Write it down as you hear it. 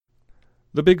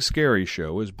The Big Scary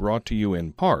Show is brought to you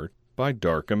in part by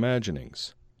Dark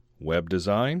Imaginings. Web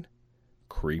design,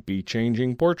 creepy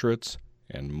changing portraits,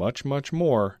 and much, much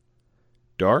more.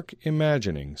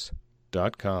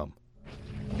 darkimaginings.com.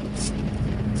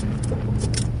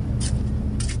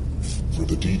 For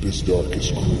the deepest,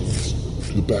 darkest grooves,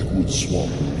 to the backwoods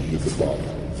swamp where we hid the body,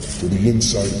 from the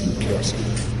inside of your casket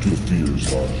to the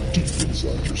fears lodged deep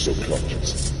inside your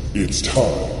subconscious, it's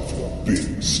time for the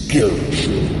Big Scary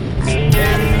Show.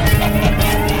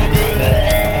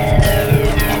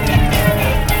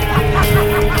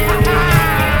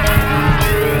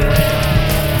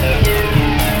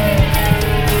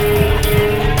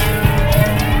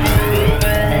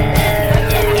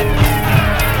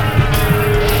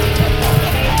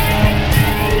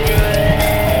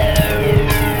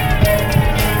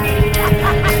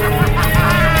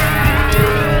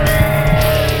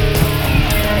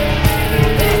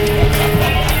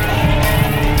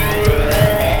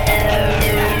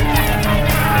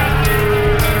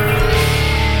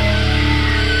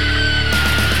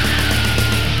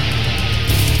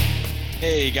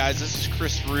 Hey guys, this is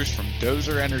Chris Roos from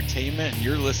Dozer Entertainment, and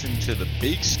you're listening to The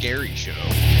Big Scary Show.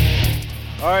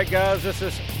 Alright guys, this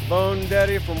is Bone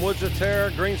Daddy from Woods of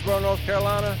Terror, Greensboro, North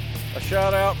Carolina. A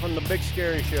shout out from The Big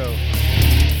Scary Show.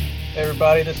 Hey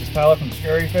everybody, this is Tyler from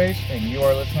Scary Face, and you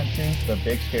are listening to The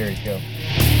Big Scary Show.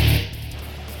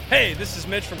 Hey, this is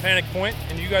Mitch from Panic Point,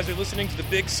 and you guys are listening to The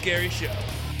Big Scary Show.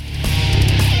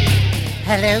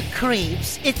 Hello,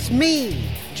 creeps. It's me,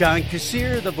 John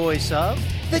Kassir, the voice of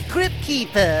The Crypt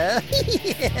Keeper.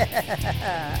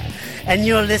 And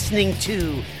you're listening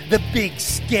to The Big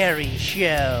Scary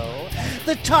Show,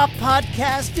 the top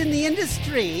podcast in the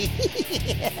industry.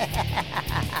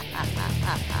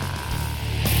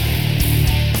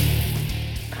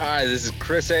 Hi, this is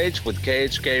Chris H. with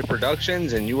KHK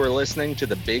Productions, and you are listening to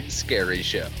The Big Scary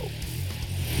Show.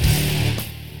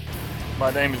 My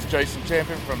name is Jason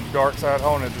Champion from Darkside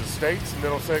Haunted Estates,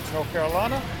 Middlesex, North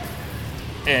Carolina,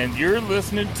 and you're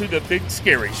listening to The Big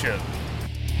Scary Show.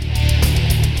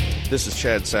 This is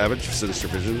Chad Savage of Sinister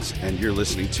Visions, and you're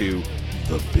listening to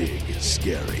The Big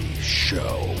Scary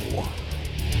Show.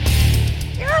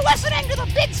 You're listening to The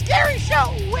Big Scary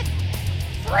Show with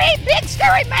 3 big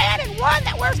scary men and one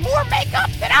that wears more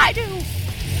makeup than I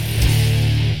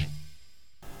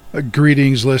do.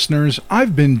 Greetings, listeners.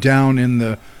 I've been down in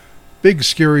the Big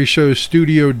Scary Show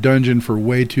studio dungeon for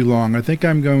way too long. I think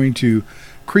I'm going to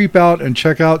creep out and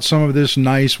check out some of this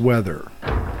nice weather.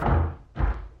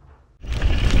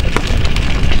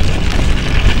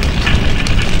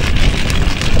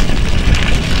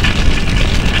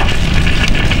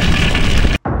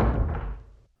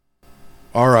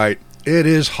 Alright, it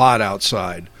is hot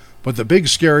outside, but the Big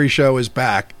Scary Show is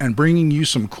back and bringing you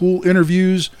some cool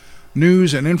interviews,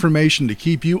 news, and information to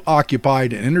keep you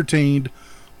occupied and entertained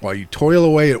while you toil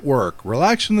away at work,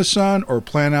 relax in the sun, or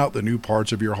plan out the new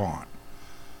parts of your haunt.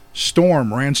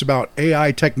 Storm rants about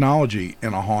AI technology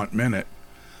in a Haunt Minute.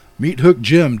 Meat Hook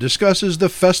Jim discusses the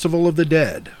Festival of the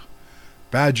Dead.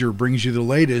 Badger brings you the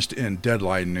latest in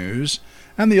Deadline news,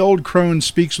 and the Old Crone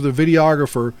speaks with a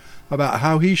videographer about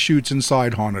how he shoots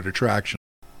inside haunted attractions.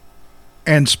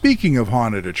 And speaking of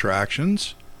haunted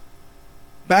attractions,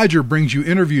 Badger brings you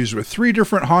interviews with 3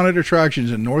 different haunted attractions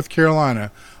in North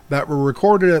Carolina that were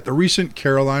recorded at the recent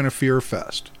Carolina Fear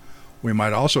Fest. We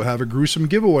might also have a gruesome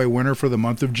giveaway winner for the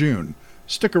month of June.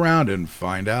 Stick around and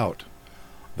find out.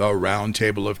 The Round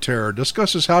Table of Terror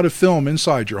discusses how to film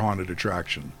inside your haunted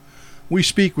attraction. We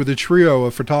speak with a trio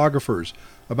of photographers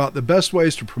about the best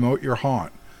ways to promote your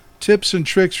haunt, tips and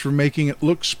tricks for making it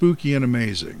look spooky and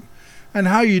amazing, and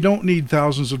how you don't need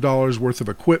thousands of dollars worth of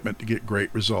equipment to get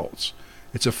great results.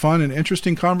 It's a fun and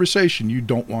interesting conversation you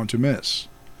don't want to miss.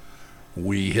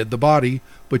 We hid the body,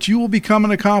 but you will become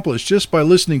an accomplice just by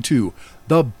listening to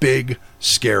The Big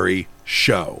Scary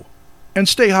Show. And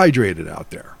stay hydrated out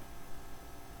there.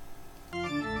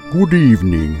 Good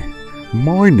evening.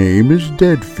 My name is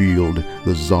Deadfield,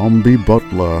 the zombie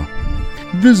butler.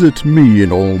 Visit me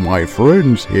and all my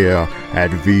friends here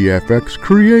at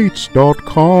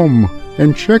VFXCreates.com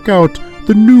and check out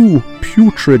the new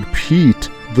Putrid Pete,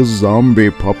 the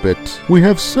zombie puppet. We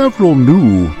have several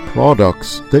new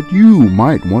products that you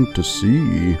might want to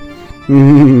see.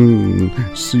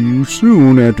 See you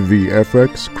soon at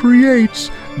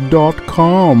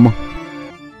VFXCreates.com.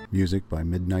 Music by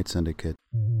Midnight Syndicate.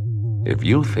 If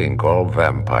you think all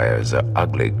vampires are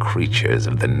ugly creatures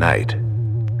of the night,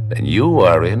 then you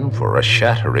are in for a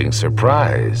shattering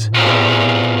surprise.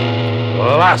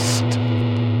 Lust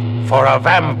for a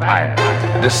vampire.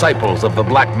 Disciples of the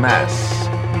Black Mass.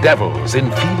 Devils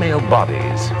in female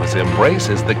bodies whose embrace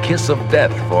is the kiss of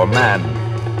death for man.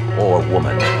 or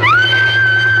woman.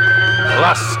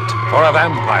 Lust for a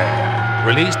Vampire,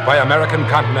 released by American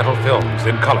Continental Films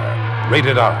in color,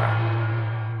 rated R.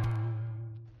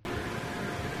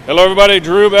 Hello, everybody.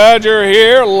 Drew Badger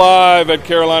here, live at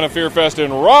Carolina Fear Fest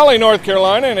in Raleigh, North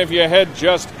Carolina. And if you head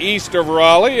just east of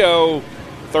Raleigh,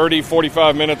 30,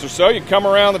 45 minutes or so, you come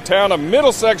around the town of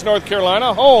Middlesex, North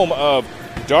Carolina, home of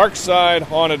Darkside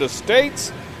Haunted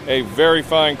Estates, a very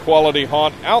fine quality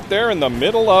haunt out there in the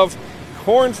middle of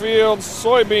cornfields,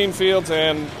 soybean fields,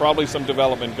 and probably some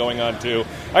development going on too.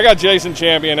 I got Jason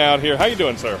Champion out here. How you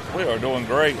doing, sir? We are doing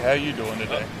great. How you doing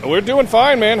today? We're doing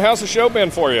fine, man. How's the show been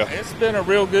for you? It's been a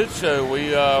real good show. We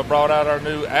brought out our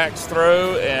new axe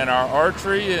throw and our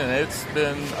archery, and it's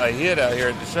been a hit out here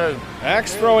at the show.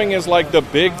 Axe throwing is like the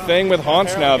big thing with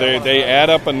haunts now. They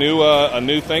add up a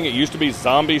new thing. It used to be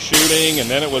zombie shooting, and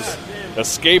then it was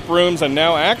escape rooms, and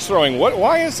now axe throwing.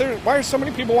 Why are so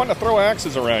many people wanting to throw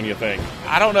axes around, you think?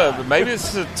 I don't know, but maybe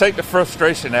it's to take the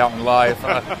frustration out in life.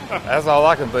 That's all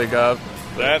I can think of.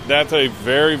 That's a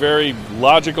very, very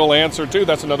logical answer, too.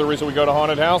 That's another reason we go to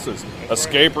haunted houses.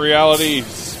 Escape reality,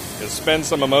 spend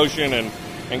some emotion, and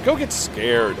go get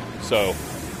scared. So,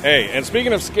 hey, and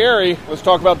speaking of scary, let's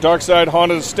talk about Darkside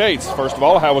Haunted Estates. First of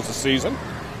all, how was the season?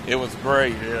 It was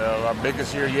great. Our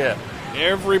biggest year yet.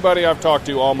 Everybody I've talked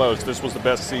to, almost, this was the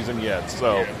best season yet.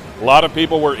 So a lot of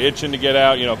people were itching to get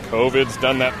out. You know, COVID's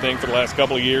done that thing for the last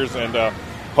couple of years, and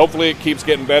hopefully it keeps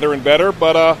getting better and better.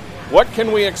 But what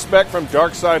can we expect from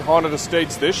Darkside Haunted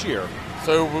Estates this year?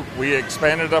 So we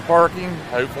expanded our parking,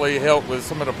 hopefully help with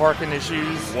some of the parking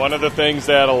issues. One of the things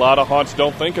that a lot of haunts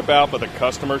don't think about, but the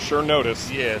customers sure notice.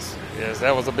 Yes,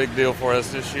 that was a big deal for us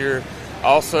this year.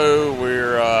 Also,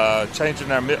 we're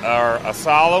changing our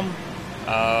asylum.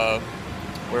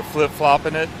 We're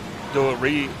flip-flopping it,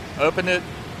 re-upping it,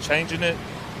 changing it.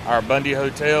 Our Bundy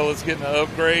Hotel is getting an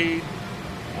upgrade.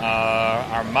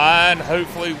 Our mine,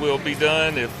 hopefully, will be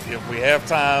done if we have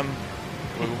time.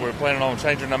 We're planning on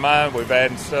changing our mine. We've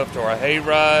added stuff to our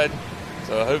hayride.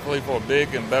 So hopefully for a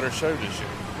big and better show this year.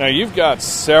 Now, you've got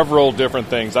several different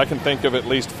things. I can think of at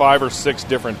least 5 or 6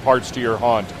 different parts to your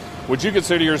haunt. Would you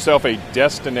consider yourself a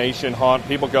destination haunt?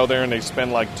 People go there and they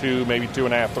spend like 2, maybe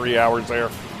 2.5, 3 hours there.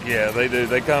 Yeah, they do.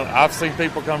 They come. I've seen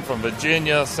people come from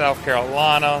Virginia, South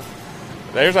Carolina.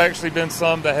 There's actually been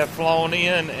some that have flown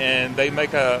in, and they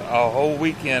make a whole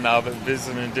weekend of it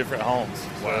visiting different homes.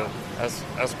 So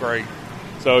that's great.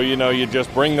 So, you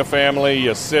just bring the family,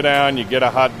 you sit down, you get a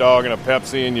hot dog and a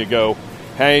Pepsi, and you go,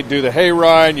 hey, do the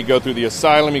hayride, you go through the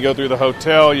asylum, you go through the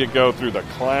hotel, you go through the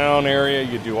clown area,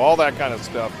 you do all that kind of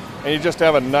stuff. And you just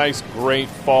have a nice, great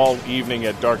fall evening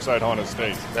at Darkside Haunted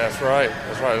Estates. That's right.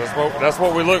 That's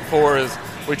what we look for. Is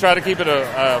we try to keep it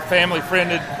a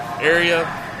family-friendly area.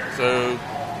 So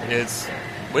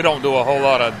we don't do a whole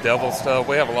lot of devil stuff.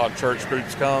 We have a lot of church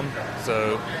groups come.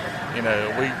 So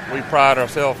we pride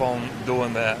ourselves on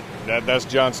doing that. That's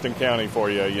Johnston County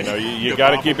for you. You got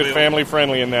to keep it family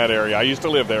friendly in that area. I used to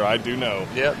live there. I do know.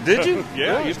 Yeah, did you?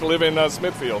 Yeah, I used to live in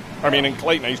Smithfield. I mean, in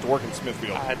Clayton. I used to work in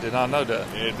Smithfield. I did not know that.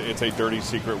 It's a dirty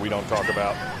secret we don't talk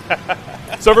about.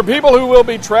 So for people who will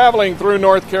be traveling through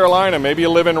North Carolina, maybe you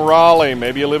live in Raleigh,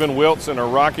 maybe you live in Wilson or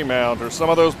Rocky Mount or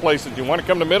some of those places, you want to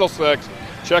come to Middlesex,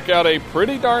 check out a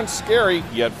pretty darn scary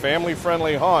yet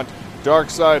family-friendly haunt,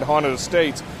 Darkside Haunted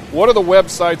Estates. What are the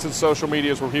websites and social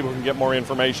medias where people can get more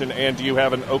information, and do you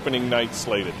have an opening night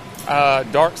slated?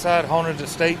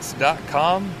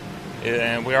 DarksideHauntedEstates.com,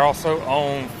 and we are also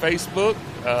on Facebook.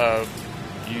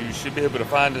 You should be able to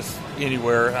find us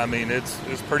anywhere. I mean, it's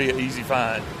pretty easy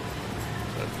find.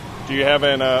 Do you have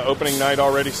an opening night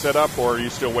already set up, or are you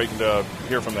still waiting to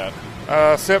hear from that?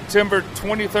 September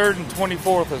 23rd and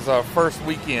 24th is our first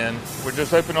weekend. We're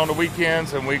just open on the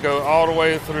weekends, and we go all the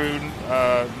way through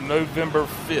November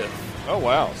 5th. Oh,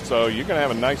 wow. So you're going to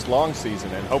have a nice long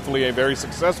season, and hopefully a very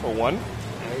successful one.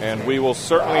 And we will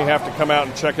certainly have to come out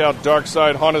and check out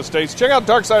Darkside Haunted Estates. Check out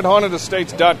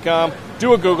DarksideHauntedEstates.com.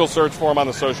 Do a Google search for them on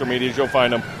the social medias. You'll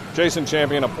find them. Jason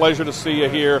Champion, a pleasure to see you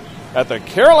here at the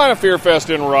Carolina Fear Fest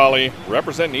in Raleigh,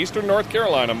 representing Eastern North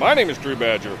Carolina. My name is Drew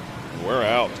Badger. We're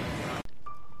out.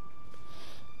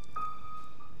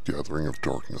 Gathering of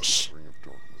darkness.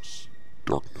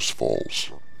 Darkness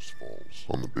falls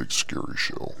on the Big Scary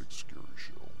Show.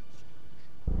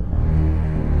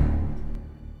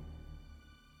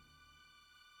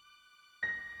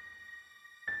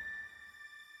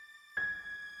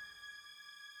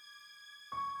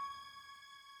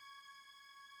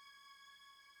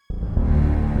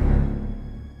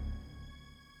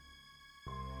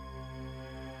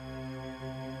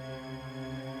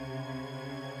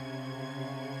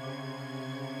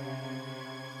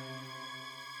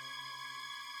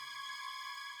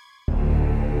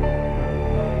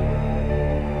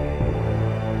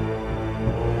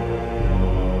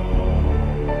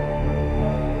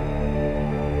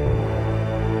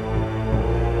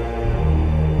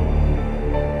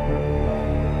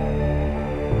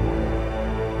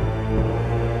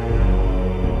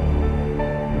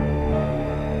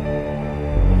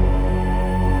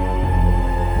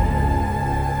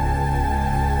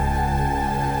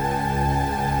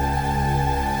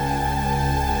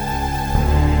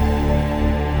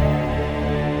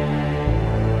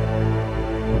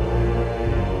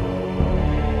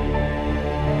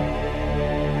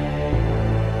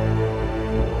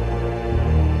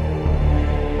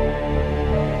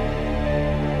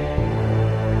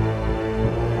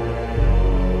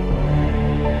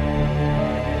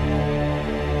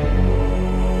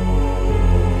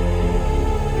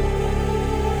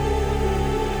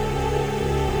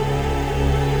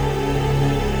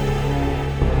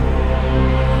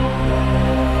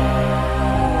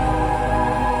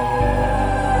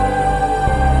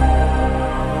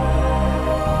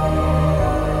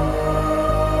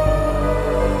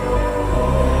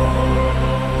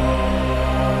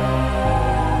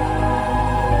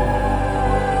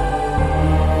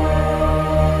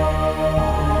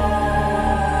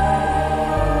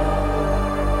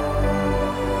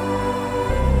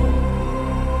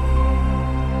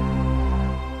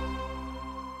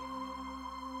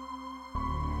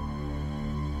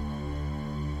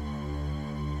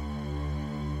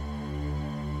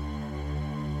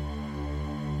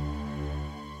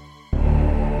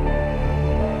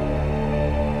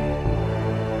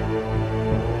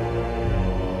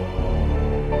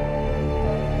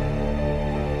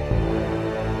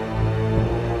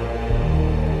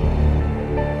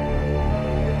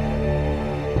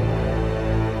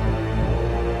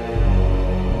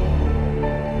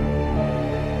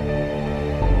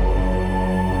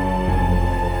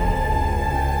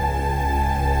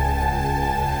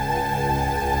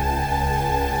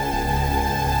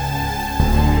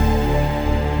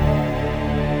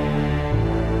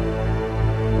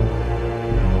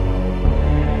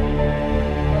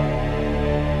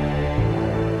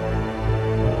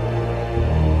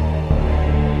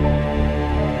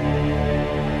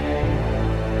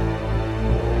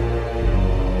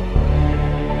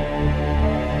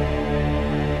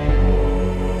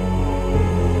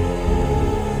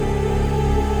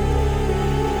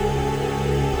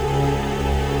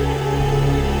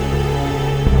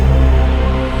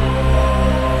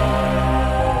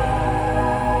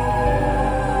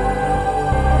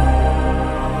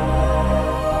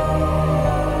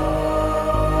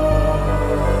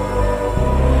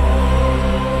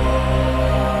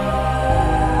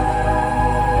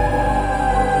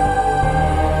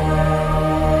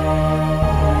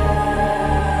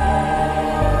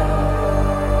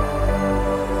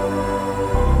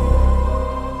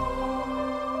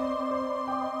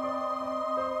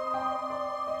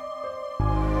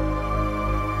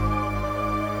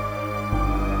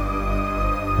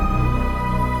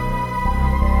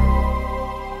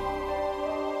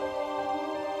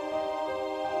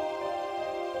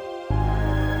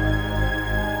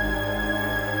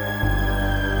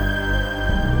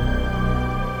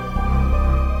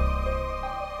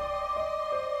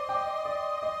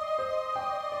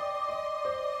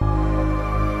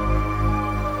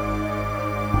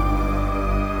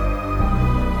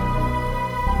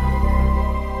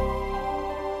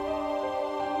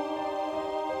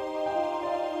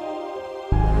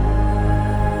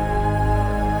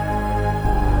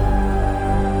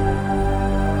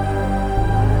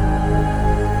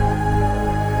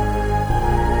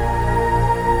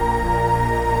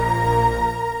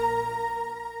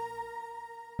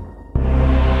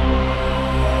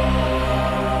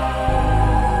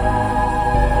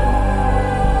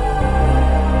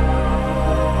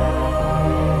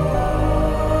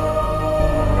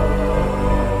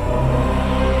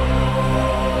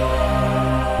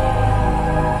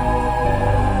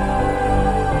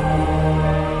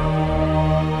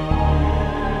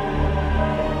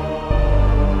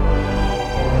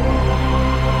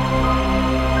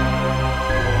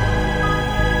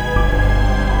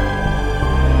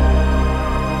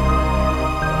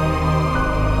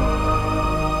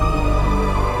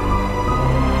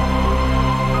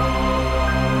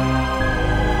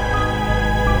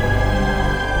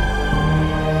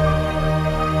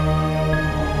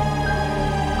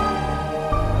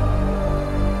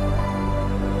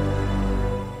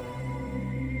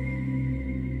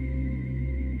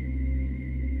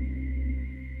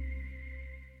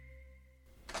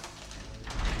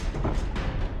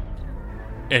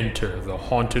 Enter the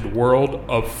haunted world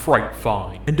of Fright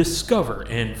Find and discover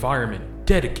an environment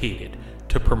dedicated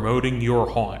to promoting your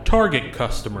haunt. Target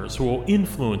customers who will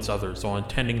influence others on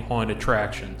attending haunted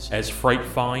attractions, as Fright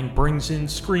Find brings in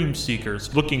scream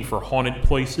seekers looking for haunted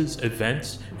places,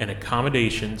 events, and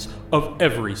accommodations of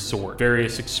every sort.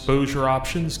 Various exposure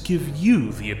options give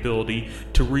you the ability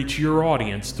to reach your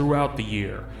audience throughout the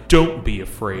year. Don't be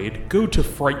afraid. Go to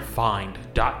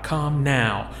frightfind.com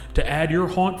now to add your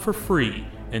haunt for free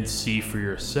and see for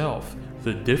yourself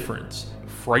the difference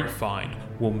Fright Find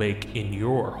will make in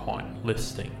your haunt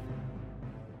listing.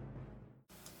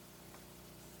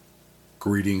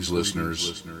 Greetings,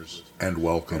 listeners, and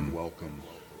welcome.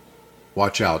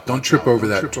 Watch out, don't trip over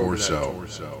that torso.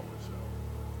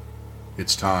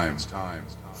 It's time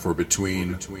for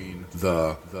Between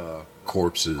the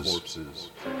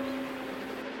Corpses.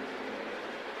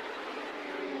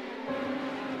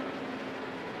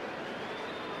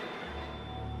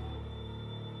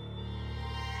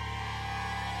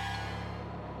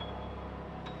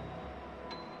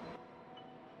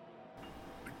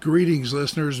 Greetings,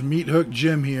 listeners. Meat Hook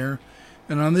Jim here,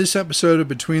 and on this episode of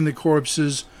Between the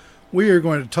Corpses, we are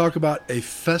going to talk about a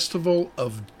festival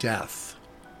of death.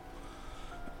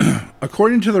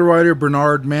 According to the writer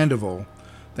Bernard Mandeville,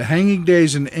 the hanging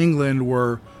days in England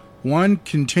were one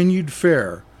continued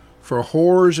fair for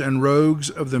whores and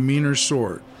rogues of the meaner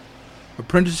sort.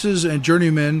 Apprentices and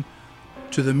journeymen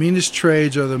to the meanest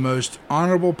trades are the most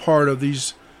honorable part of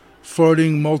these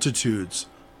floating multitudes.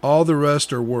 All the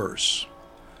rest are worse.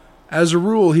 As a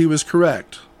rule, he was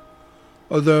correct,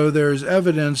 although there is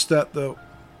evidence that the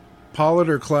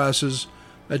politer classes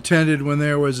attended when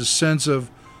there was a sense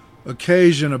of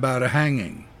occasion about a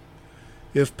hanging.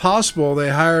 If possible, they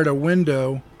hired a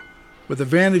window with a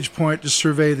vantage point to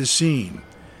survey the scene.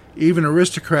 Even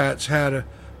aristocrats had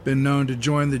been known to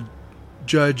join the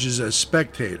judges as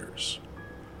spectators.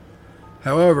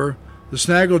 However, the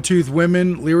snaggle-toothed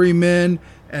women, leery men,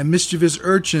 and mischievous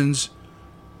urchins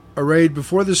arrayed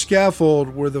before the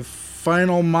scaffold were the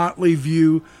final motley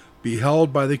view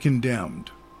beheld by the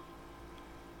condemned.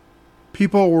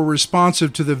 People were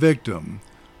responsive to the victim.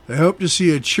 They hoped to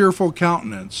see a cheerful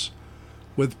countenance,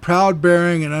 with proud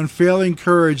bearing and unfailing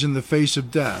courage in the face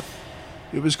of death.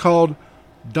 It was called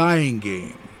dying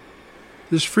game.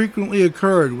 This frequently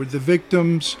occurred with the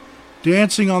victims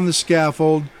dancing on the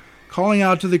scaffold, calling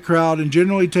out to the crowd, and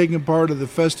generally taking part of the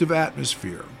festive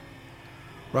atmosphere.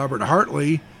 Robert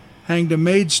Hartley hanged a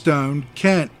Maidstone,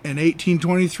 Kent, in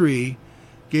 1823,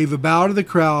 gave a bow to the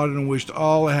crowd, and wished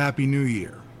all a happy new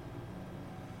year.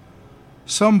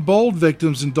 Some bold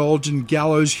victims indulged in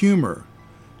gallows humor,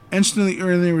 instantly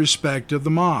earning the respect of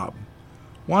the mob.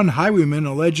 One highwayman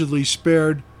allegedly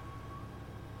spared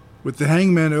with the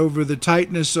hangman over the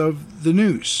tightness of the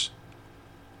noose.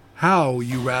 "How,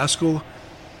 you rascal,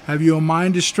 have you a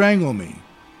mind to strangle me?"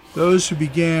 Those who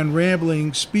began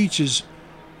rambling speeches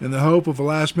in the hope of a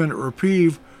last-minute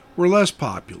reprieve were less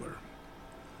popular.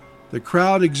 The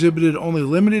crowd exhibited only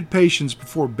limited patience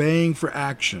before baying for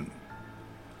action.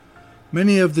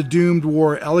 Many of the doomed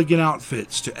wore elegant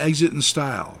outfits to exit in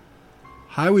style.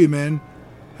 Highwaymen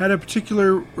had a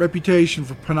particular reputation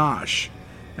for panache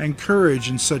and courage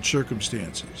in such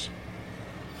circumstances.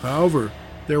 However,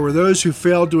 there were those who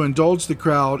failed to indulge the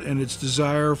crowd in its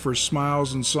desire for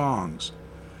smiles and songs.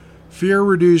 Fear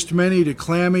reduced many to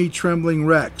clammy, trembling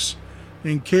wrecks,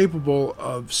 incapable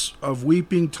of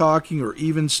weeping, talking, or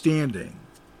even standing.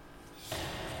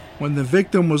 When the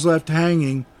victim was left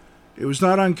hanging, it was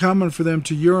not uncommon for them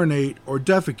to urinate or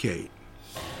defecate.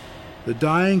 The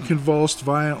dying convulsed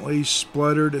violently,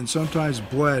 spluttered, and sometimes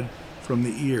bled from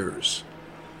the ears.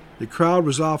 The crowd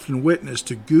was often witness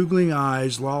to googling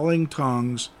eyes, lolling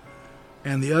tongues,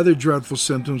 and the other dreadful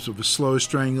symptoms of a slow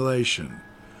strangulation,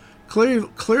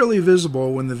 clearly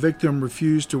visible when the victim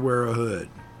refused to wear a hood.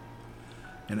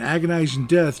 An agonizing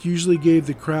death usually gave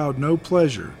the crowd no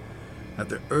pleasure. At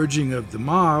the urging of the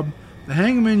mob, the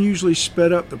hangman usually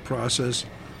sped up the process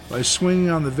by swinging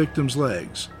on the victim's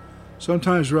legs.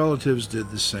 Sometimes relatives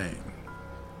did the same.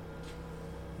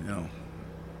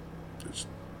 Just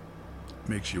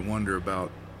makes you wonder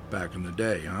about back in the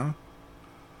day, huh?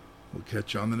 We'll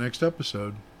catch you on the next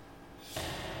episode.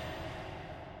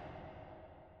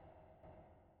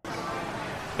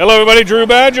 Hello, everybody. Drew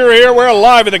Badger here. We're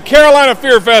live at the Carolina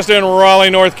Fear Fest in Raleigh,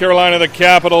 North Carolina, the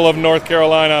capital of North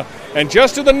Carolina. And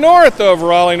just to the north of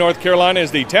Raleigh, North Carolina,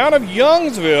 is the town of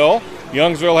Youngsville.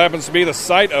 Youngsville happens to be the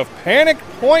site of Panic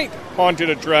Point Haunted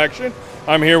Attraction.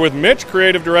 I'm here with Mitch,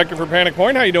 creative director for Panic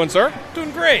Point. How you doing, sir?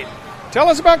 Doing great. Tell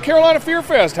us about Carolina Fear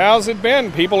Fest. How's it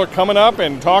been? People are coming up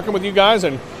and talking with you guys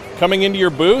and coming into your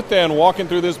booth and walking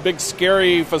through this big,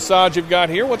 scary facade you've got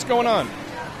here. What's going on?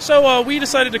 So we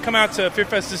decided to come out to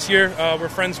FearFest this year. We're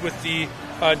friends with the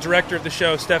director of the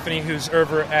show, Stephanie, who's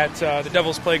over at the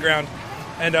Devil's Playground.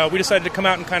 And we decided to come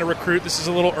out and kind of recruit. This is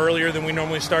a little earlier than we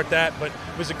normally start that, but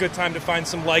it was a good time to find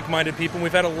some like-minded people.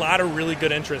 We've had a lot of really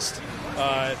good interest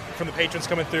from the patrons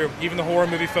coming through. Even the horror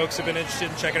movie folks have been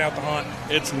interested in checking out the haunt.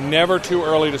 It's never too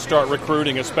early to start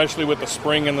recruiting, especially with the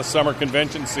spring and the summer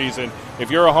convention season.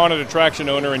 If you're a haunted attraction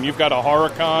owner and you've got a horror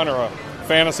con or a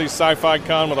fantasy sci-fi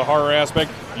con with a horror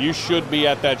aspect, you should be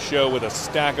at that show with a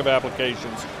stack of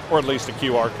applications, or at least a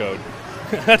QR code.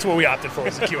 That's what we opted for,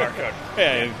 was the QR code.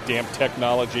 Yeah, damn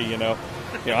technology, you know.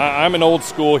 I'm an old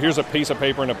school. Here's a piece of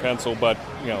paper and a pencil, but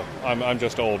I'm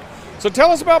just old. So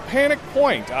tell us about Panic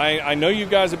Point. I know you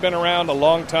guys have been around a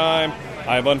long time.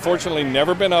 I've unfortunately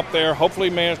never been up there.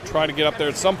 Hopefully, man, try to get up there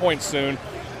at some point soon.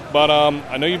 But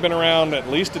I know you've been around at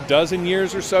least a dozen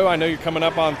years or so. I know you're coming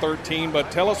up on 13.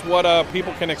 But tell us what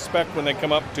people can expect when they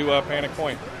come up to Panic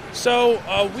Point. So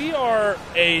we are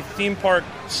a theme park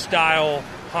style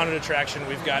haunted attraction.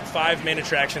 We've got 5 main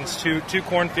attractions, two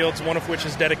cornfields, one of which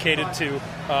is dedicated to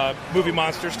movie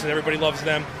monsters because everybody loves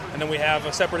them. And then we have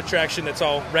a separate attraction that's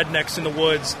all rednecks in the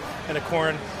woods and a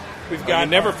corn. We've got you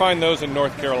never find those in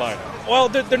North Carolina. Well,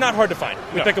 they're not hard to find.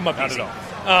 We pick them up not easy. at all.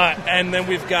 And then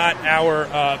we've got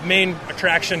our main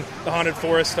attraction, the Haunted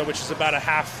Forest, which is about a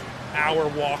half-hour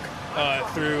walk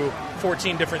through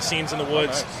 14 different scenes in the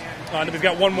woods. Oh, nice. And we've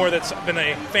got one more that's been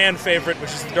a fan favorite,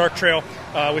 which is the Dark Trail,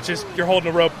 which is you're holding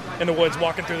a rope in the woods,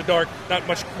 walking through the dark. Not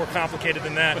much more complicated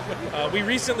than that. We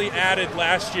recently added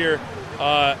last year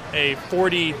a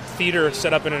 4D theater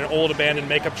set up in an old abandoned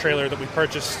makeup trailer that we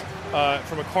purchased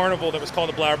from a carnival that was called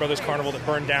the Blower Brothers Carnival that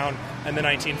burned down in the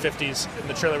 1950s, and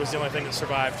the trailer was the only thing that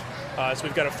survived. So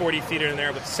we've got a 4D theater in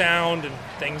there with sound and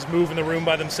things move in the room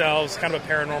by themselves, kind of a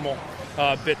paranormal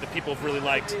bit that people have really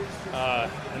liked.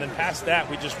 And then past that,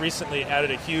 we just recently added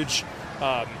a huge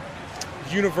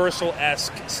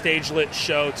Universal-esque stage-lit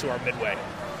show to our midway.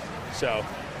 So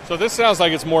this sounds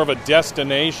like it's more of a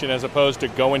destination as opposed to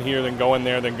going here, then going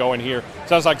there, then going here.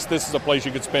 Sounds like this is a place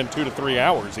you could spend 2 to 3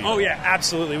 hours even. Oh, yeah,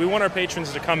 absolutely. We want our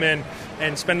patrons to come in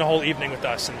and spend the whole evening with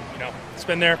us and,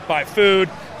 spend there, buy food,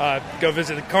 go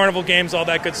visit the carnival games, all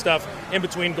that good stuff, in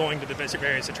between going to the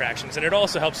various attractions. And it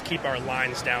also helps keep our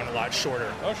lines down a lot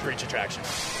shorter for each attraction.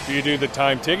 Do you do the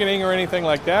time ticketing or anything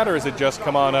like that, or is it just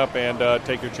come on up and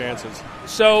take your chances?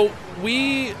 So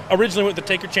we originally went with the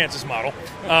take your chances model,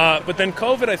 but then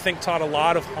COVID, I think, taught a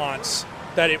lot of haunts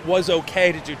that it was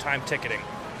okay to do time ticketing.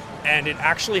 And it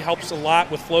actually helps a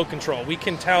lot with flow control. We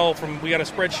can tell we got a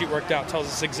spreadsheet worked out, tells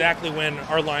us exactly when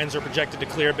our lines are projected to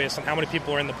clear based on how many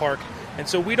people are in the park. And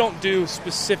so we don't do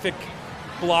specific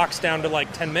blocks down to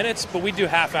like 10 minutes, but we do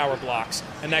half-hour blocks,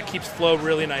 and that keeps flow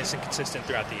really nice and consistent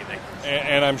throughout the evening.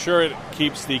 And I'm sure it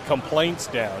keeps the complaints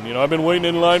down. I've been waiting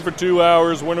in line for 2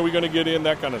 hours. When are we going to get in?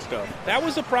 That kind of stuff. That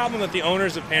was a problem that the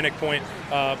owners of Panic Point,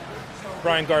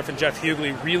 Brian Garf and Jeff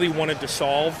Hughley, really wanted to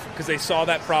solve because they saw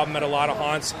that problem at a lot of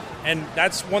haunts. And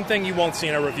that's one thing you won't see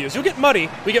in our reviews. You'll get muddy.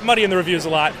 We get muddy in the reviews a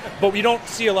lot, but we don't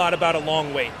see a lot about a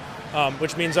long wait,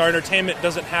 which means our entertainment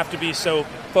doesn't have to be so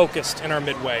focused in our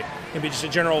midway. It can be just a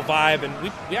general vibe. And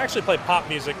we actually play pop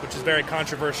music, which is very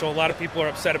controversial. A lot of people are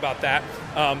upset about that.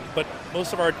 But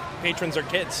most of our patrons are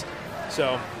kids,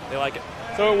 so they like it.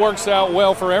 So it works out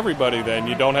well for everybody then.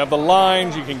 You don't have the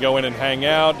lines. You can go in and hang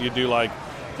out.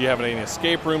 Do you have any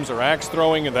escape rooms or axe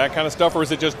throwing and that kind of stuff, or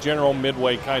is it just general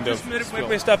midway kind of? Just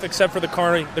midway stuff, except for the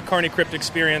Carney Crypt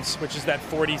experience, which is that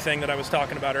 4D thing that I was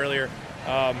talking about earlier.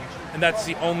 And that's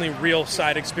the only real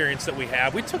side experience that we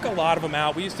have. We took a lot of them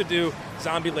out. We used to do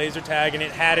zombie laser tag, and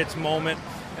it had its moment,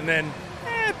 and then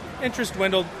interest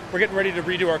dwindled. We're getting ready to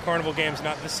redo our carnival games,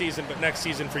 not this season, but next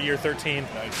season for year 13.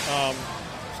 Nice.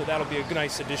 So that'll be a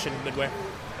nice addition midway.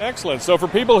 Excellent. So for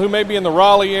people who may be in the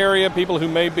Raleigh area, people who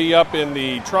may be up in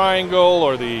the Triangle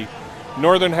or the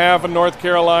northern half of North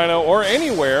Carolina or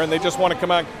anywhere, and they just want to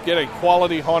come out and get a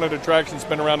quality haunted attraction, it's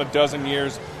been around a dozen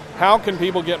years, how can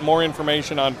people get more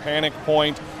information on Panic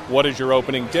Point? What is your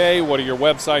opening day? What are your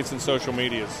websites and social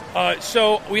medias?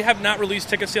 So we have not released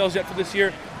ticket sales yet for this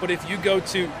year, but if you go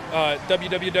to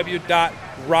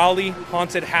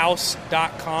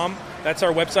www.RaleighHauntedHouse.com, that's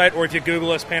our website, or if you Google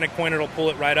us, Panic Point, it'll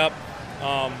pull it right up.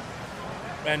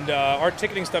 And our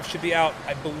ticketing stuff should be out,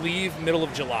 I believe, middle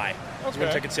of July. That's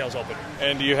when ticket sales open.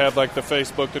 And do you have like the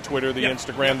Facebook, the Twitter, the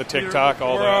Instagram, the TikTok,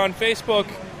 all that? We're on Facebook,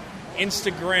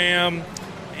 Instagram,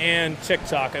 and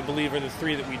TikTok, I believe, are the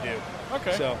 3 that we do.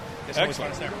 Okay. So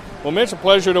excellent. There. Well, Mitch, a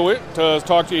pleasure to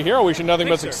talk to you here. I wish you nothing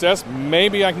but success.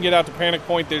 Maybe I can get out to Panic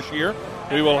Point this year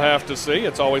We will have to see.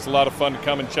 It's always a lot of fun to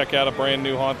come and check out a brand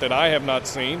new haunt that I have not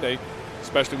seen,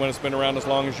 especially when it's been around as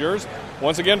long as yours.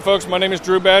 Once again, folks, my name is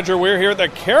Drew Badger. We're here at the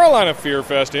Carolina Fear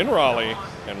Fest in Raleigh,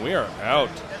 and we are out.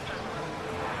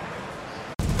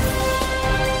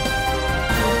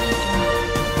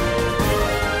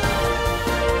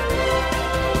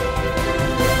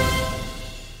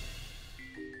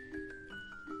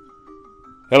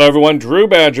 Hello, everyone. Drew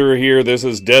Badger here. This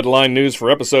is Deadline News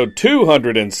for episode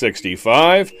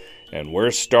 265, and we're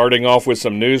starting off with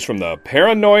some news from the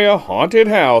Paranoia Haunted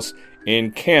House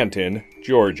in Canton,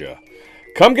 Georgia.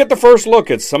 Come get the first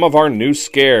look at some of our new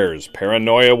scares.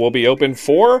 Paranoia will be open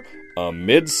for A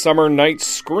Midsummer Night's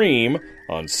Scream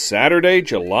on Saturday,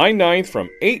 July 9th from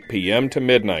 8 p.m. to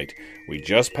midnight. We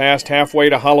just passed halfway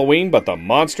to Halloween, but the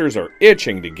monsters are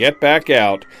itching to get back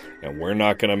out, and we're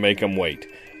not going to make them wait.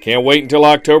 Can't wait until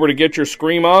October to get your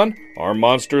Scream on? Our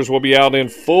monsters will be out in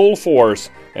full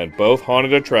force, and both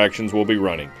haunted attractions will be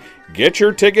running. Get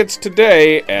your tickets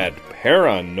today at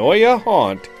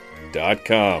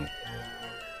paranoiahaunt.com.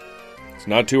 It's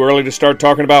not too early to start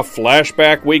talking about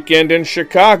Flashback Weekend in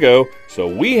Chicago, so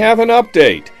we have an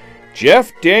update.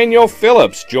 Jeff Daniel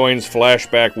Phillips joins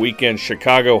Flashback Weekend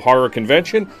Chicago Horror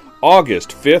Convention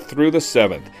August 5th through the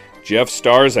 7th. Jeff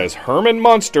stars as Herman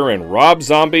Munster in Rob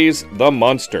Zombie's The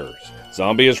Munsters.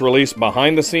 Zombie has released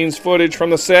behind-the-scenes footage from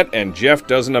the set, and Jeff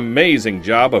does an amazing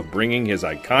job of bringing his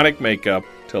iconic makeup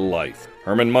to life.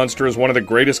 Herman Munster is one of the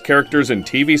greatest characters in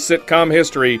TV sitcom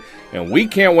history, and we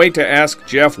can't wait to ask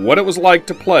Jeff what it was like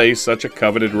to play such a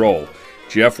coveted role.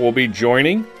 Jeff will be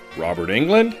joining Robert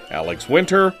Englund, Alex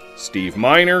Winter, Steve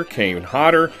Miner, Kane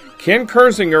Hodder, Ken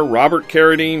Kersinger, Robert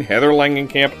Carradine, Heather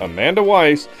Langenkamp, Amanda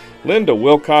Weiss, Linda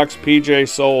Wilcox, PJ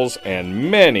Souls, and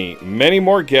many, many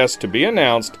more guests to be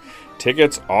announced.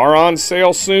 Tickets are on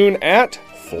sale soon at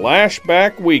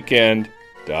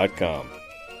flashbackweekend.com.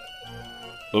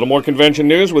 A little more convention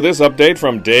news with this update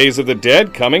from Days of the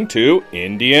Dead coming to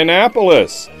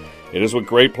Indianapolis. It is with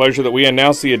great pleasure that we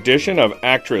announce the addition of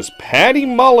actress Patty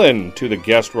Mullen to the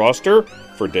guest roster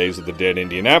for Days of the Dead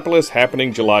Indianapolis,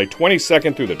 happening July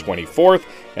 22nd through the 24th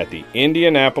at the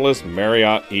Indianapolis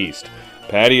Marriott East.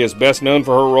 Patty is best known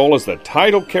for her role as the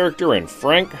title character in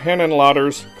Frank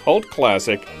Henenlotter's cult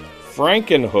classic,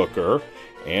 Frankenhooker,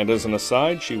 and as an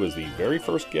aside, she was the very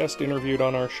first guest interviewed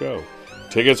on our show.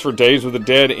 Tickets for Days of the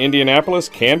Dead Indianapolis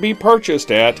can be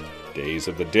purchased at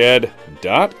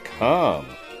daysofthedead.com.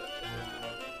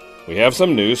 We have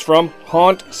some news from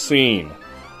Haunt Scene.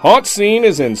 Haunt Scene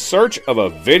is in search of a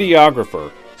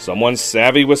videographer, someone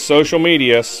savvy with social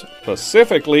media,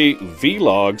 specifically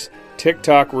vlogs,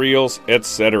 TikTok Reels,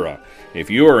 etc. If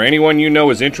you or anyone you know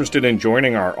is interested in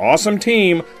joining our awesome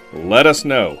team, let us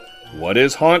know. What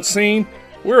is Haunt Scene?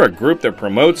 We're a group that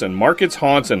promotes and markets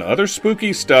haunts and other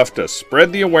spooky stuff to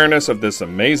spread the awareness of this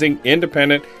amazing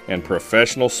independent and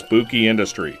professional spooky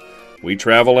industry. We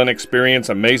travel and experience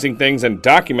amazing things and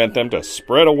document them to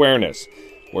spread awareness.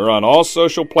 We're on all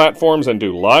social platforms and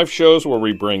do live shows where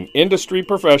we bring industry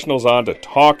professionals on to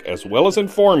talk as well as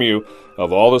inform you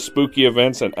of all the spooky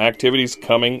events and activities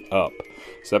coming up.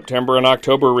 September and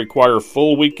October require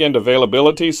full weekend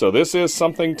availability, so this is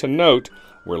something to note.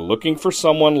 We're looking for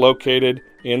someone located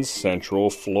in Central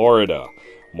Florida.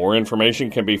 More information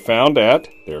can be found at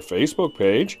their Facebook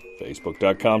page,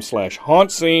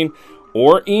 facebook.com/hauntscene,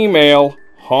 or email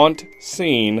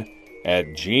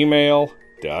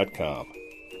hauntscene@gmail.com.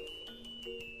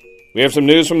 We have some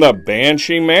news from the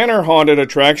Banshee Manor Haunted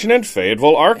Attraction in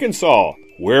Fayetteville, Arkansas.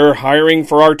 We're hiring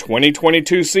for our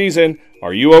 2022 season.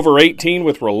 Are you over 18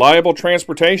 with reliable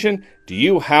transportation? Do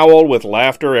you howl with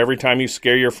laughter every time you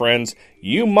scare your friends?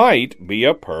 You might be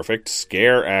a perfect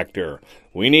scare actor.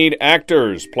 We need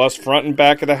actors, plus front and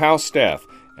back of the house staff.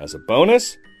 As a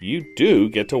bonus, you do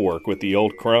get to work with the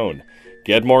old crone.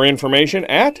 Get more information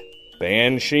at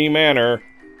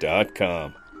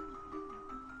bansheemanor.com.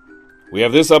 We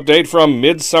have this update from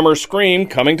Midsummer Scream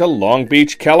coming to Long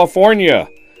Beach, California.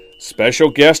 Special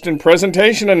guest and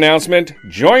presentation announcement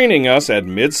joining us at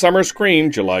Midsummer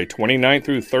Scream July 29th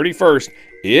through 31st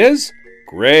is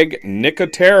Greg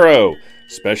Nicotero,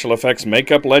 special effects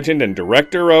makeup legend and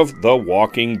director of The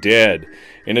Walking Dead.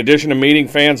 In addition to meeting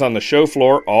fans on the show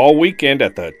floor all weekend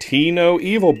at the T-No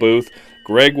Evil booth,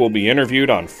 Greg will be interviewed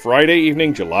on Friday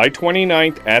evening, July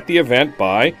 29th at the event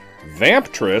by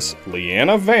Vamptress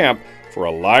Leanna Vamp for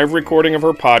a live recording of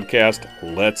her podcast,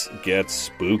 Let's Get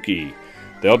Spooky.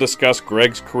 They'll discuss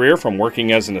Greg's career from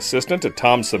working as an assistant to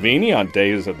Tom Savini on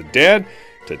Days of the Dead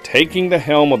to taking the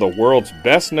helm of the world's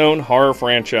best-known horror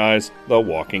franchise, The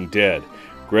Walking Dead.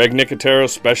 Greg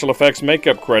Nicotero's special effects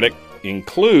makeup credit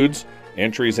includes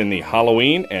entries in the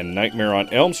Halloween and Nightmare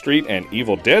on Elm Street and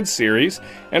Evil Dead series,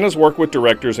 and has worked with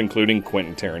directors including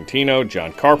Quentin Tarantino,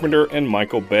 John Carpenter, and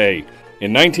Michael Bay.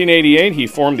 In 1988, he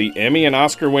formed the Emmy and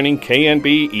Oscar-winning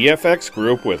KNB EFX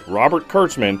group with Robert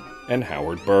Kurtzman and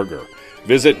Howard Berger.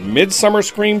 Visit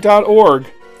midsummerscream.org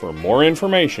for more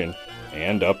information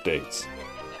and updates.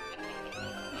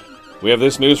 We have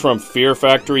this news from Fear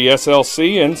Factory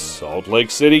SLC in Salt Lake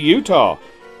City, Utah.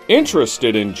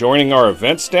 Interested in joining our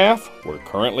event staff? We're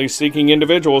currently seeking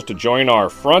individuals to join our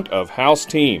front of house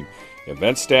team,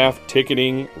 event staff,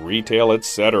 ticketing, retail,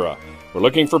 etc. We're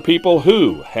looking for people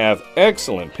who have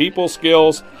excellent people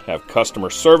skills, have customer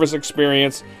service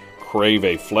experience, crave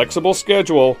a flexible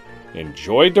schedule,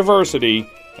 enjoy diversity,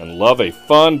 and love a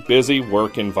fun, busy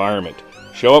work environment.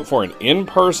 Show up for an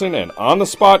in-person and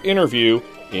on-the-spot interview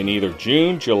in either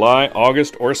June, July,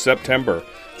 August, or September.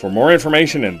 For more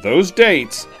information and those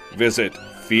dates, visit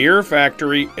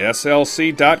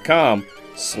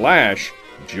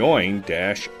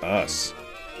fearfactoryslc.com/join-us.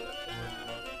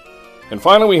 And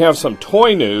finally, we have some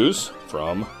toy news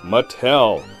from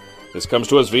Mattel. This comes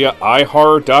to us via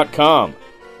iHorror.com.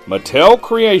 Mattel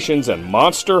Creations and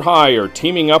Monster High are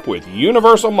teaming up with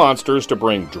Universal Monsters to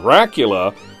bring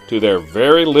Dracula to their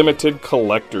very limited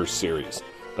collector's series.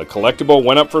 The collectible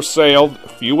went up for sale a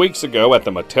few weeks ago at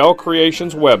the Mattel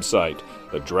Creations website.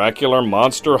 The Dracula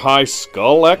Monster High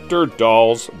Skull-ector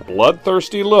doll's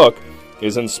bloodthirsty look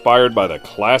is inspired by the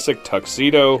classic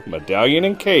tuxedo, medallion,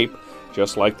 and cape,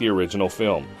 just like the original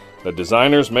film. The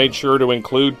designers made sure to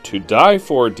include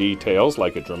to-die-for details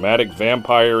like a dramatic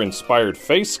vampire-inspired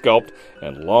face sculpt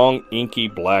and long, inky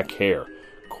black hair.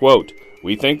 Quote,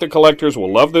 "We think the collectors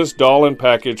will love this doll and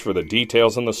package for the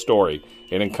details in the story.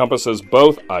 It encompasses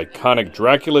both iconic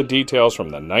Dracula details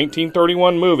from the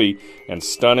 1931 movie and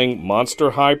stunning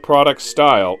Monster High product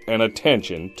style and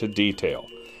attention to detail.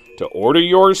 To order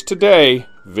yours today,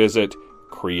 visit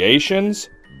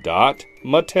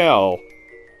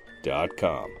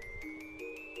creations.mattel.com.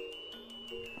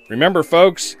 Remember,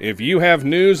 folks, if you have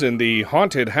news in the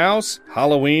haunted house,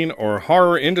 Halloween, or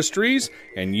horror industries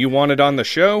and you want it on the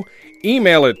show,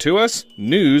 email it to us,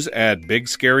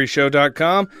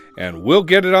 news@bigscaryshow.com, and we'll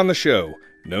get it on the show.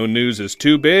 No news is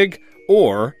too big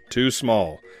or too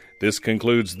small. This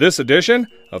concludes this edition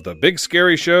of the Big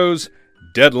Scary Show's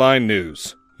Deadline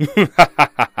News.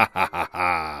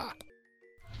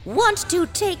 Want to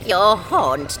take your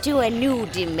haunt to a new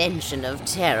dimension of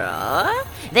terror?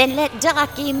 Then let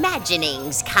Dark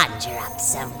Imaginings conjure up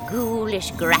some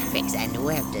ghoulish graphics and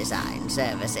web design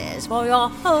services for your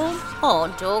home,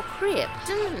 haunt, or crypt.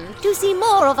 To see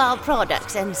more of our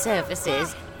products and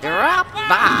services, drop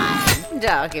by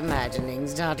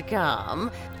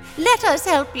darkimaginings.com. Let us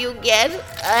help you get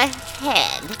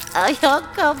ahead of your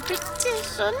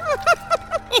competition.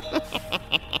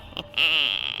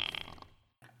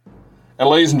 And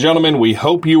ladies and gentlemen, we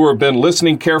hope you have been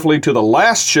listening carefully to the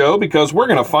last show, because we're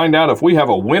going to find out if we have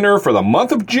a winner for the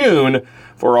month of June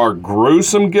for our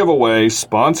gruesome giveaway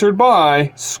sponsored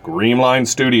by Screamline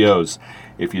Studios.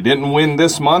 If you didn't win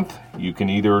this month, you can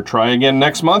either try again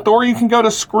next month, or you can go to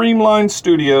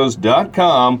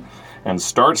screamlinestudios.com and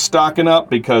start stocking up,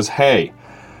 because, hey,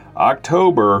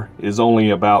 October is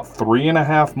only about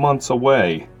 3.5 months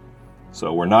away.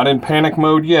 So we're not in panic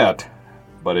mode yet.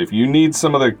 But if you need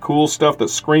some of the cool stuff that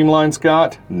Screamline's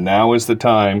got, now is the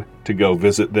time to go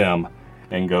visit them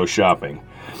and go shopping.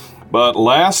 But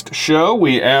last show,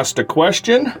 we asked a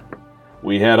question.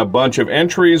 We had a bunch of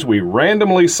entries. We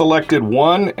randomly selected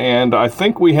one, and I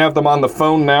think we have them on the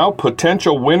phone now.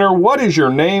 Potential winner, what is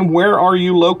your name? Where are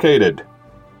you located?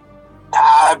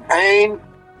 Todd Payne,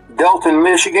 Delton,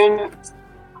 Michigan.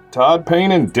 Todd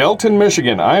Payne in Delton,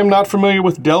 Michigan. I am not familiar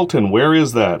with Delton. Where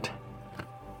is that?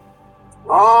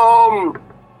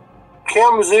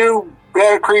 Kalamazoo,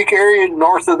 Battle Creek area,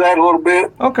 north of that a little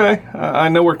bit. Okay, I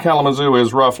know where Kalamazoo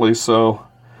is roughly, so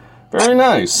very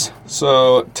nice.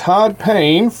 So, Todd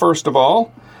Payne, first of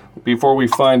all, before we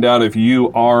find out if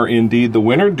you are indeed the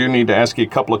winner, do need to ask you a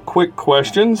couple of quick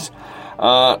questions.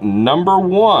 Number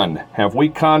one, have we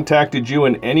contacted you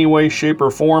in any way, shape, or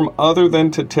form other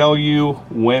than to tell you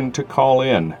when to call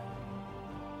in?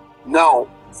 No.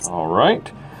 All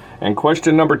right. And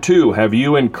question number two, have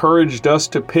you encouraged us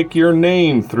to pick your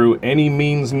name through any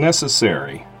means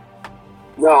necessary?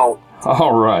 No.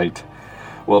 All right.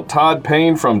 Well, Todd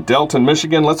Payne from Delton,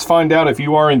 Michigan, let's find out if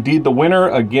you are indeed the winner.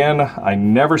 Again, I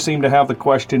never seem to have the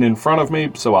question in front of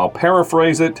me, so I'll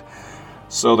paraphrase it.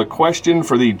 So the question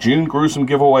for the June Gruesome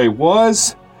giveaway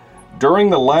was,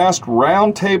 during the last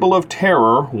Round Table of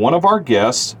Terror, one of our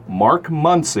guests, Mark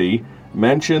Muncy,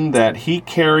 mentioned that he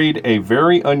carried a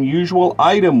very unusual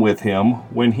item with him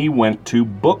when he went to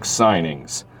book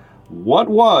signings. What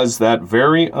was that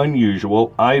very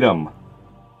unusual item?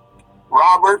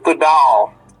 Robert the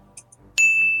Doll.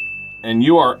 And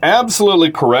you are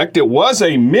absolutely correct. It was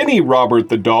a mini Robert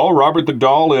the Doll. Robert the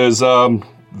Doll is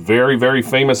very, very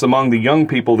famous among the young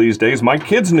people these days. My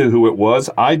kids knew who it was.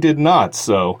 I did not,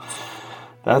 so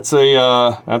that's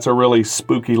a really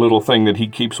spooky little thing that he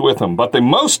keeps with him. But the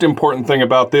most important thing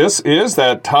about this is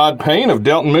that Todd Payne of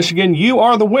Delton, Michigan, you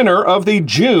are the winner of the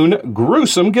June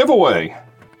Gruesome giveaway.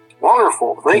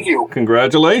 Wonderful. Thank you.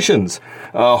 Congratulations.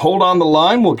 Hold on the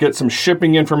line. We'll get some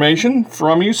shipping information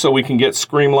from you so we can get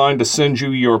Screamline to send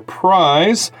you your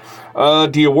prize.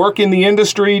 Do you work in the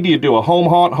industry? Do you do a home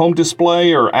haunt, home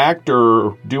display, or act,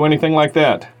 or do anything like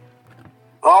that?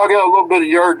 Oh, I got a little bit of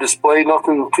yard display,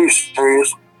 nothing too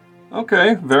serious.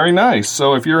 Okay, very nice.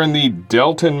 So if you're in the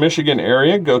Delton, Michigan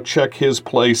area, go check his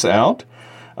place out.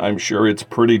 I'm sure it's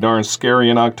pretty darn scary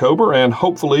in October, and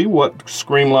hopefully what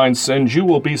Screamline sends you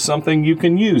will be something you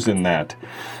can use in that.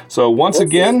 So once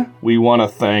again, we want to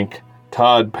thank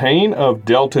Todd Payne of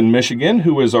Delton, Michigan,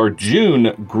 who is our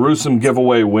June Gruesome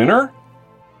giveaway winner.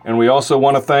 And we also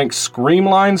want to thank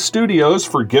Screamline Studios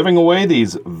for giving away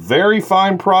these very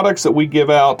fine products that we give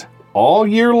out all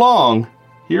year long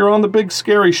here on the Big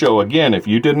Scary Show. Again, if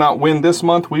you did not win this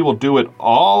month, we will do it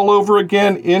all over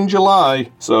again in July.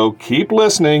 So keep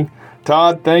listening.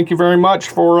 Todd, thank you very much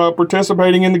for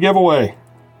participating in the giveaway.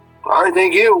 All right,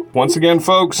 thank you. Once again,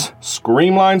 folks,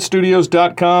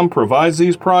 ScreamlineStudios.com provides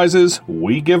these prizes.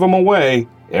 We give them away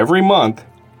every month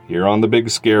here on the Big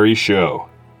Scary Show.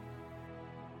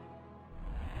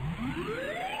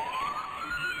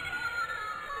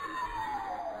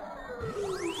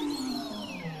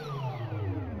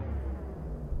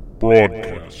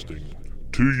 Broadcasting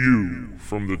to you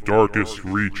from the darkest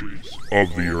reaches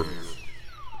of the earth.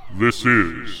 This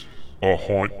is a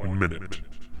Haunt Minute.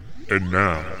 And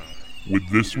now, with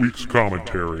this week's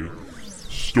commentary,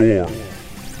 Storm.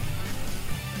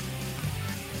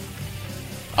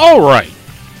 Alright.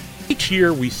 Each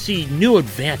year we see new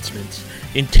advancements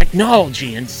in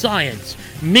technology and science,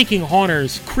 making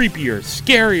haunters creepier,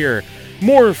 scarier,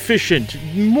 more efficient,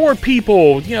 more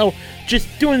people, just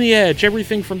doing the edge.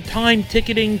 Everything from time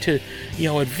ticketing to,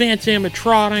 advanced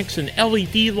animatronics and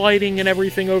LED lighting and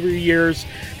everything over the years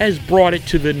has brought it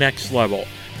to the next level,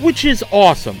 which is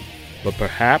awesome. But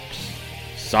perhaps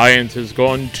science has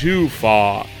gone too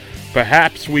far.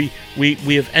 Perhaps we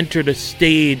have entered a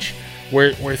stage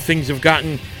where things have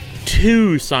gotten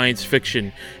too science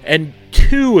fiction and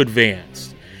too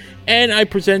advanced. And I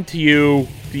present to you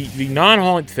the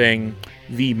non-haunt thing,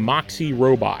 the Moxie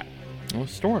robot. Oh,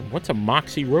 Storm, what's a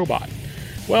Moxie robot?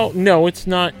 Well, no, it's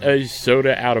not a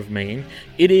soda out of Maine.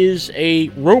 It is a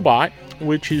robot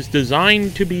which is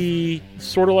designed to be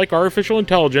sort of like artificial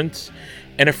intelligence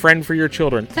and a friend for your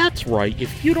children. That's right.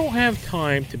 If you don't have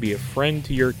time to be a friend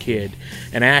to your kid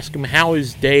and ask him how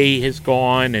his day has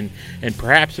gone and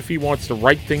perhaps if he wants to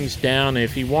write things down and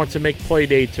if he wants to make play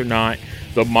dates or not,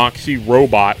 the Moxie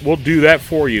robot will do that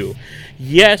for you.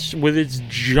 Yes, with its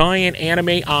giant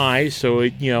anime eyes, so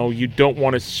it, you don't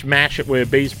want to smash it with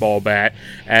a baseball bat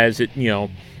as it,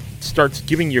 starts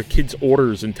giving your kids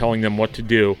orders and telling them what to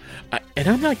do. And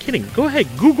I'm not kidding. Go ahead,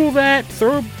 Google that,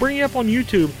 bring it up on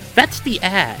YouTube. That's the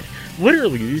ad.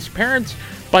 Literally, these parents,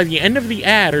 by the end of the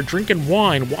ad, are drinking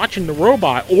wine, watching the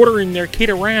robot, ordering their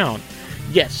kid around.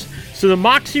 Yes, so the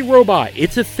Moxie robot,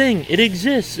 it's a thing. It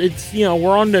exists. It's,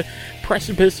 we're on the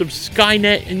precipice of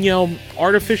Skynet and,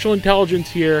 artificial intelligence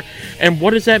here. And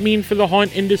what does that mean for the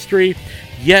haunt industry?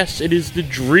 Yes, it is the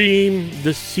dream,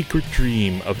 the secret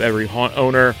dream of every haunt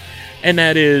owner, and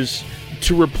that is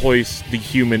to replace the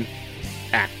human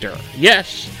actor.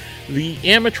 Yes, the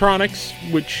animatronics,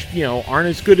 which, aren't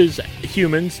as good as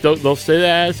humans, they'll say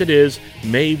that as it is,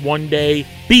 may one day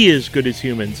be as good as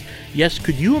humans. Yes,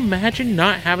 could you imagine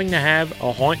not having to have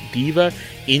a haunt diva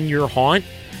in your haunt?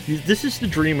 This is the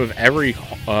dream of every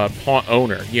haunt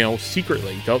owner,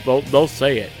 secretly. They'll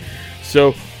say it.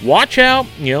 So watch out,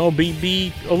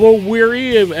 be a little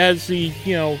weary as the,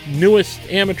 newest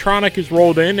animatronic is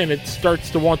rolled in and it starts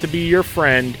to want to be your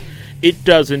friend. It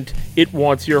doesn't. It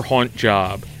wants your haunt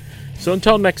job. So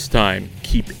until next time,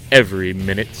 keep every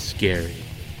minute scary.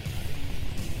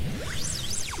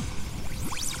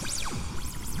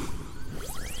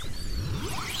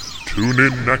 Tune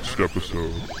in next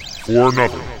episode for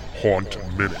another Haunt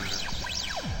Minute.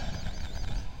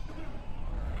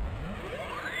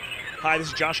 Hi, this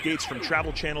is Josh Gates from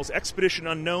Travel Channel's Expedition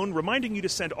Unknown, reminding you to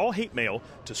send all hate mail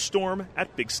to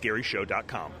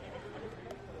storm@bigscaryshow.com.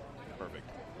 Perfect.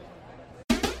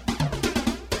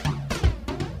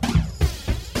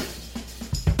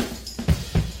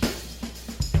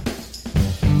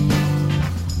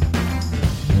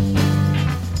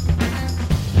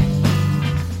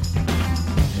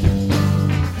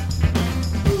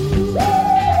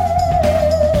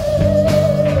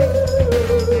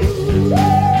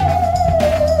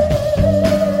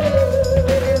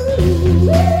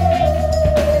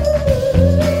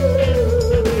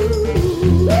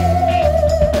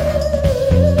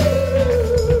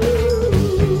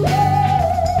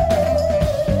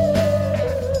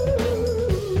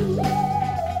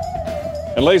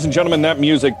 And ladies and gentlemen, that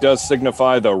music does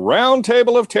signify the Round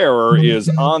Table of Terror is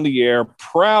on the air,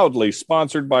 proudly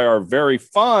sponsored by our very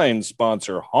fine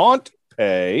sponsor, Haunt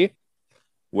Pay.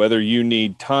 Whether you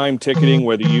need time ticketing,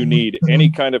 whether you need any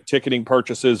kind of ticketing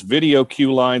purchases, video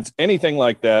queue lines, anything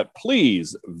like that,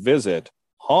 please visit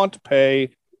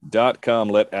hauntpay.com.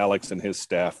 Let Alex and his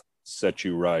staff set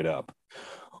you right up.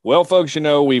 Well, folks, you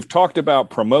know, we've talked about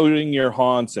promoting your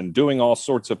haunts and doing all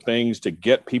sorts of things to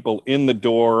get people in the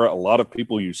door. A lot of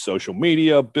people use social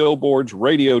media, billboards,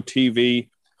 radio, TV.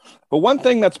 But one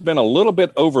thing that's been a little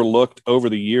bit overlooked over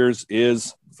the years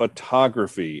is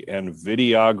photography and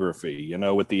videography. You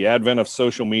know, with the advent of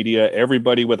social media,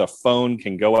 everybody with a phone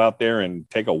can go out there and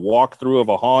take a walkthrough of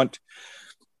a haunt.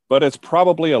 But it's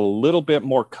probably a little bit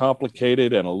more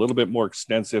complicated and a little bit more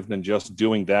extensive than just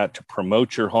doing that to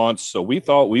promote your haunts. So we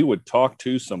thought we would talk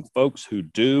to some folks who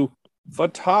do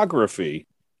photography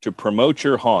to promote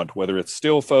your haunt, whether it's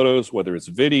still photos, whether it's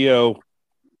video,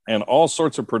 and all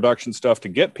sorts of production stuff to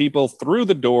get people through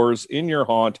the doors in your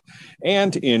haunt.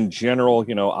 And in general,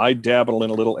 you know, I dabble in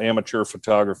a little amateur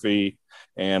photography,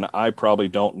 and I probably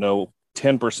don't know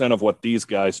 10% of what these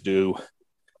guys do,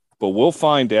 but we'll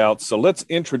find out. So let's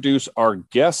introduce our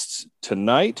guests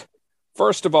tonight.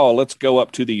 First of all, let's go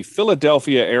up to the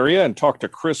Philadelphia area and talk to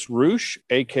Chris Roosh,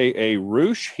 a.k.a.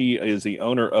 Roosh. He is the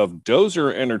owner of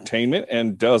Dozer Entertainment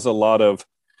and does a lot of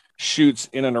shoots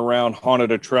in and around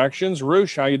haunted attractions.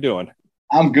 Roosh, how you doing?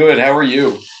 I'm good. How are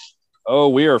you? Oh,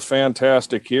 we are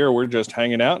fantastic here. We're just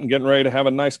hanging out and getting ready to have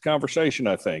a nice conversation,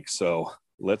 I think. So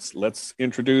let's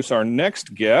introduce our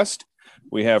next guest.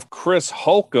 We have Chris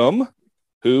Holcomb,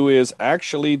 who is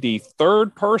actually the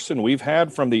third person we've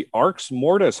had from the Arx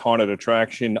Mortis haunted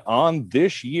attraction on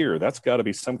this year. That's got to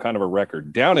be some kind of a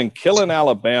record. Down in Killen,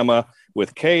 Alabama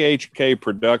with KHK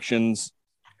Productions.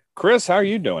 Chris, how are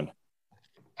you doing?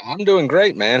 I'm doing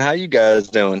great, man. How you guys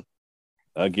doing?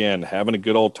 Again, having a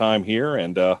good old time here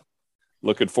and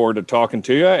looking forward to talking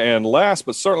to you. And last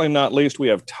but certainly not least, we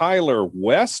have Tyler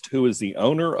West, who is the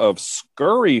owner of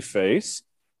Scurry Face.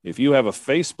 If you have a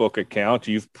Facebook account,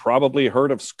 you've probably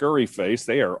heard of Scurry Face.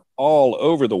 They are all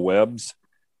over the webs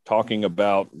talking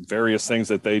about various things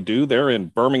that they do. They're in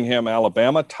Birmingham,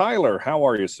 Alabama. Tyler, how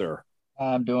are you, sir?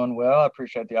 I'm doing well. I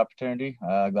appreciate the opportunity.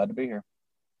 Glad to be here.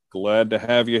 Glad to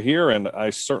have you here. And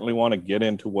I certainly want to get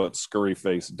into what Scurry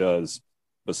Face does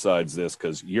besides this,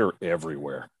 because you're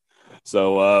everywhere.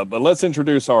 So, but let's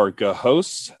introduce our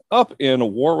hosts. Up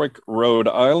in Warwick, Rhode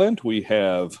Island, we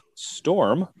have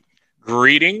Storm.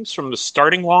 Greetings from the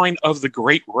starting line of the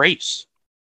Great Race.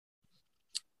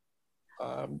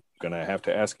 I'm going to have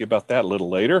to ask you about that a little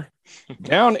later.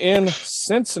 Down in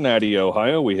Cincinnati,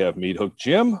 Ohio, we have Meat Hook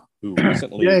Jim, who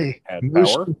recently had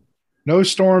power. No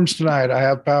storms tonight. I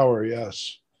have power,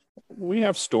 yes. We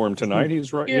have Storm tonight.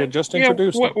 He's right. Yeah, just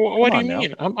introduced him. What do you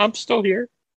mean? I'm still here.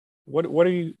 Why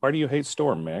do you hate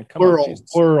Storm, man? Come on,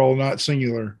 plural, not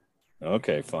singular.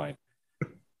 Okay, fine.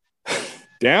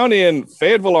 Down in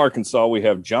Fayetteville, Arkansas, we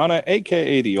have Jonna,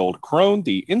 a.k.a. the Old Crone,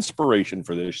 the inspiration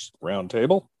for this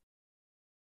roundtable.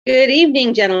 Good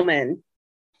evening, gentlemen.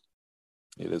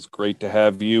 It is great to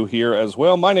have you here as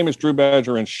well. My name is Drew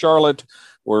Badger in Charlotte,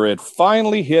 where it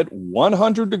finally hit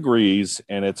 100 degrees,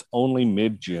 and it's only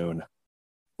mid-June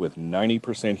with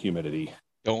 90% humidity.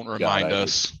 Don't remind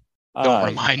us. Don't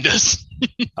remind us.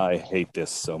 I hate this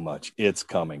so much. It's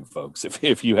coming, folks.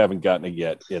 If you haven't gotten it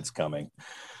yet, it's coming.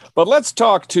 But let's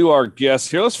talk to our guests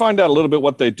here. Let's find out a little bit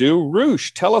what they do.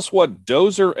 Roosh, tell us what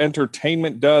Dozer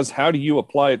Entertainment does. How do you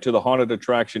apply it to the haunted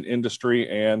attraction industry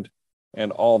and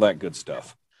all that good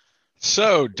stuff?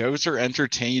 So Dozer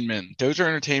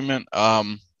Entertainment.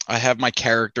 I have my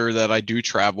character that I do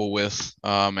travel with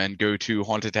and go to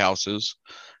haunted houses.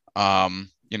 I'm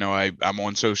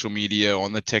on social media,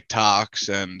 on the TikToks,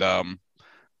 and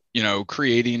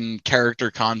creating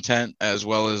character content, as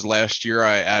well as last year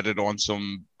I added on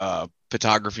some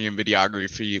photography and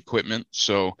videography equipment.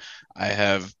 So I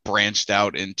have branched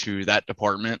out into that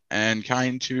department and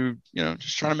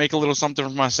just trying to make a little something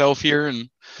for myself here and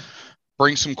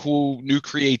bring some cool new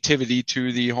creativity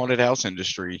to the haunted house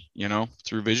industry,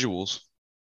 through visuals.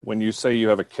 When you say you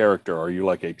have a character, are you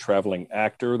like a traveling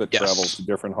actor that travels to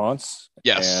different haunts?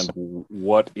 Yes. And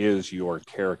what is your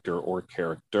character or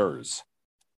characters?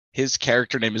 His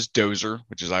character name is Dozer,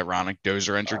 which is ironic.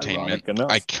 Dozer Entertainment.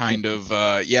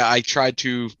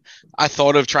 I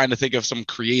thought of trying to think of some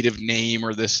creative name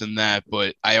or this and that,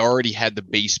 but I already had the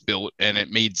base built, and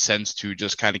it made sense to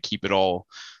just kind of keep it all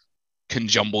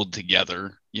conjumbled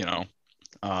together,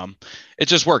 It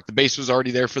just worked. The base was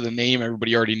already there for the name.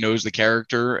 Everybody already knows the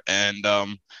character, and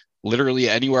literally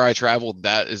anywhere I travel,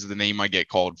 that is the name I get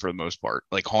called for the most part.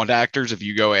 Like haunt actors, if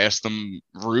you go ask them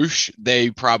Roosh, they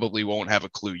probably won't have a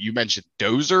clue. You mentioned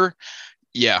Dozer.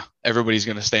 Yeah, everybody's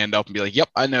going to stand up and be like, yep,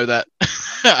 I know that.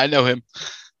 I know him.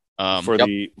 For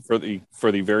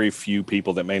the very few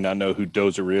people that may not know who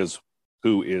Dozer is,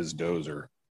 who is Dozer?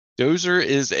 Dozer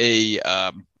is a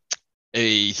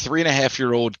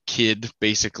 3.5-year-old kid.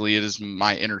 Basically, it is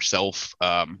my inner self,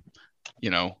 out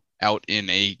in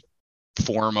a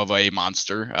form of a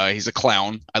monster. He's a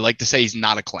clown. I like to say he's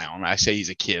not a clown. I say he's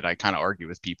a kid. I kind of argue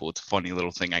with people. It's a funny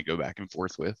little thing I go back and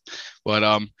forth with. But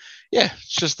it's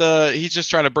just he's just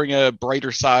trying to bring a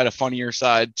brighter side, a funnier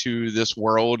side to this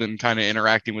world, and kind of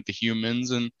interacting with the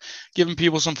humans and giving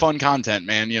people some fun content,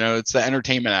 man. It's the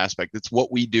entertainment aspect. It's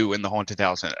what we do in the haunted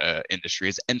house industry.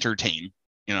 It's entertain,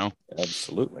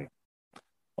 Absolutely.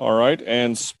 All right,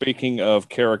 and speaking of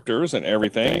characters and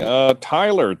everything,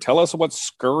 Tyler, tell us what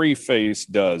Scurryface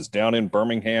does down in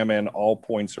Birmingham and all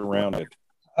points around it.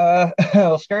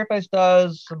 Scurryface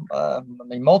does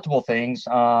multiple things.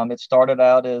 It started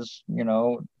out as,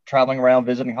 traveling around,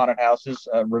 visiting haunted houses,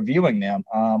 reviewing them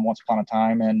once upon a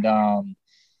time, and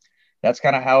that's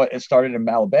kind of how it started in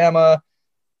Alabama.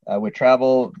 We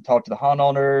travel, talk to the haunt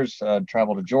owners,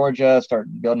 travel to Georgia, start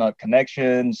building up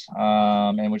connections,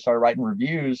 and we started writing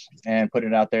reviews and putting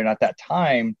it out there. And at that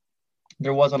time,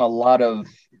 there wasn't a lot of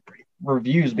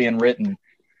reviews being written,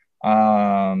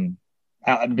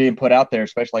 being put out there,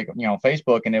 especially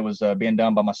Facebook, and it was being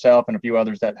done by myself and a few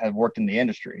others that have worked in the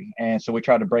industry. And so we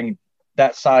tried to bring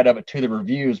that side of it to the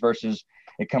reviews versus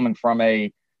it coming from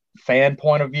a fan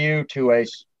point of view to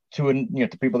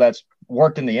people that's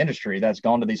worked in the industry, that's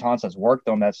gone to these haunts, that's worked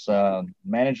them, that's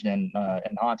managed in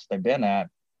haunts they've been at.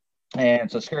 And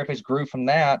so Scurryface grew from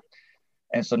that.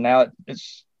 And so now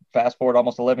it's fast forward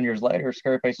almost 11 years later,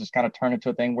 Scurryface has kind of turned into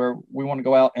a thing where we want to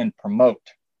go out and promote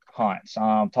haunts,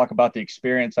 talk about the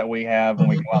experience that we have when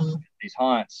we go out to these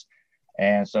haunts.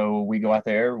 And so we go out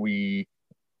there, we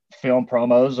film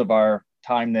promos of our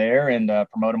time there and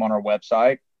promote them on our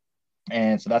website.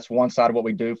 And so that's one side of what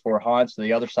we do for haunts.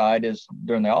 The other side is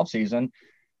during the off season,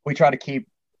 we try to keep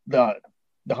the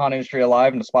haunt industry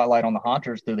alive and the spotlight on the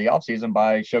haunters through the off season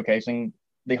by showcasing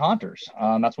the haunters.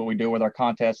 That's what we do with our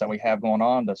contest that we have going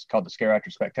on. That's called the Scare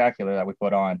Actor Spectacular that we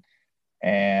put on.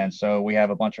 And so we have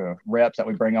a bunch of reps that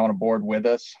we bring on board with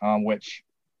us, which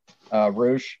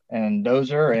Roosh and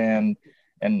Dozer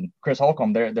and Chris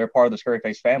Holcomb, they're part of the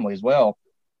Scurryface family as well.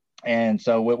 And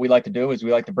so what we like to do is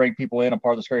we like to bring people in a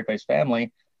part of the Scurryface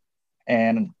family.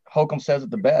 And Holcomb says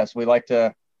it the best. We like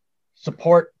to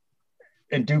support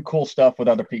and do cool stuff with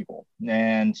other people.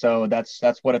 And so that's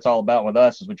what it's all about with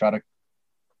us, is we try to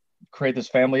create this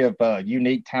family of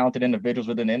unique, talented individuals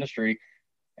within the industry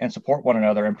and support one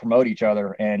another and promote each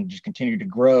other and just continue to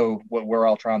grow what we're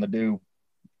all trying to do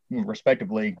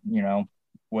respectively,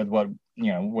 with what,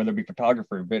 whether it be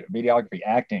photography, videography,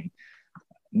 acting,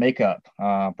 makeup,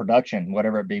 production,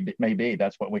 whatever it may be.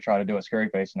 That's what we try to do at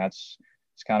Scurryface. And it's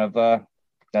kind of,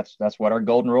 that's what our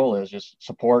golden rule is, just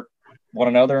support one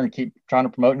another and keep trying to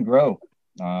promote and grow.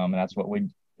 And that's what we've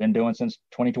been doing since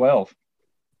 2012.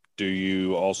 Do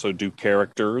you also do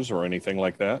characters or anything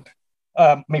like that?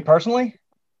 Me personally?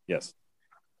 Yes.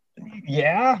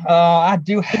 Yeah, I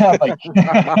do have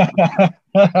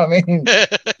I mean,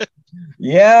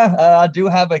 I do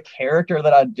have a character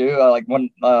that I do. Like when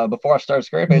before I started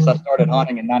Scurryface, I started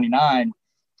haunting in '99,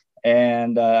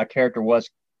 and a character was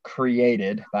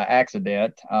created by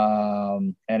accident,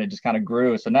 and it just kind of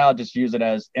grew. So now I just use it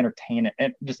as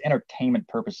entertainment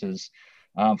purposes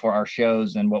for our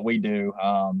shows and what we do.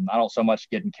 I don't so much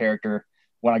get in character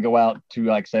when I go out to,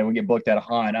 like, say, we get booked at a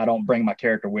haunt. I don't bring my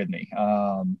character with me.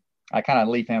 I kind of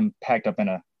leave him packed up in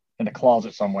a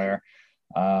closet somewhere.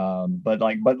 But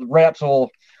reps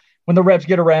when the reps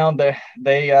get around,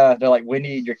 they're like, we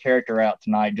need your character out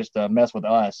tonight just to mess with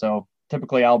us. So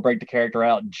typically I'll break the character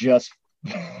out just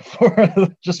for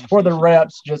the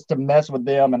reps, just to mess with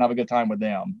them and have a good time with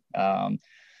them.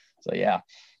 So yeah,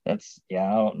 that's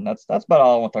about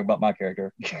all I want to talk about my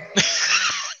character.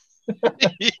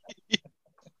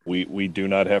 We do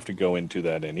not have to go into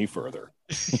that any further.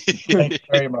 Thank you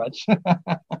very much.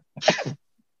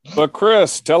 But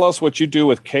Chris, tell us what you do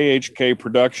with KHK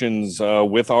Productions,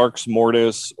 with Arx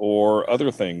Mortis or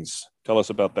other things. Tell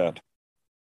us about that.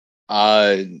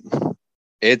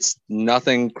 It's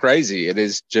nothing crazy. It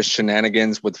is just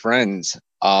shenanigans with friends.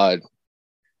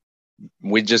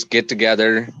 We just get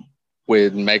together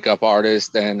with makeup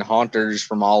artists and haunters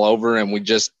from all over, and we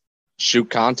just shoot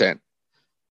content.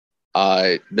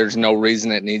 There's no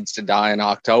reason it needs to die in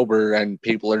October, and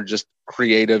people are just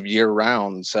creative year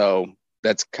round. So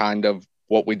that's kind of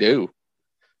what we do.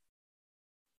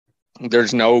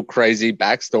 There's no crazy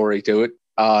backstory to it.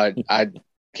 I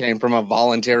came from a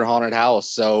volunteer haunted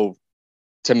house, so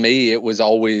to me, it was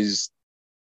always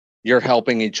you're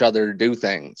helping each other do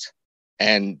things,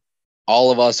 and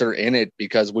all of us are in it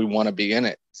because we want to be in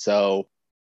it. So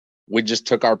we just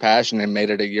took our passion and made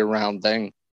it a year-round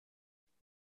thing.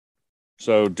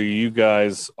 So do you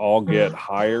guys all get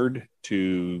hired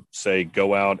to, say,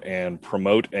 go out and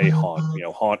promote a haunt,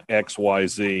 haunt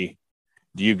XYZ?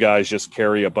 Do you guys just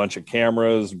carry a bunch of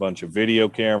cameras, a bunch of video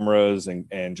cameras,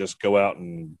 and just go out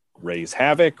and raise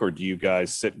havoc? Or do you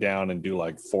guys sit down and do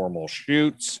like formal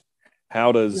shoots?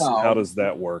 How does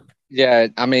that work? Yeah,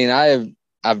 I mean,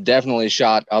 I've definitely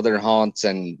shot other haunts,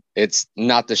 and it's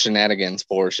not the shenanigans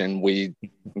portion. We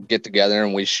get together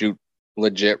and we shoot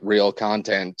legit real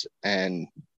content, and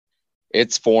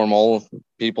it's formal.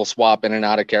 People swap in and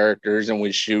out of characters, and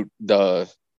we shoot the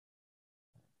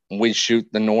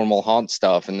normal haunt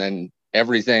stuff, and then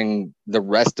everything the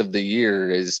rest of the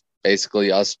year is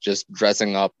basically us just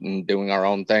dressing up and doing our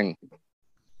own thing.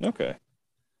 Okay.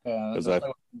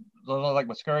 Like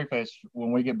with Scary Face,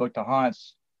 when we get booked to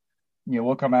haunts,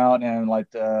 we'll come out and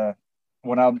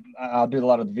when I'll do a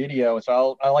lot of the video.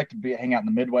 So I like to hang out in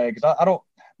the midway, because I don't,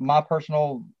 my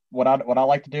personal, what I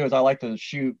like to do is I like to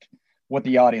shoot what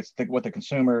the audience, what the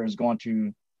consumer is going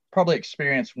to probably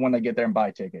experience when they get there and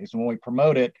buy tickets. And when we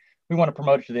promote it, we want to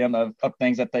promote it to them of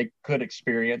things that they could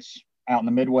experience out in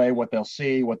the midway, what they'll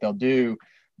see, what they'll do,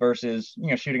 versus,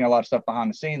 shooting a lot of stuff behind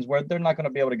the scenes where they're not going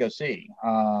to be able to go see.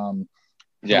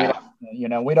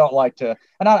 We don't like to,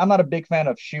 and I'm not a big fan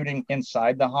of shooting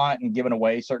inside the haunt and giving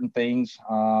away certain things.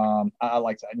 I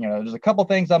like to, there's a couple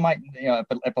things I might,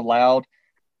 if allowed,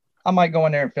 I might go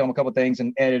in there and film a couple things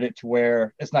and edit it to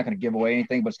where it's not going to give away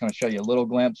anything, but it's going to show you a little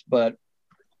glimpse. But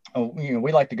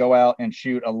we like to go out and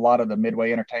shoot a lot of the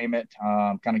midway entertainment,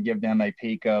 kind of give them a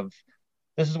peek of,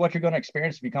 this is what you're going to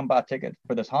experience if you come buy a ticket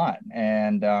for this haunt.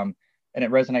 And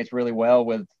it resonates really well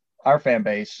with our fan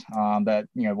base, that,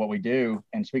 what we do.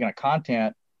 And speaking of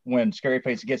content, when Scary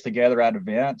Face gets together at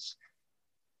events,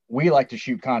 we like to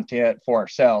shoot content for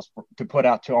ourselves to put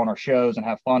out on our shows and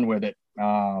have fun with it.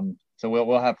 So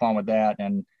we'll have fun with that.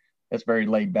 And it's very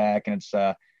laid back, and it's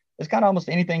kind of almost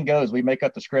anything goes. We make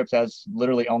up the scripts as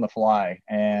literally on the fly,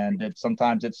 and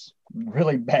sometimes it's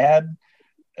really bad,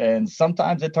 and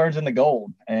sometimes it turns into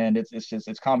gold, and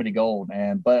it's comedy gold.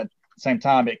 But at the same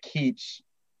time, it keeps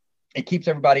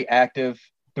everybody active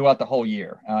throughout the whole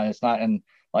year. It's not, and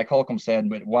like Holcomb said,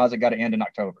 but why has it got to end in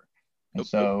October? And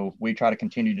so we try to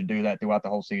continue to do that throughout the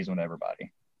whole season with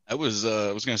everybody. I was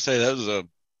going to say that was a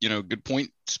good point.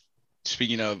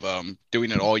 Speaking of doing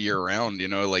it all year round,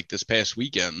 like this past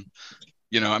weekend,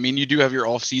 I mean, you do have your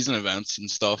off-season events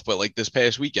and stuff, but like this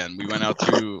past weekend, we went out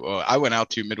to I went out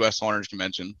to Midwest Haunters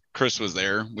Convention. Chris was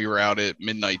there. We were out at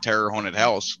Midnight Terror Haunted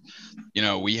House.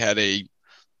 We had a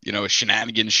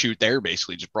shenanigans shoot there.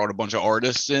 Basically just brought a bunch of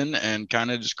artists in and kind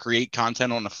of just create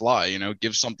content on the fly,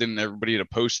 give something to everybody to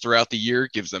post throughout the year,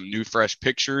 gives them new fresh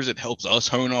pictures. It helps us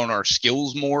hone on our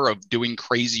skills more of doing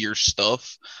crazier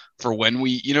stuff for when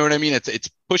we, what I mean? It's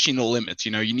pushing the limits.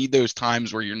 You need those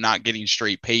times where you're not getting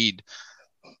straight paid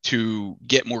to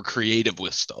get more creative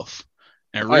with stuff.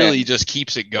 And it really just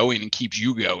keeps it going and keeps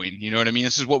you going. You know what I mean?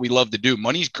 This is what we love to do.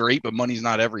 Money's great, but money's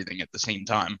not everything at the same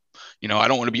time. I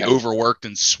don't want to be overworked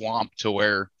and swamped to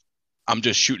where I'm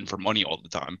just shooting for money all the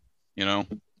time,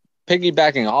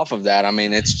 Piggybacking off of that, I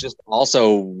mean, it's just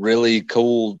also really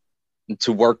cool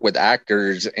to work with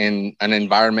actors in an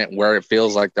environment where it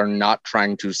feels like they're not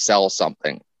trying to sell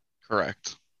something.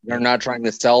 Correct. They're not trying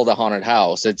to sell the haunted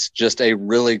house. It's just a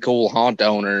really cool haunt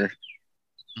owner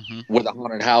with a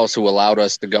haunted house who allowed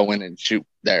us to go in and shoot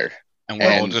there. And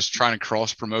we're all just trying to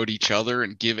cross promote each other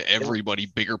and give everybody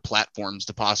bigger platforms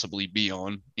to possibly be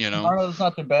on, It's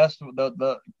not the best.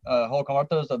 The Holcomb, aren't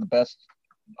those are the best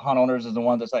haunt owners is the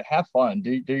ones that's like, have fun,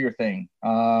 do your thing.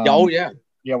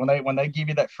 Yeah, when they give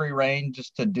you that free reign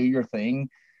just to do your thing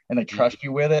and they trust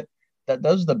you with it,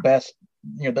 those are the best.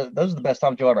 Those are the best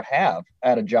times you'll ever have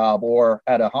at a job or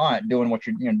at a haunt, doing what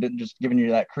you're, just giving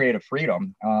you that creative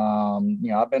freedom.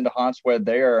 I've been to haunts where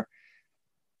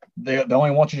they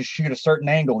only want you to shoot a certain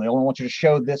angle. They only want you to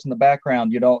show this in the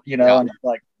background. And it's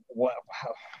like, what?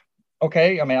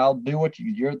 Okay, I mean, I'll do what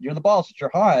you're the boss. It's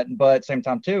your haunt, but at the same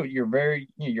time too,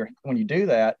 when you do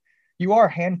that, you are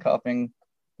handcuffing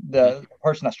the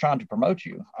person that's trying to promote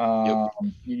you.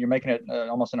 You're making it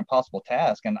almost an impossible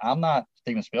task. And I'm not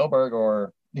Steven Spielberg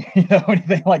or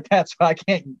anything like that, so I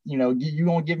can't. You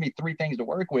won't give me 3 things to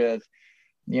work with.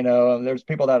 There's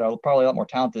people that are probably a lot more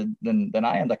talented than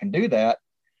I am that can do that.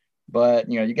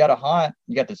 But you got a haunt,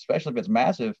 you got to, especially if it's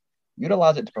massive,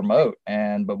 utilize it to promote.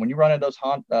 But when you run into those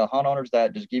haunt owners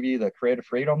that just give you the creative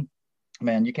freedom,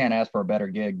 man, you can't ask for a better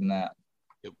gig than that.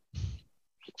 Yep.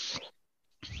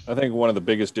 I think one of the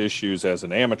biggest issues as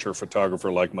an amateur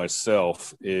photographer like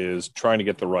myself is trying to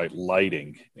get the right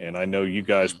lighting. And I know you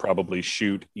guys probably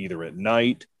shoot either at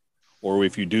night, or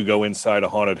if you do go inside a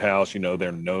haunted house,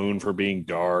 they're known for being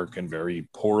dark and very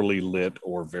poorly lit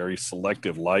or very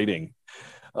selective lighting.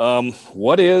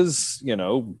 What is,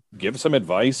 give some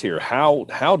advice here.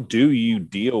 How do you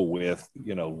deal with,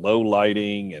 low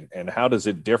lighting, and how does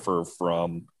it differ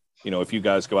from, if you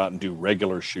guys go out and do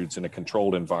regular shoots in a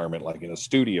controlled environment, like in a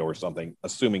studio or something,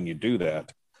 assuming you do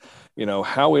that,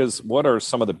 what are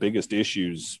some of the biggest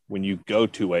issues when you go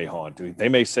to a haunt? They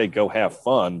may say, go have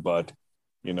fun, but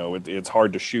it's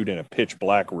hard to shoot in a pitch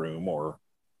black room, or,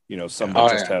 some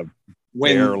that just have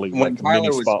barely like a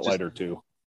mini spotlight or two.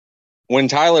 When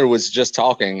Tyler was just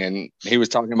talking, and he was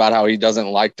talking about how he doesn't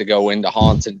like to go into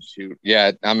haunts and shoot.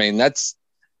 Yeah, I mean, that's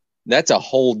a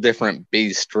whole different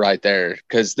beast right there,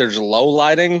 because there's low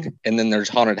lighting and then there's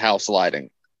haunted house lighting.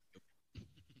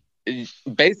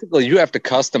 Basically, you have to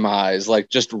customize, like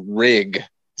just rig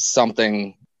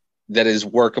something that is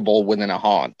workable within a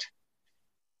haunt.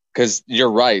 Because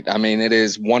you're right. I mean, it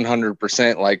is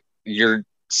 100% like you're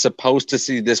supposed to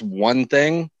see this one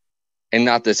thing and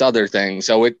not this other thing.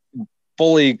 So it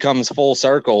fully comes full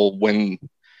circle when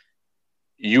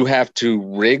you have to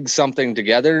rig something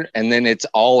together, and then it's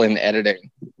all in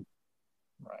editing.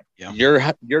 Right.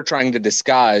 Yeah. You're trying to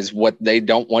disguise what they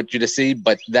don't want you to see,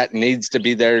 but that needs to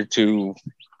be there to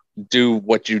do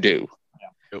what you do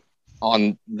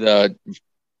on the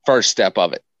first step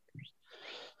of it.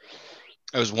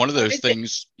 It was one of those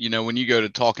things, when you go to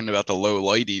talking about the low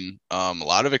lighting, a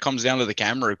lot of it comes down to the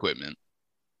camera equipment.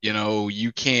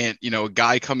 You can't, a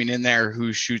guy coming in there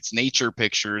who shoots nature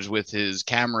pictures with his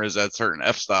cameras at certain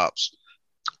f-stops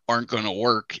aren't going to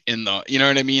work in the, you know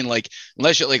what I mean? Like,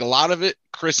 unless you, like, a lot of it,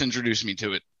 Chris introduced me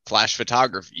to it, flash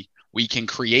photography. We can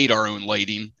create our own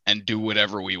lighting and do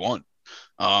whatever we want.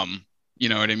 You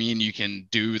know what I mean? You can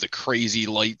do the crazy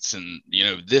lights and,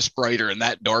 this brighter and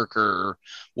that darker or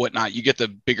whatnot. You get the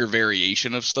bigger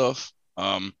variation of stuff.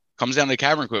 Comes down to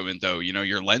camera equipment, though,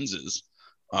 your lenses.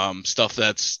 Stuff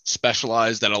that's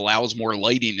specialized that allows more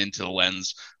lighting into the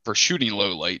lens for shooting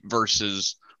low light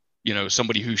versus,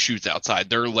 somebody who shoots outside.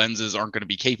 Their lenses aren't going to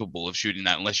be capable of shooting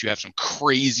that unless you have some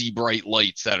crazy bright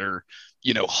lights that are,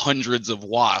 hundreds of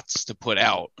watts to put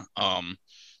out.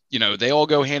 They all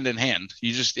go hand in hand.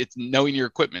 It's knowing your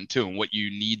equipment too, and what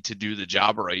you need to do the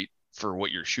job right for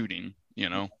what you're shooting,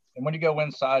 And when you go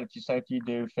inside, if you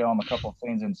do film a couple of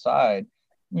things inside,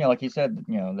 like you said,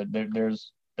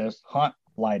 there's haunt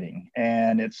lighting,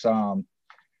 and it's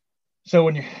so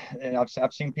when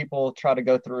I've seen people try to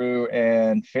go through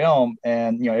and film,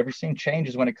 and every scene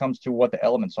changes when it comes to what the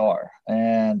elements are.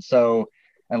 And so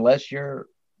unless you're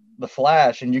the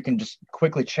flash and you can just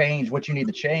quickly change what you need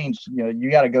to change,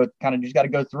 you got to go just got to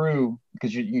go through,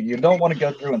 because you don't want to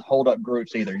go through and hold up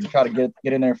groups either. You try to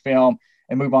get in there, film,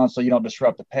 and move on, so you don't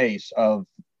disrupt the pace of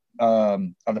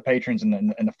the patrons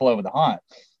and the flow of the haunt.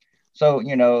 So,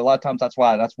 a lot of times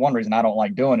that's one reason I don't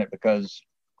like doing it, because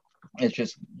it's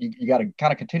just, you got to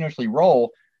kind of continuously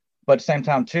roll. But at the same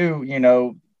time too,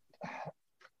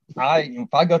 if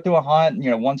I go through a haunt,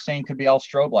 one scene could be all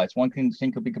strobe lights, one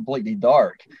scene could be completely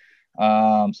dark.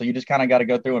 So you just kind of got to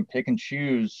go through and pick and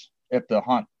choose. If the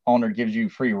haunt owner gives you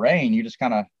free reign, you just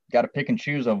kind of got to pick and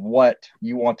choose of what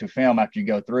you want to film after you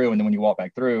go through. And then when you walk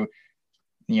back through,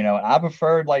 I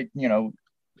prefer,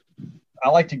 I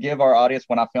like to give our audience,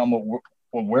 when I film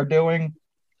what we're doing,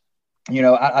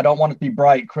 I don't want it to be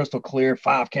bright, crystal clear,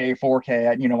 5K, 4K.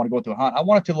 I want to go through a hunt. I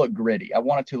want it to look gritty. I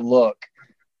want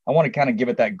to kind of give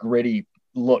it that gritty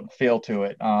look, feel to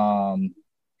it. I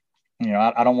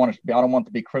don't want it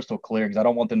to be crystal clear, because I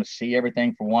don't want them to see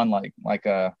everything, for one, like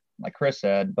Chris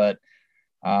said, but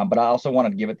I also want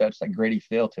to give it that just gritty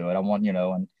feel to it. I want,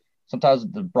 and sometimes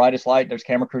the brightest light, there's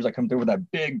camera crews that come through with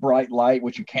that big bright light,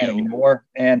 which you can't ignore.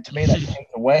 And to me, that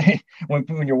takes away when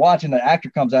you're watching, the actor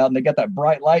comes out and they got that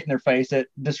bright light in their face. It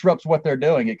disrupts what they're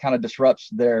doing. It kind of disrupts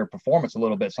their performance a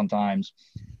little bit sometimes.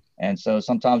 And so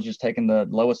sometimes just taking the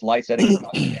lowest light setting you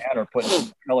can, or putting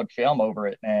colored film over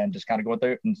it and just kind of going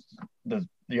through it. And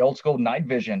the old school night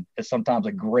vision is sometimes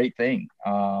a great thing.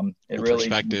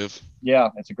 Perspective.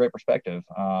 Yeah, it's a great perspective.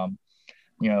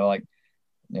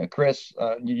 Chris,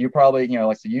 you probably,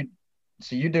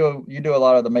 you do a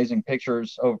lot of the amazing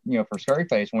pictures of, for Scary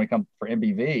Face when we come for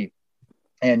MBV,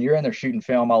 and you're in there shooting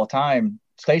film all the time,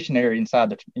 stationary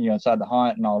inside the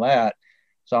haunt and all that.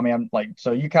 So I mean, I'm like,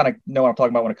 so you kind of know what I'm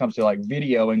talking about when it comes to like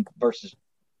videoing versus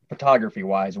photography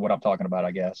wise, what I'm talking about,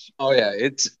 I guess. Oh yeah,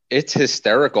 it's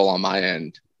hysterical on my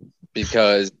end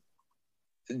because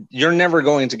you're never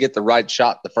going to get the right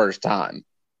shot the first time.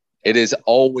 It is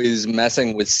always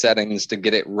messing with settings to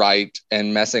get it right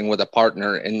and messing with a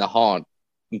partner in the haunt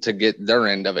to get their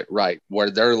end of it right, where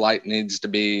their light needs to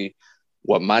be,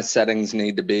 what my settings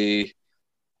need to be.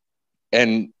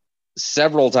 And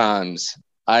several times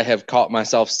I have caught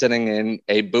myself sitting in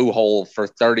a boo hole for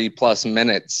 30 plus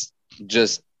minutes.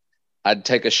 Just, I'd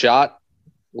take a shot,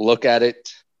 look at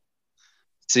it,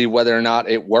 see whether or not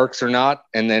it works or not,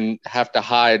 and then have to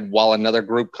hide while another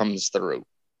group comes through.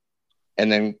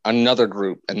 And then another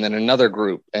group, and then another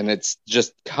group. And it's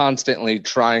just constantly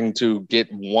trying to get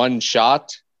one shot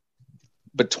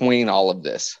between all of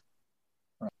this.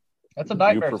 That's a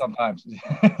nightmare sometimes.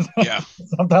 Yeah.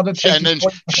 Sometimes it takes and then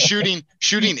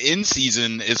shooting in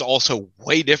season is also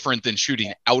way different than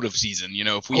shooting out of season. You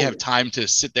know, if we have time to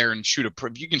sit there and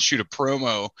if you can shoot a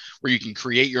promo where you can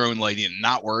create your own lighting and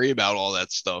not worry about all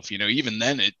that stuff, you know, even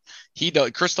then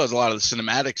Chris does a lot of the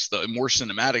cinematic stuff, more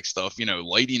cinematic stuff, you know,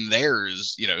 lighting there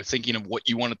is, you know, thinking of what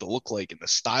you want it to look like and the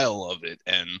style of it.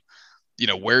 And, you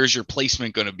know, where's your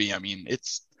placement going to be? I mean,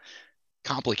 it's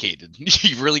complicated.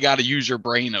 You really got to use your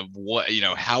brain of what, you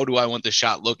know, how do I want the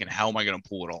shot look and how am I going to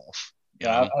pull it off?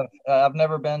 Yeah, I've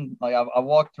never been like I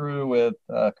walked through with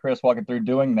Chris walking through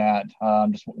doing that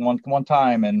just one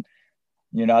time, and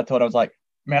you know I told him, I was like,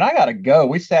 man, I gotta go.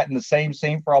 We sat in the same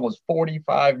scene for almost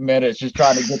 45 minutes just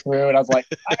trying to get through, and I was like,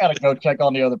 I gotta go check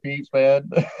on the other peeps, man.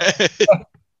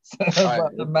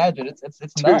 Imagine it's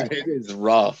nuts. Dude, it is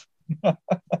rough.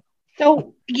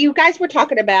 So you guys were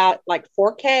talking about like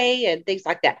 4K and things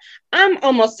like that. I'm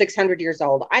almost 600 years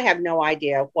old. I have no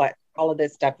idea what all of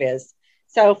this stuff is.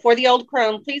 So for the old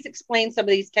crone, please explain some of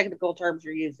these technical terms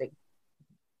you're using.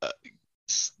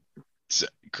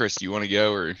 Chris, do you want to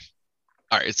go or?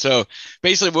 All right. So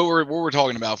basically what we're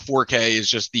talking about 4K is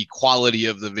just the quality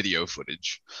of the video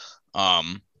footage.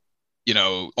 You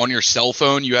know, on your cell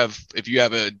phone, if you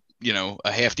have a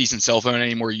half decent cell phone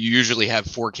anymore, you usually have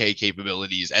 4K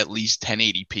capabilities, at least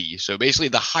 1080p. So basically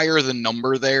the higher the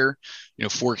number there, you know,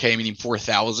 4K meaning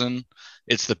 4,000,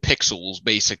 it's the pixels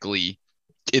basically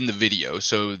in the video.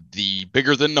 So the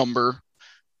bigger the number,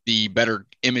 the better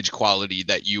image quality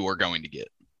that you are going to get.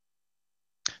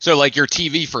 So like your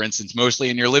TV, for instance, mostly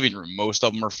in your living room, most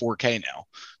of them are 4K now.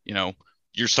 You know,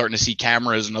 you're starting to see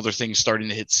cameras and other things starting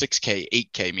to hit 6K,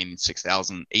 8K, meaning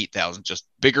 6,000, 8,000, just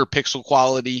bigger pixel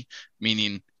quality,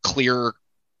 meaning clearer,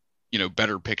 you know,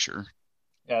 better picture.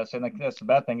 Yeah, so that's the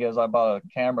bad thing is I bought a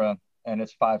camera and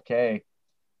it's 5K,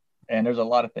 and there's a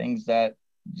lot of things that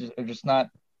are just not,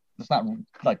 it's not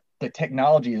like the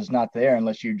technology is not there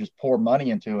unless you just pour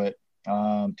money into it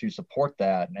to support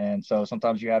that. And so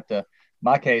sometimes you have to,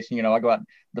 my case, you know, I go out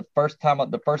the first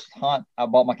hunt, I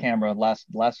bought my camera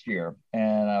last year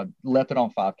and I left it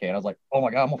on 5K. And I was like, oh my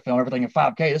God, I'm gonna film everything in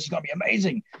 5K. This is gonna be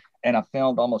amazing. And I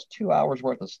filmed almost 2 hours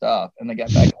worth of stuff. And they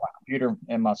got back to my computer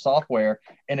and my software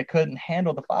and it couldn't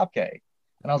handle the 5K.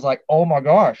 And I was like, oh my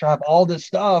gosh, I have all this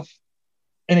stuff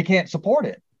and it can't support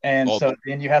it. And so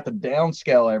then you have to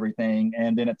downscale everything.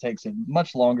 And then it takes it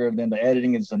much longer. Then the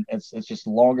editing it's just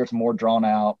longer. It's more drawn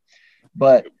out.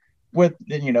 But with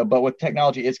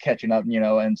technology, it's catching up, you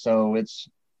know, and so it's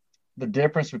the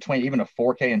difference between even a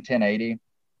 4K and 1080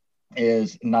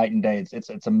 is night and day.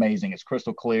 It's amazing. It's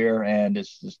crystal clear and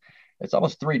it's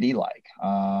almost 3D like.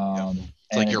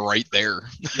 It's like you're right there.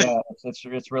 Yeah,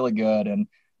 it's really good. And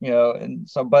you know, and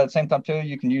so but at the same time too,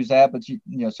 you can use that, but you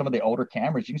know, some of the older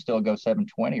cameras you can still go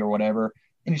 720 or whatever.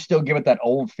 And you still give it that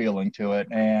old feeling to it.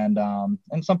 And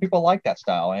some people like that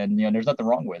style, and, you know, there's nothing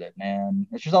wrong with it. And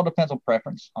it just all depends on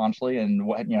preference, honestly. And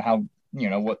what, you know, how, you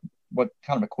know, what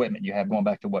kind of equipment you have, going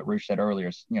back to what Roosh said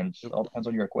earlier, you know, it just all depends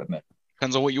on your equipment.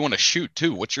 Depends on what you want to shoot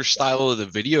too. What's your style of the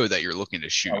video that you're looking to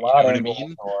shoot? You know what I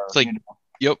mean? It's like,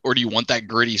 yep. Or do you want that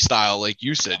gritty style? Like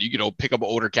you said, you could pick up an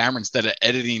older camera instead of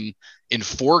editing in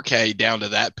 4K down to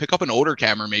that. Pick up an older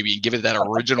camera maybe and give it that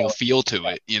original feel to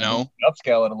it, you know?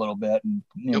 Upscale it a little bit, and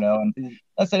you know, and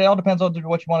I said it all depends on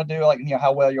what you want to do, like, you know,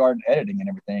 how well you are in editing and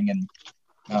everything, and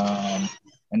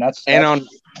that's on.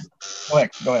 Go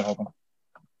ahead, Holden.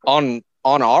 On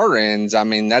our ends, I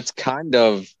mean, that's kind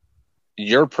of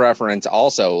your preference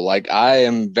also. Like I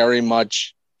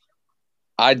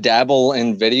dabble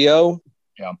in video.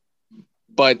 Yeah.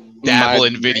 But dabble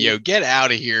in video. Get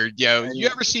out of here, yo. You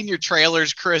ever seen your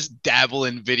trailers, Chris? Dabble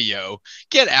in video.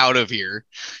 Get out of here.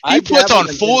 He puts on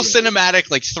full cinematic,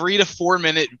 like 3 to 4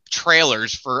 minute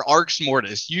trailers for Arx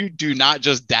Mortis. You do not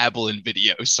just dabble in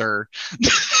video, sir.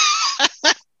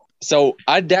 So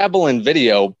I dabble in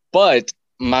video, but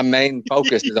my main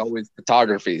focus is always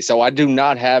photography. So I don't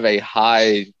have a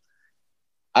high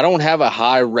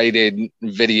rated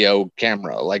video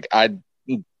camera. Like I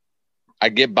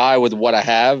get by with what I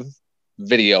have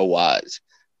video wise.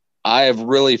 I have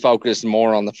really focused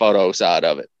more on the photo side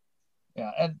of it.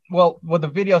 Yeah, and well, with the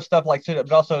video stuff, like, so,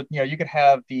 but also, you could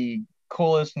have the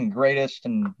coolest and greatest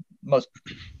and most,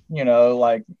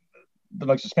 like the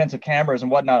most expensive cameras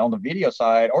and whatnot on the video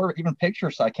side, or even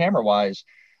picture side, camera wise.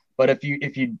 But if you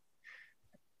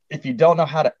don't know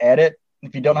how to edit,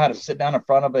 if you don't know how to sit down in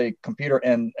front of a computer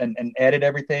and edit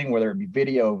everything, whether it be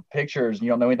video, pictures, and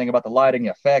you don't know anything about the lighting,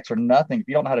 effects, or nothing, if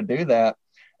you don't know how to do that,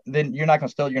 then you're not going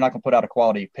to put out a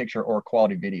quality picture or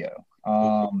quality video.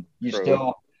 That's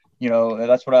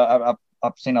what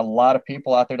I've seen a lot of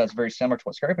people out there that's very similar to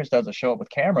what Scaryface does, that show up with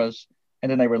cameras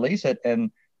and then they release it,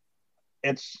 and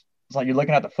it's like you're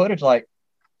looking at the footage like,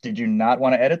 did you not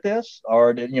want to edit this,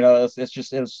 or did it's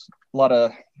a lot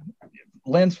of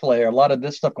lens flare, a lot of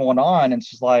this stuff going on, and it's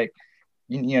just like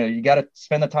you got to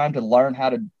spend the time to learn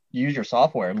how to use your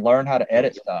software and learn how to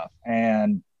edit stuff,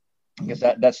 and because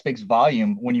that speaks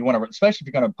volume when you want to, especially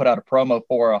if you're going to put out a promo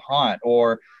for a haunt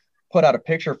or put out a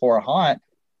picture for a haunt.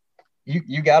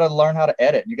 You got to learn how to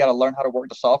edit. You got to learn how to work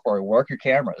the software, work your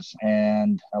cameras.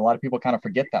 And a lot of people kind of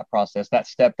forget that process, that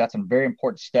step. That's a very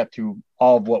important step to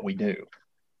all of what we do.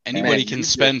 Anybody can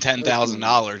spend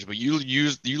 $10,000, but you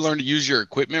learn to use your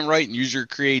equipment right and use your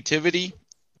creativity,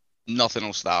 nothing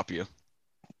will stop you.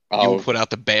 You'll put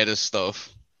out the baddest stuff.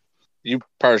 You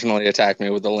personally attacked me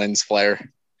with the lens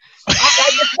flare.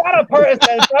 It's not a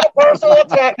personal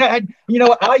attack. I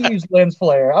use lens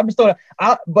flare. I'm just doing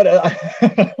I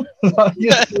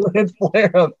use the lens flare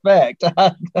effect.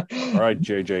 All right,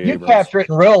 JJ You Abrams. capture it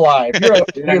in real life. I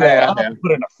put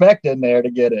an effect in there to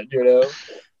get it.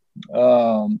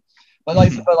 But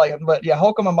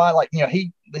Holcomb and mine,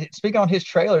 he speaking on his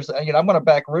trailers. I'm going to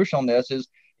back Roosh on this. Is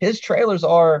his trailers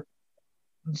are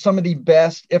some of the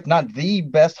best, if not the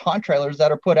best, haunt trailers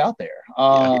that are put out there.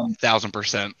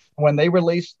 1,000%. When they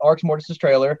released Arx Mortis's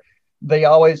trailer, they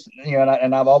always,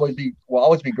 and I'll always be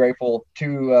grateful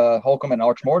to Holcomb and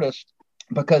Arx Mortis,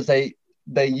 because they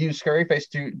use Scaryface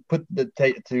to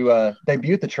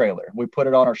debut the trailer. We put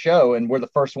it on our show, and we're the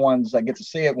first ones that get to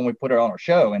see it when we put it on our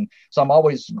show. And so I'm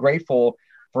always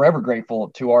forever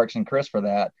grateful to Arx and Chris for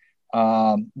that.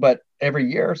 But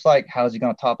every year it's like, how is he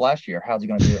going to top last year? How's he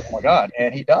going to do it? Oh my God.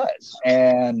 And he does.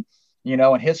 And,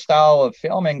 and his style of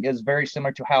filming is very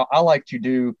similar to how I like to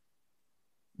do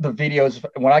the videos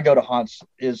when I go to haunts.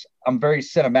 Is I'm very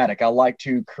cinematic. I like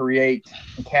to create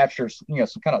and capture, some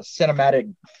kind of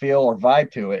cinematic feel or vibe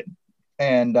to it.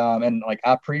 And I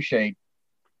appreciate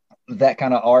that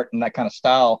kind of art and that kind of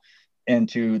style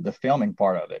into the filming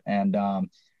part of it. And,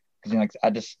 because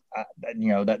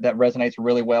that resonates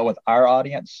really well with our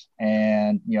audience,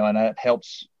 and and that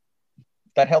helps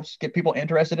get people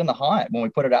interested in the haunt when we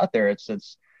put it out there.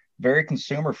 It's very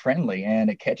consumer friendly,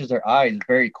 and it catches their eyes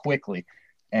very quickly.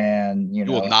 And you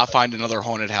will not find another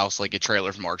haunted house like a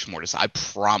trailer from Arx Mortis. I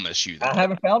promise you that. I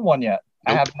haven't found one yet.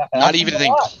 Nope. I have not even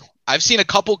anything. I've seen a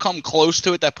couple come close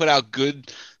to it that put out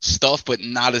good stuff, but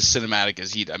not as cinematic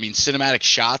as he. I mean, cinematic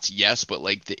shots, yes, but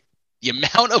like the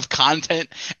amount of content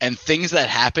and things that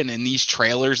happen in these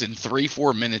trailers in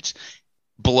 3-4 minutes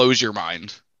blows your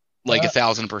mind, like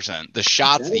 1,000%. The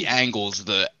shots, the angles,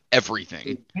 the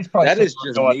everything. That is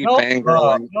just me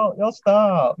fangirling. You'll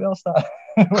stop.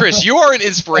 Chris, you are an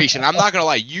inspiration. I'm not gonna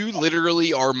lie, you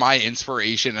literally are my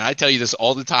inspiration, and I tell you this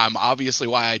all the time. Obviously,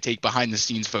 why I take behind the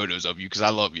scenes photos of you, because I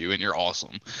love you and you're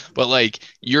awesome. But like,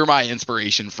 you're my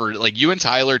inspiration for like you and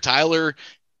Tyler. Tyler,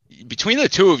 between the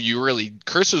two of you, really,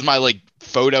 Chris was my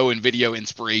photo and video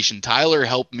inspiration. Tyler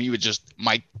helped me with just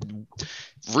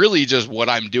what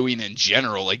I'm doing in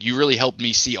general. Like, you really helped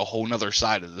me see a whole nother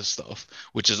side of this stuff,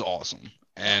 which is awesome.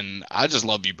 And I just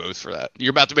love you both for that. I'm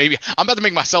about to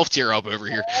make myself tear up over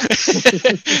here.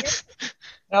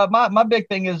 My big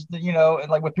thing is,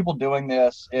 and with people doing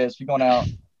this, is you're going out,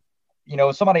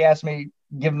 if somebody asks me,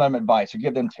 give them advice or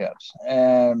give them tips.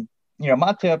 And,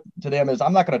 my tip to them is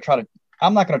I'm not going to try to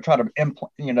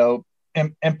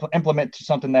implement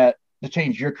something to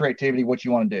change your creativity, what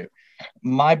you want to do.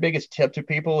 My biggest tip to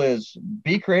people is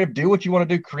be creative, do what you want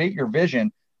to do, create your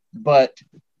vision, but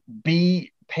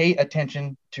pay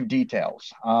attention to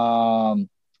details.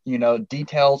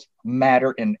 Details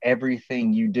matter in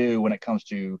everything you do when it comes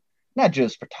to not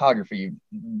just photography,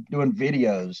 doing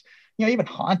videos, even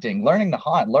haunting, learning to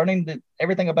haunt,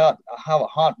 everything about how a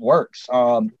haunt works.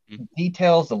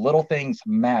 Details, the little things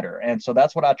matter. And so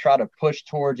that's what I try to push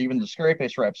towards even the Scary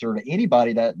Face reps or to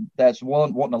anybody that's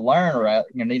wanting to learn or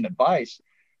needing advice.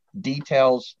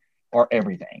 Details are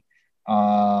everything.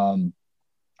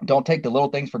 Don't take the little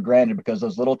things for granted, because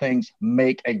those little things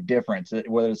make a difference.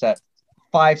 Whether it's that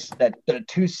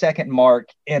 2-second mark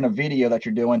in a video that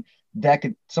you're doing,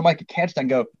 somebody could catch that and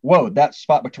go, whoa, that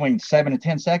spot between 7 and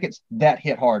 10 seconds, that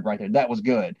hit hard right there. That was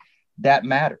good. That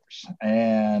matters.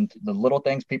 And the little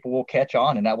things people will catch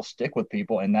on, and that will stick with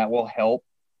people, and that will help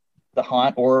the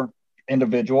haunt or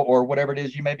individual or whatever it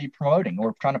is you may be promoting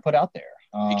or trying to put out there.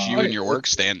 Makes you and your work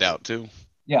stand out too.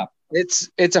 Yeah. It's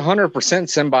 100%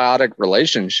 symbiotic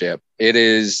relationship. It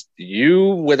is you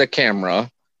with a camera,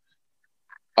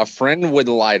 a friend with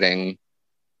lighting,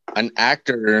 an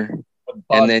actor,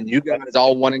 and then you guys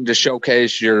all wanting to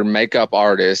showcase your makeup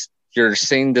artist, your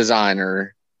scene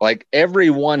designer. Like,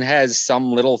 everyone has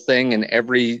some little thing in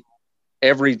every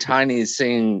tiny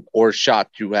scene or shot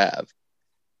you have.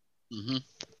 Mm-hmm.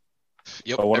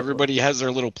 Yep. Everybody has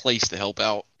their little place to help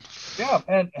out. Yeah,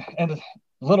 and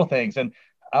little things. And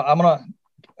can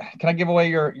I give away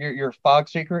your fog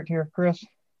secret here, Chris?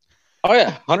 Oh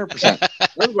yeah, 100%.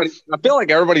 I feel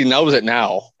like everybody knows it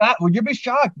now. Well, you'd be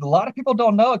shocked. A lot of people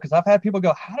don't know it, because I've had people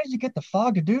go, "How did you get the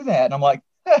fog to do that?" And I'm like,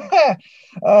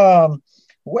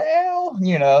 well,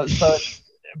 so.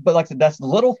 But like I said, that's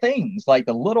little things. Like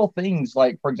the little things,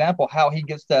 like, for example, how he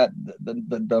gets the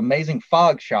amazing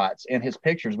fog shots in his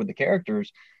pictures with the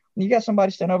characters. You got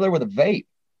somebody standing over there with a vape,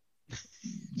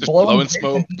 blowing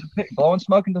smoke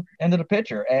into the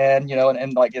picture, and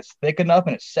and like it's thick enough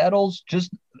and it settles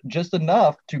just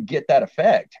enough to get that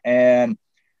effect. And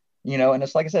and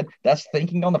it's like I said, that's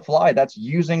thinking on the fly. That's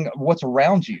using what's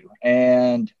around you,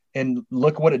 and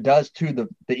look what it does to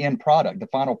the end product, the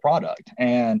final product.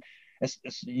 And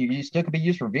you still could be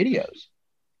used for videos.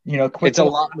 It's a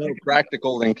lot more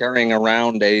practical than carrying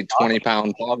around a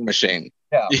 20-pound fog machine.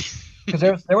 Yeah.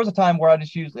 Because there was a time where I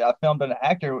filmed an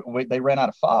actor. They ran out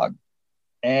of fog,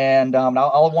 and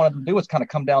all I wanted to do was kind of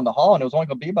come down the hall, and it was only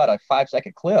going to be about a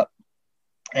 5-second clip.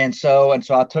 And so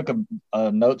I took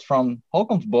notes from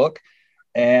Holcomb's book,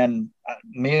 and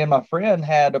me and my friend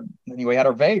had our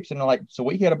vapes, and so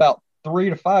we hit about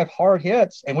 3 to 5 hard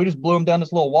hits, and we just blew them down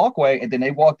this little walkway, and then they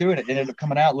walked through, and it ended up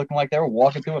coming out looking like they were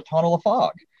walking through a tunnel of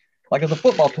fog, like as a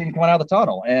football team coming out of the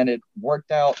tunnel, and it worked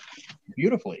out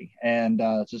beautifully. And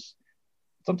just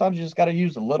sometimes you just got to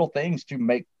use the little things to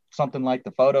make something like the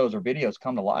photos or videos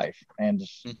come to life, and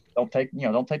just don't take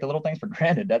the little things for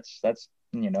granted. That's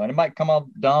and it might come out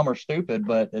dumb or stupid,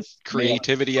 but it's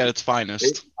creativity at its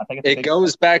finest. It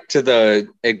goes back to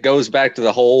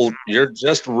the whole, you're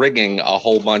just rigging a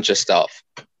whole bunch of stuff.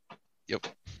 Yep.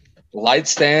 Light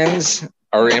stands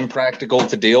are impractical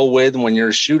to deal with when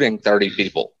you're shooting 30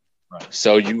 people. Right.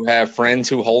 So you have friends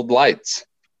who hold lights.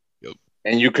 Yep.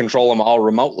 And you control them all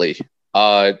remotely.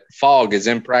 Fog is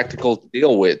impractical to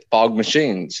deal with, fog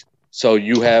machines. So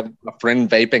you have a friend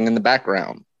vaping in the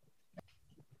background.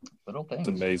 Little things.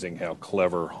 It's amazing how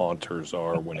clever haunters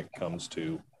are when it comes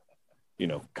to,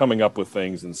 coming up with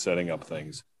things and setting up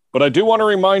things. But I do want to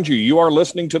remind you, you are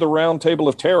listening to the Round Table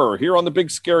of Terror here on the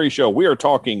Big Scary Show. We are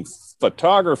talking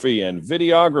photography and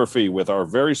videography with our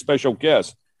very special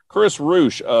guest, Chris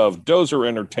Roosh of Dozer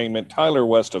Entertainment, Tyler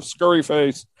West of Scurry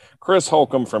Face, Chris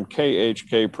Holcomb from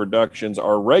KHK Productions,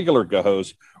 our regular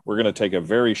host. We're going to take a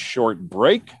very short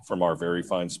break from our very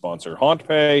fine sponsor,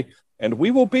 HauntPay, and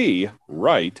we will be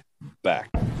right back.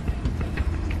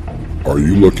 Are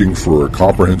you looking for a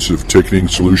comprehensive ticketing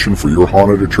solution for your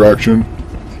haunted attraction?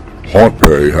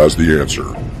 HauntPay has the answer.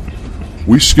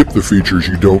 We skip the features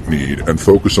you don't need and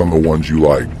focus on the ones you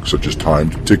like, such as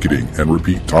timed ticketing and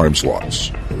repeat time slots,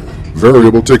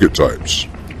 variable ticket types,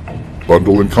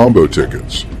 bundle and combo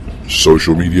tickets,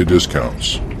 social media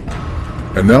discounts,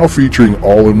 and now featuring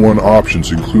all-in-one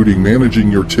options including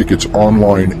managing your tickets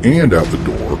online and at the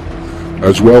door,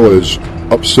 as well as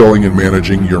upselling and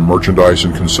managing your merchandise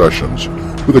and concessions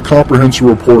with a comprehensive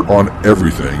report on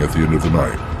everything at the end of the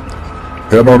night.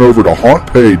 Head on over to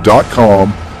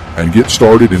hauntpay.com and get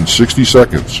started in 60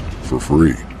 seconds for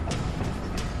free.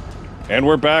 And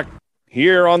we're back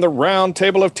here on the Round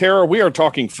Table of Terror. We are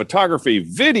talking photography,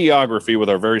 videography with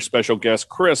our very special guests,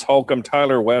 Chris Holcomb,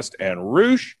 Tyler West, and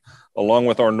Roosh, along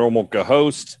with our normal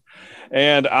host.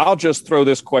 And I'll just throw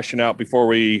this question out before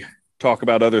we talk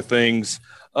about other things.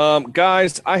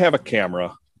 Guys, I have a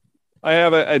camera. I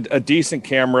have a decent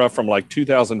camera from like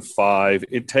 2005.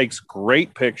 It takes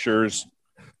great pictures,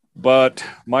 but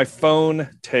my phone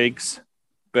takes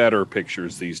better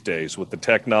pictures these days with the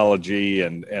technology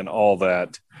and all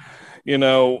that. You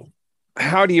know,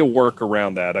 how do you work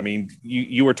around that? I mean,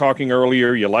 you were talking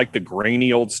earlier, you like the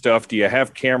grainy old stuff. Do you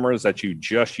have cameras that you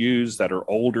just use that are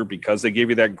older because they give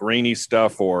you that grainy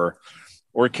stuff, or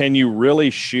can you really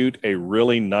shoot a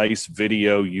really nice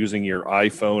video using your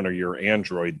iPhone or your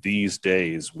Android these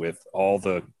days with all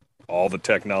the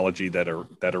technology that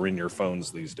are in your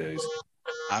phones these days?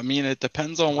 I mean, it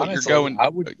depends on what Honestly, you're going. I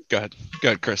would Go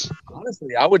ahead, Chris.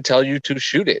 Honestly, I would tell you to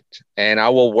shoot it, and I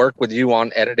will work with you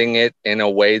on editing it in a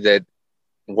way that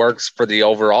works for the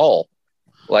overall.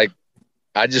 Like,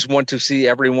 I just want to see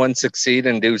everyone succeed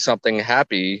and do something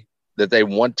happy that they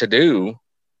want to do.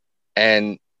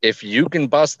 And if you can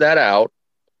bust that out,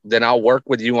 then I'll work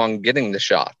with you on getting the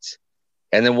shots.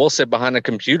 And then we'll sit behind a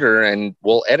computer and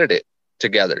we'll edit it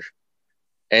together.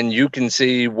 And you can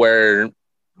see where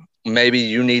maybe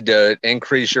you need to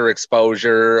increase your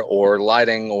exposure or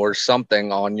lighting or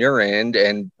something on your end.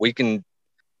 And we can,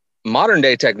 modern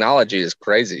day technology is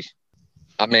crazy.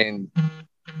 I mean,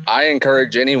 I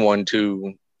encourage anyone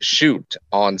to shoot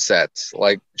on sets,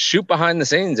 like shoot behind the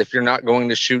scenes if you're not going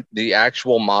to shoot the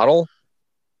actual model,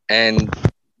 and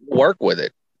work with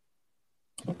it.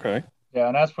 Okay. Yeah,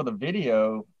 and as for the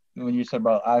video, when you said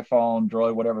about iPhone,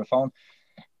 Droid, whatever phone,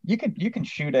 you can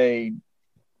shoot a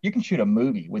shoot a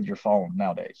movie with your phone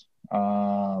nowadays.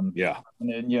 Yeah.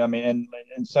 And, you know, I mean,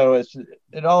 and so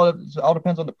it all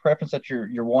depends on the preference that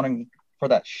you're wanting for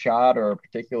that shot or a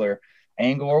particular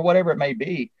angle or whatever it may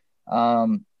be.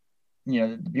 You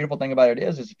know, the beautiful thing about it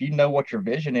is if you know what your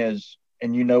vision is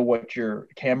and you know what your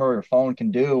camera or phone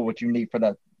can do, what you need for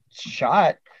that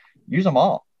shot, use them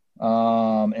all.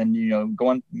 And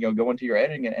go into your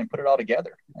editing and put it all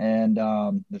together. And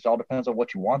this all depends on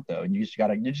what you want, though. And you just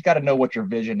gotta know what your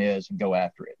vision is and go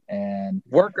after it and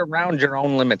work around your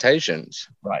own limitations.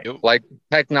 Right. Like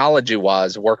technology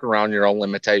wise, work around your own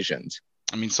limitations.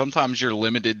 I mean, sometimes you're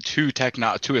limited to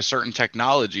a certain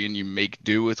technology, and you make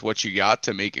do with what you got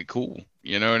to make it cool.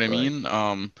 You know what I mean?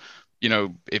 You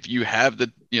know, if you have the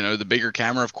bigger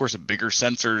camera, of course, a bigger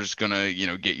sensor is going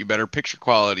to, get you better picture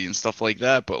quality and stuff like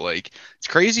that. But like, it's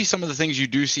crazy some of the things you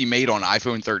do see made on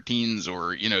iPhone 13s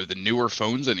or, the newer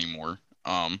phones anymore.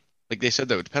 Like they said,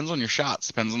 though, it depends on your shots,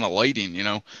 depends on the lighting,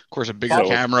 Of course, a bigger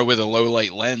camera with a low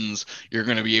light lens, you're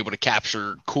going to be able to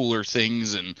capture cooler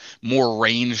things and more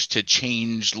range to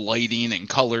change lighting and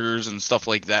colors and stuff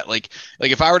like that. Like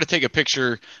if I were to take a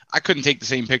picture, I couldn't take the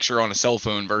same picture on a cell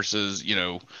phone versus,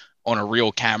 on a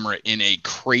real camera in a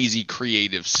crazy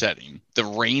creative setting. The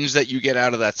range that you get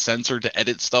out of that sensor to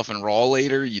edit stuff in RAW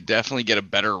later, you definitely get a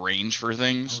better range for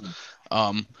things.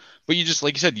 But you just,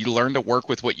 like you said, you learn to work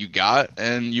with what you got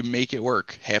and you make it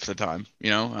work half the time.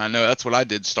 I know that's what I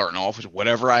did starting off with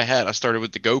whatever I had. I started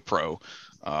with the GoPro,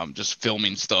 just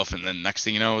filming stuff. And then next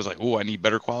thing you know, I was like, oh, I need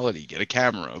better quality, get a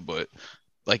camera. But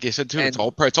like I said, too, it's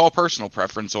all personal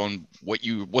preference on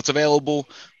what's available,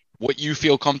 what you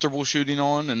feel comfortable shooting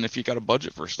on, and if you got a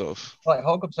budget for stuff. Like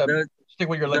Holcomb said, stick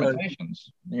with your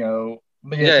limitations,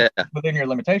 within your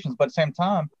limitations, but at the same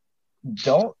time,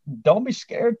 don't be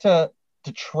scared to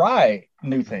try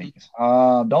new things.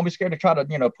 Don't be scared to try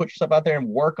to, put yourself out there and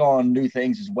work on new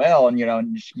things as well. And,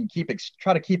 and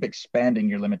try to keep expanding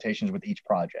your limitations with each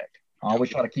project.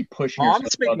 Always try to keep pushing yourself. I'm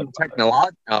speaking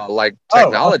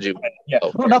technology. Yeah.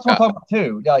 Well, that's what I'm talking about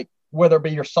too. Like whether it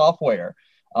be your software,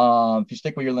 if you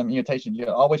stick with your limitations, you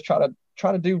always try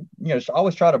to do,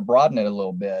 always try to broaden it a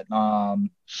little bit.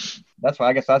 That's why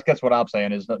I guess that's what I'm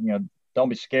saying is that, don't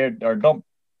be scared, or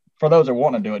for those that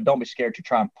want to do it, don't be scared to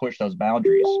try and push those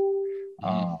boundaries.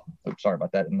 Oops, sorry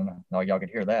about that. And then y'all can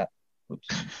hear that. Oops.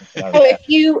 So if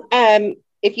you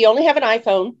only have an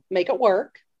iPhone, make it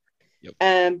work. Yep.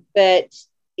 But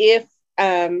if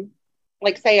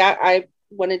like say I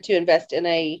wanted to invest in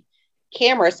a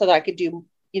camera so that I could do,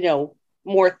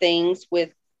 more things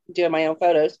with doing my own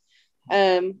photos,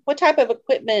 what type of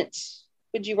equipment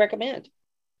would you recommend?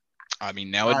 I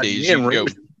mean, nowadays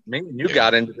you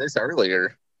got into this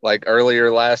earlier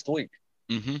last week.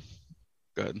 Mm-hmm.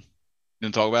 Good. You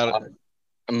want to talk about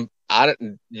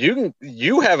it?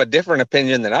 You have a different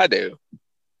opinion than I do.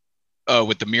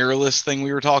 With the mirrorless thing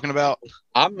we were talking about?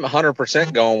 I'm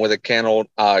 100% going with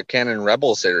a Canon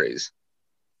Rebel series.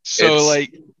 So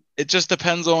it just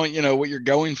depends on, what you're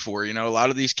going for. A lot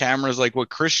of these cameras, like what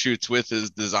Chris shoots with, is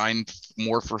designed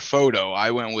more for photo. I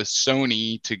went with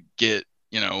Sony to get,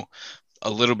 a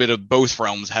little bit of both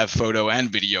realms, have photo and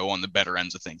video on the better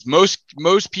ends of things.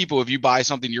 Most people, if you buy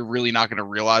something, you're really not going to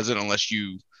realize it unless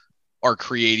you are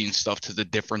creating stuff to the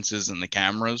differences in the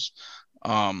cameras.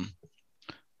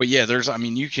 But But yeah,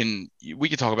 we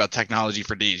could talk about technology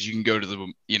for days. You can go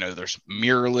to there's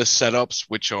mirrorless setups,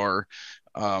 which are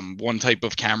one type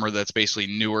of camera that's basically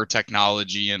newer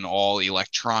technology and all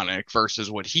electronic, versus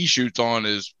what he shoots on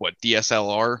is what,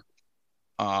 DSLR,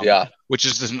 which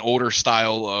is just an older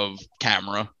style of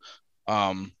camera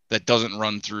that doesn't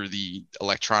run through the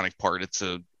electronic part. It's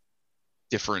a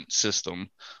different system.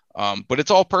 But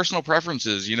it's all personal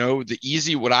preferences.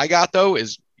 What I got though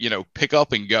is, pick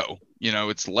up and go.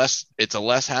 It's a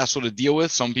less hassle to deal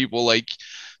with. Some people like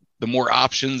the more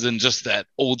options and just that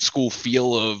old school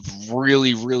feel of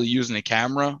really, really using a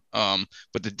camera.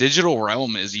 But the digital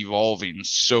realm is evolving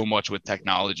so much with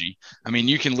technology.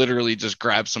 You can literally just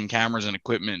grab some cameras and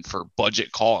equipment for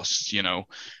budget costs.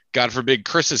 God forbid,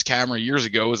 Chris's camera years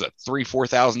ago was a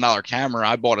 $3,000-$4,000 camera.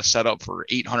 I bought a setup for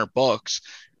 $800,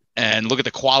 and look at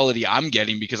the quality I'm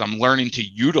getting because I'm learning to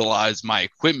utilize my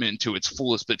equipment to its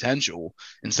fullest potential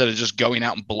instead of just going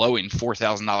out and blowing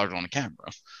 $4,000 on a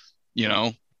camera.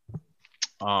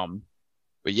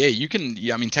 But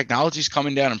yeah, technology's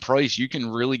coming down in price. You can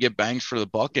really get bangs for the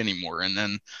buck anymore. And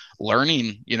then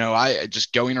learning, I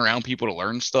just going around people to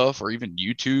learn stuff, or even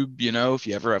YouTube, if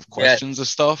you ever have questions of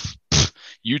stuff,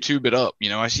 YouTube it up.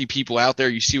 I see people out there,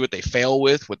 you see what they fail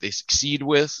with, what they succeed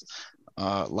with.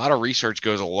 A lot of research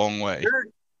goes a long way.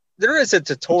 There is a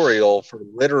tutorial for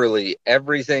literally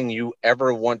everything you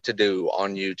ever want to do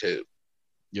on YouTube.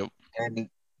 Yep. And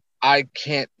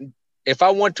if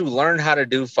I want to learn how to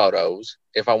do photos,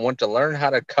 if I want to learn how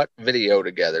to cut video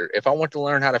together, if I want to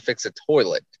learn how to fix a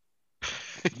toilet,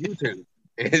 YouTube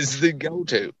is the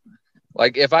go-to.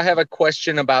 Like, if I have a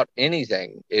question about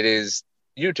anything, it is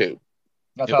YouTube.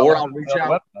 Or I'll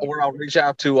reach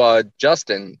out to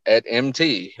Justin at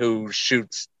MT, who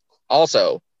shoots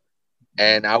also,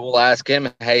 and I will ask him,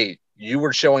 hey, you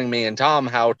were showing me and Tom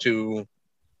how to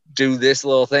do this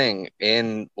little thing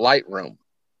in Lightroom.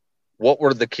 What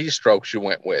were the keystrokes you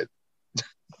went with?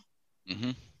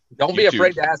 Mm-hmm. Don't be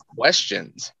afraid to ask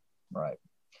questions. Right.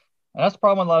 And that's the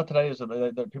problem a lot of today is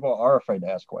that people are afraid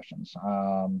to ask questions.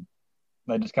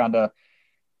 They just kind of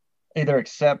either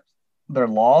accept their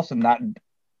loss and not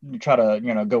try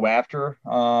to go after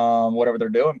whatever they're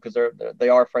doing because they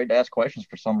are afraid to ask questions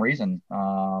for some reason.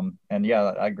 And yeah,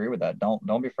 I agree with that.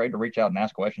 Don't be afraid to reach out and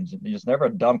ask questions. It's never a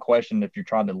dumb question if you're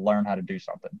trying to learn how to do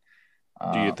something.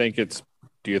 Do you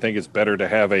think it's better to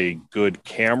have a good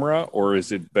camera, or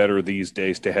is it better these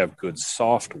days to have good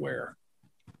software?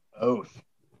 Both.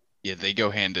 Yeah, they go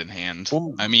hand in hand.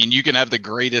 Ooh. You can have the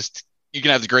greatest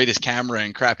camera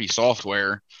and crappy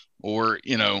software, or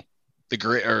not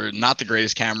the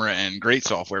greatest camera and great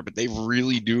software, but they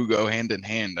really do go hand in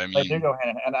hand. They do go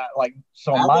hand in hand.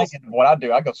 What I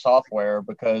do, I go software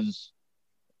because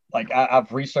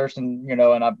I've researched and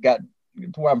I've got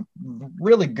to where I'm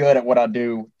really good at what I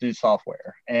do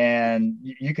software. And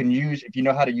you can if you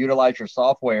know how to utilize your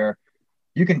software,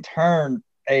 you can turn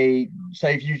say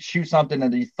if you shoot something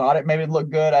and you thought it maybe looked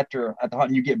good at the hunt,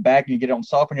 and you get back and you get it on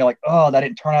software and you're like, oh, that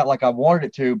didn't turn out like I wanted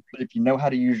it to. But if you know how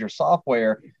to use your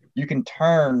software, you can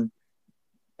turn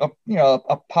a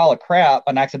pile of crap,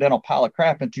 an accidental pile of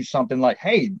crap, into something like,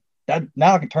 hey,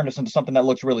 now I can turn this into something that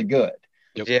looks really good.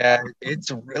 Yep. Yeah, it's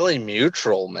really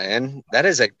mutual, man. That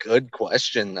is a good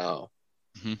question, though.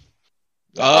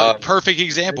 Mm-hmm. Perfect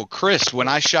example, Chris. When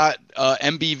I shot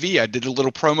MBV, I did a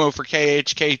little promo for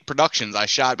KHK Productions. I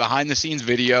shot behind the scenes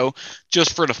video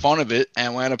just for the fun of it,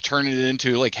 and wound up turning it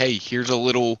into like, hey, here's a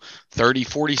little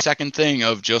 30-40 second thing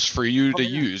of just for you to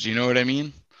use. You know what I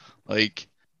mean? Like,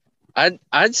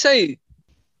 I'd say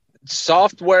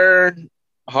software,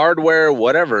 hardware,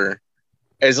 whatever.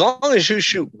 As long as you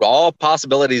shoot RAW,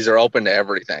 possibilities are open to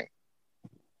everything.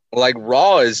 Like,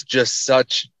 RAW is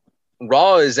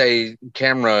a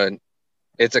camera.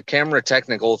 It's a camera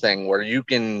technical thing where you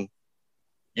can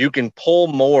pull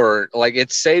more, like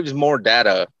it saves more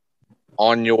data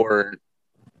on your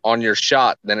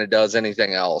shot than it does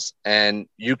anything else. And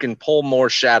you can pull more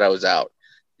shadows out.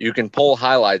 You can pull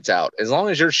highlights out. As long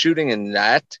as you're shooting in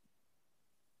that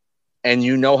and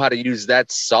you know how to use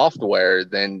that software,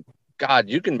 then God,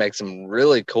 you can make some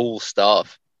really cool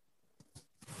stuff.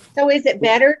 So is it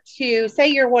better to say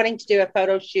you're wanting to do a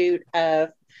photo shoot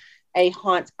of a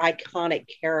haunt's iconic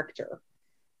character?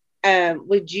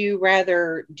 Would you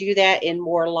rather do that in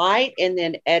more light and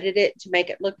then edit it to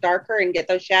make it look darker and get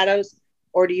those shadows?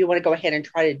 Or do you want to go ahead and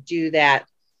try to do that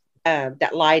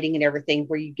lighting and everything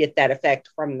where you get that effect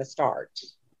from the start?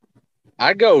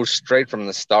 I go straight from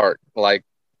the start. Like,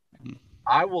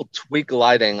 I will tweak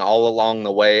lighting all along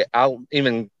the way. I'll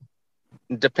even,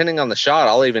 depending on the shot,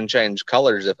 I'll even change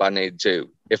colors if I need to.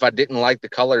 If I didn't like the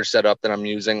color setup that I'm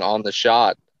using on the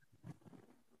shot,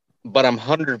 but I'm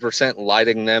 100%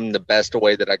 lighting them the best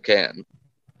way that I can.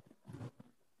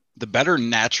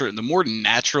 The more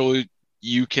natural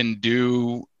you can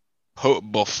do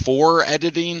before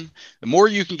editing, the more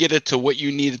you can get it to what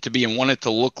you need it to be and want it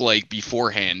to look like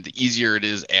beforehand, the easier it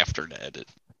is after to edit.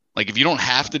 Like if you don't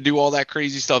have to do all that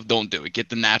crazy stuff, don't do it. Get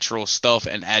the natural stuff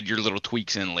and add your little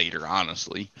tweaks in later,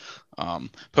 honestly.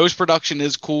 Post-production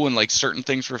is cool and like certain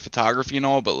things for photography and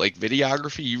all, but like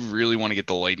videography, you really want to get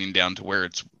the lighting down to where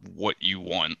it's what you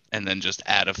want and then just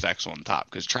add effects on top,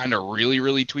 because trying to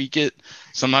really tweak it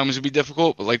sometimes would be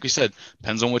difficult. But like we said,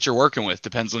 depends on what you're working with,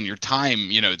 depends on your time,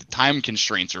 the time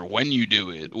constraints or when you do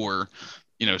it, or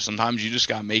sometimes you just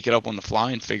got to make it up on the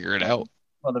fly and figure it out.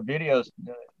 Well, the videos.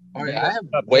 I have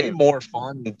way more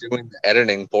fun doing the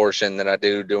editing portion than I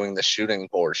do doing the shooting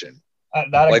portion.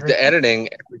 Like the editing,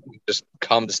 everything just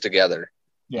comes together.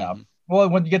 Yeah. Well,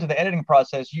 when you get to the editing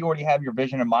process, you already have your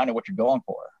vision in mind of what you're going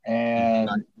for, and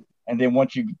then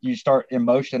once you start in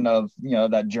motion of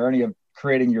that journey of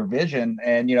creating your vision,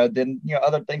 and then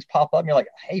other things pop up, and you're like,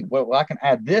 hey, well, I can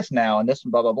add this now and this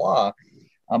and blah blah blah.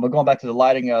 But going back to the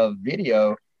lighting of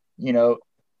video,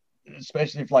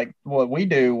 especially if like what we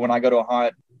do when I go to a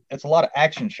hunt, it's a lot of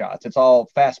action shots. It's all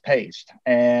fast paced,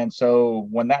 and so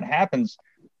when that happens,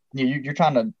 you're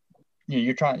trying to,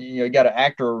 you got an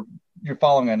actor, you're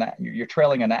trailing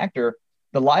an actor.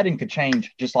 The lighting could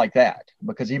change just like that,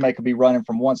 because he could be running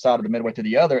from one side of the midway to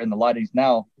the other, and the lighting's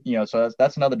now, so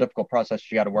that's another difficult process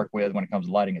you got to work with when it comes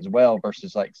to lighting as well,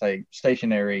 versus like say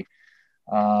stationary,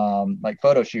 like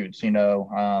photo shoots.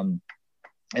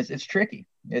 It's tricky.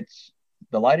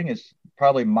 The lighting is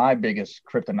probably my biggest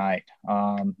kryptonite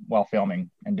while filming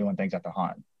and doing things at the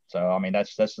hunt. So, I mean,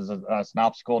 that's an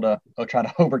obstacle to try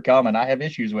to overcome, and I have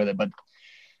issues with it, but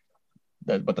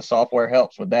the software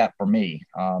helps with that for me.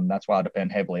 That's why I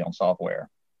depend heavily on software.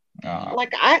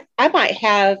 Like I might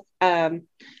have, a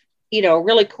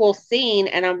really cool scene,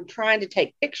 and I'm trying to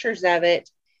take pictures of it,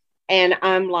 and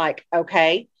I'm like,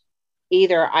 okay,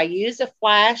 either I use a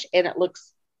flash and it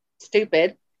looks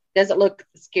stupid, doesn't look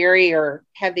scary or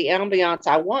have the ambiance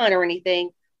I want or anything,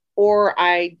 or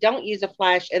I don't use a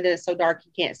flash and then it's so dark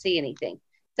you can't see anything.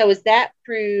 So is that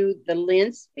through the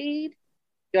lens speed?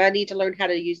 Do I need to learn how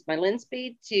to use my lens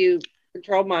speed to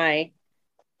control my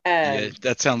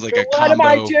that sounds like a what combo. am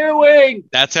I doing?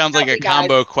 That sounds like Help a me,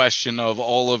 combo guys. question of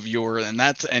all of your, and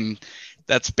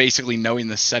that's basically knowing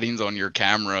the settings on your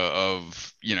camera of,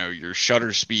 your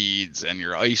shutter speeds and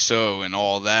your ISO and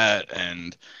all that.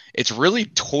 And it's really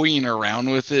toying around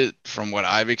with it from what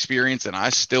I've experienced, and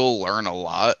I still learn a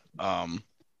lot.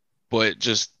 But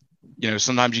just,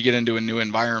 sometimes you get into a new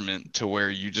environment to where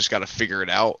you just got to figure it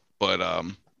out. But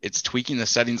it's tweaking the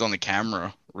settings on the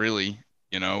camera, really,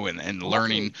 and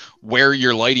learning where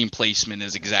your lighting placement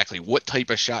is, exactly what type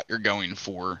of shot you're going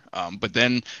for. But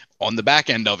then on the back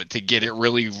end of it, to get it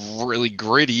really, really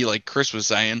gritty, like Chris was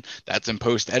saying, that's in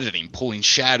post editing, pulling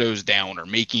shadows down or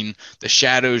making the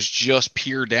shadows just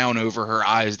peer down over her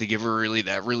eyes to give her really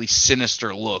that really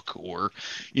sinister look, or,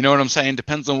 you know what I'm saying?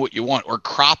 Depends on what you want. Or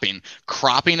cropping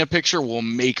a picture will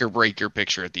make or break your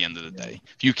picture at the end of the day.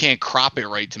 If you can't crop it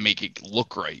right to make it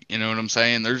look right, you know what I'm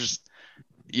saying? There's,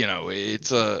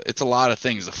 it's a lot of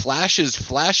things. The flash is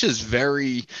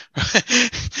very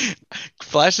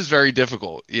flash is very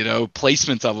difficult,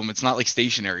 placements of them. It's not like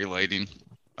stationary lighting.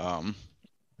 But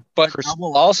I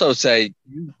will also say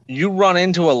you run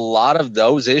into a lot of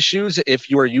those issues if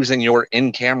you are using your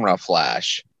in-camera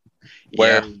flash,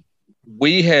 where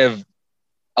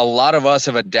a lot of us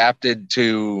have adapted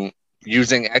to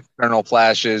using external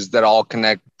flashes that all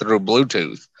connect through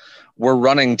Bluetooth. We're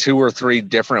running 2 or 3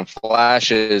 different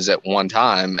flashes at one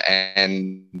time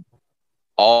and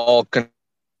all connecting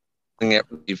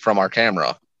it from our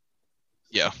camera.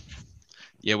 Yeah,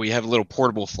 we have little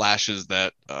portable flashes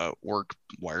that work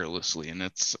wirelessly, and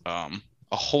it's a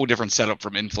whole different setup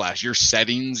from in-flash. Your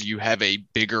settings, you have a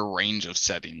bigger range of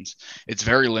settings. It's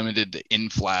very limited to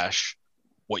in-flash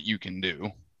what you can do.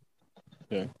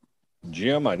 Okay.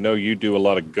 Jim, I know you do a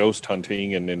lot of ghost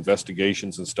hunting and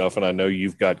investigations and stuff, and I know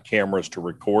you've got cameras to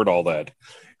record all that.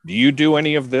 Do you do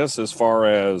any of this as far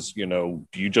as, do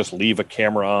you just leave a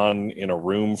camera on in a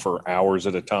room for hours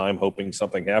at a time hoping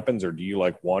something happens, or do you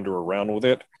like wander around with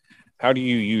it? How do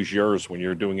you use yours when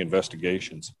you're doing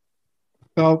investigations?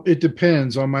 Well, it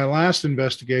depends. On my last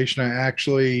investigation, I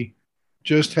actually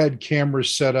just had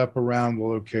cameras set up around the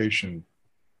location.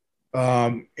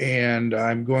 And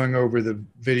I'm going over the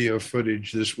video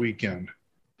footage this weekend.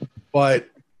 But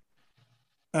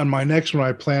on my next one,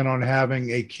 I plan on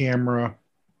having a camera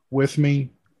with me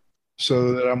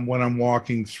so that when I'm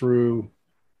walking through,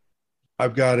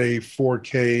 I've got a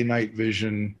 4K night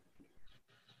vision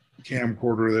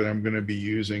camcorder that I'm going to be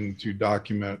using to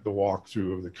document the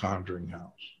walkthrough of the Conjuring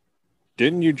house.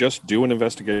 Didn't you just do an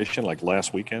investigation like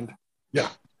last weekend? Yeah,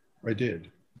 I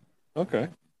did. Okay.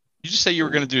 You just say you were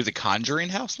going to do the Conjuring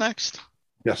house next?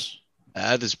 Yes.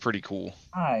 That is pretty cool.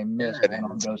 I miss going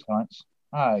on ghost hunts.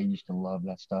 I used to love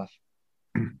that stuff.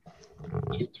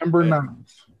 September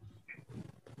 9th.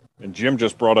 And Jim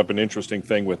just brought up an interesting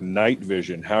thing with night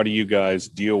vision. How do you guys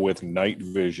deal with night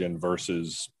vision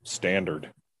versus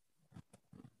standard?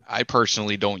 I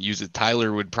personally don't use it.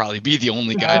 Tyler would probably be the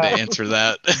only guy to answer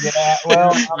that. Yeah,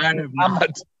 well,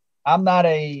 I'm not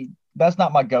a. That's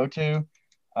not my go-to.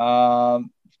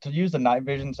 To use the night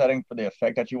vision setting for the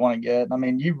effect that you want to get, I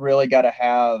mean, you really got to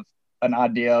have an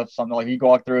idea of something. Like, you go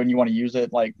walk through and you want to use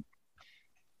it, like,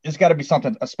 it's got to be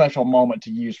something, a special moment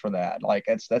to use for that. Like,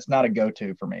 that's not a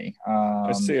go-to for me.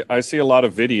 I see a lot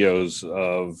of videos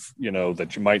of,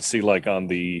 that you might see like on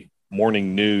the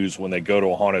morning news when they go to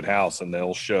a haunted house, and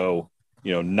they'll show,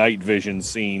 night vision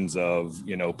scenes of,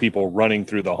 people running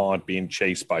through the haunt, being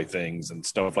chased by things and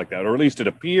stuff like that, or at least it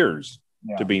appears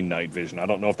to be night vision. I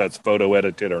don't know if that's photo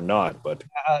edited or not, but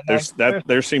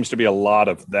there seems to be a lot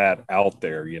of that out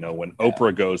there. When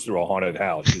Oprah goes through a haunted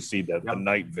house, you see the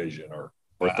night vision or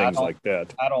things like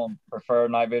that. I don't prefer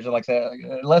night vision, like that,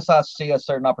 unless I see a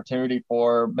certain opportunity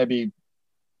for maybe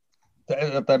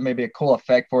that may be a cool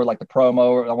effect for like the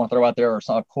promo I want to throw out there, or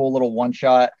some cool little one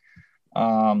shot.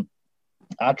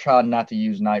 I try not to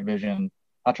use night vision.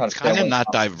 I try to kind of not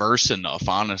diverse enough,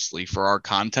 honestly, for our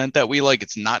content that we like.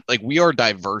 It's not like we are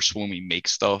diverse when we make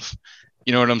stuff.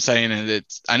 You know what I'm saying? And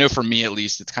I know for me at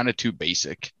least, it's kind of too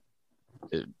basic.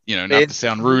 Not to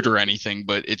sound rude or anything,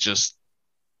 but it just,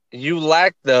 you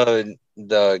lack the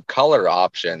color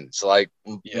options. Like,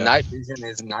 night vision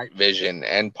is night vision,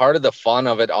 and part of the fun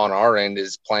of it on our end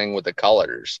is playing with the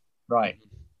colors. Right.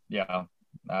 Yeah.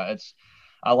 I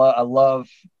love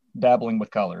dabbling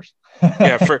with colors.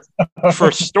 Yeah,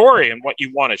 for story and what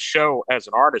you want to show as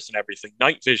an artist and everything,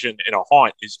 night vision in a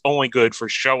haunt is only good for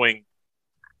showing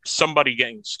somebody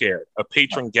getting scared, a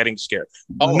patron getting scared.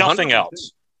 Nothing 100%.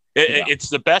 Else. It's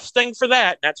the best thing for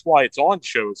that. That's why it's on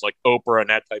shows like Oprah and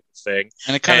that type of thing.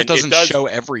 And it kind of doesn't show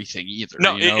everything either.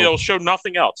 No, it'll show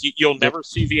nothing else. You'll never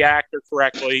see the actor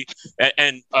correctly.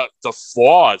 And the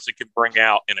flaws it can bring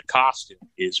out in a costume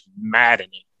is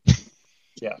maddening.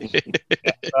 Yeah.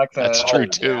 That's true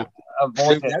too.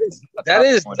 Dude,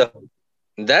 that's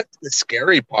the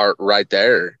scary part right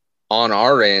there on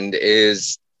our end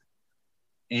is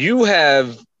you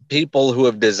have people who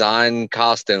have designed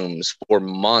costumes for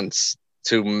months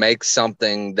to make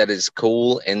something that is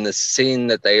cool in the scene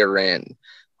that they are in,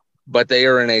 but they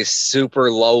are in a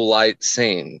super low light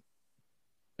scene.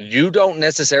 You don't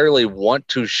necessarily want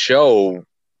to show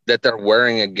that they're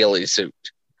wearing a ghillie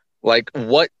suit. Like,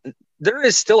 there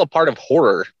is still a part of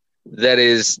horror that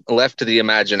is left to the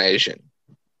imagination.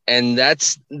 And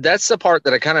that's the part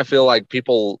that I kind of feel like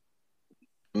people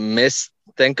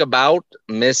think about,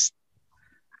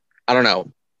 I don't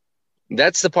know.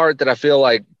 That's the part that I feel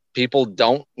like people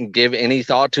don't give any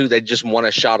thought to. They just want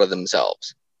a shot of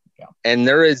themselves. Yeah. And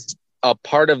there is a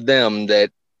part of them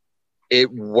that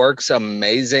it works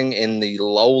amazing in the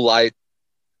low light,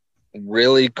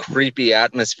 really creepy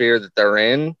atmosphere that they're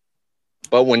in.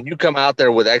 But when you come out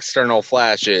there with external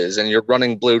flashes and you're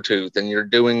running Bluetooth and you're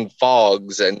doing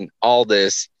fogs and all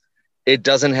this, it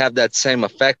doesn't have that same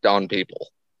effect on people.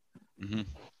 Mm-hmm.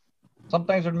 Some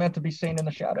things are meant to be seen in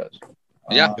the shadows.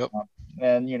 Yeah.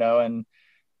 And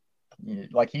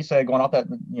like he said, going off that,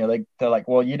 they're like,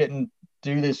 well, you didn't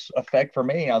do this effect for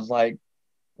me. I was like,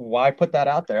 why put that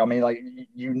out there? I mean, like,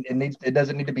 it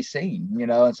doesn't need to be seen,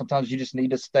 and sometimes you just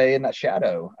need to stay in that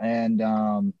shadow. And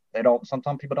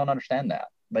sometimes people don't understand that.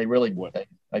 They really would.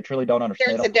 They truly don't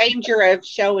understand. There's a danger of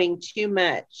showing too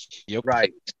much. Yep.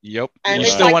 Right. Yep. And you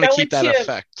still want to keep that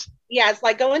effect. It's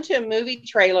like going to a movie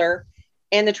trailer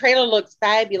and the trailer looks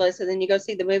fabulous. And then you go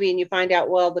see the movie and you find out,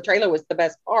 well, the trailer was the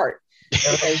best part.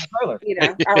 I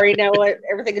already know what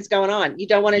everything is going on. You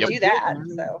don't want to do that.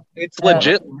 So it's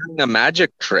legit a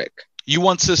magic trick. You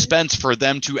want suspense for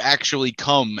them to actually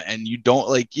come, and you don't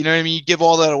you know what I mean? You give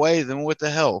all that away, then what the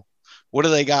hell? What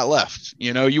do they got left?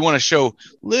 You want to show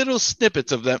little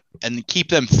snippets of them and keep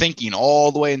them thinking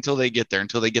all the way until they get there,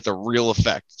 until they get the real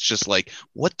effect. It's just like,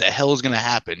 what the hell is going to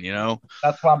happen?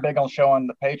 That's why I'm big on showing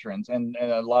the patrons and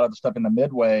a lot of the stuff in the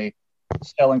midway,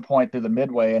 selling point through the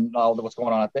midway and all what's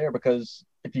going on out there, because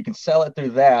if you can sell it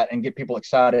through that and get people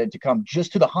excited to come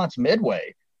just to the haunts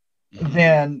midway,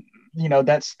 then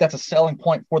that's a selling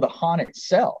point for the haunt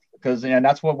itself. Because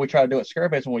that's what we try to do at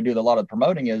Scarebase when we do a lot of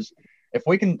promoting is if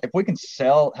we can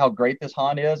sell how great this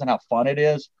haunt is and how fun it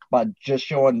is by just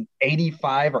showing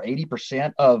 85 or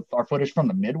 80% of our footage from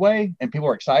the midway, and people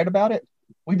are excited about it,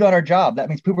 we've done our job. That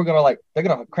means people are they're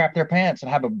gonna crap their pants and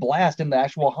have a blast in the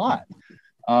actual haunt.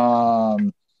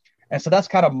 And so that's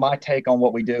kind of my take on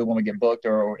what we do when we get booked,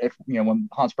 or if, when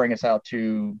haunts bring us out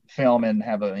to film and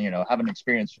have an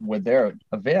experience with their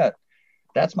event.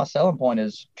 That's my selling point,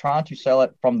 is trying to sell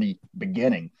it from the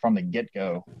beginning, from the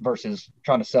get-go, versus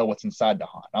trying to sell what's inside the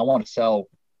haunt. I want to sell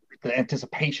the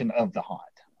anticipation of the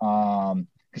haunt.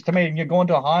 Because to me, you're going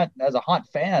to a haunt as a haunt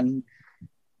fan,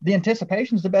 the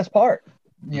anticipation is the best part.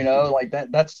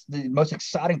 That's the most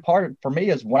exciting part for me,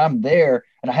 is when I'm there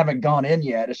and I haven't gone in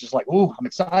yet. It's just like, ooh, I'm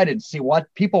excited to see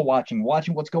what people watching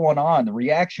what's going on, the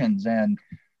reactions. And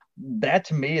that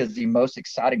to me is the most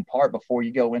exciting part before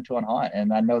you go into a haunt.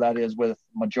 And I know that is with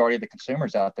majority of the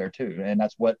consumers out there too. And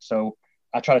so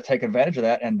I try to take advantage of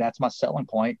that. And that's my selling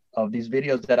point of these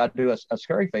videos that I do as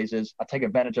Scary Face, is I take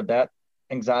advantage of that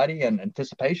anxiety and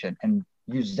anticipation and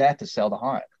use that to sell the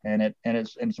haunt. And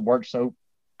it's worked so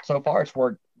far. It's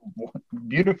worked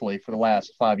beautifully for the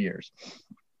last 5 years.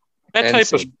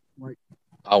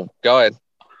 Oh, go ahead.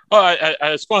 Oh, I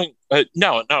was going.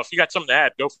 No. If you got something to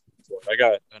add, go for it. I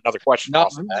got another question. No,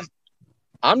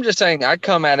 I'm just saying I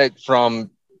come at it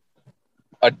from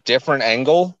a different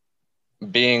angle,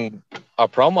 being a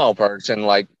promo person.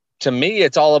 Like, to me,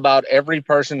 it's all about every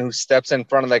person who steps in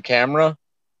front of the camera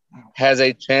has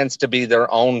a chance to be their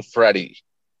own Freddy,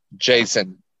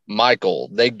 Jason, Michael.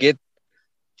 They get,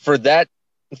 for that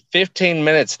 15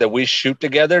 minutes that we shoot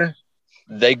together,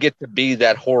 they get to be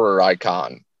that horror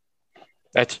icon.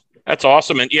 That's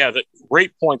awesome. And yeah, the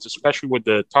great points, especially with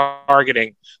the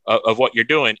targeting of what you're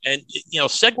doing. And,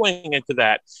 segueing into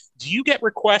that, do you get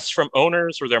requests from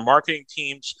owners or their marketing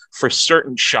teams for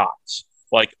certain shots?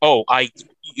 Like,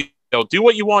 do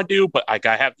what you want to do, but I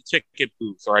got to have the ticket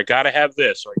booth, or I got to have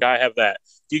this, or I got to have that.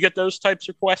 Do you get those types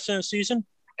of requests in a season?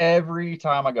 Every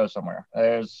time I go somewhere,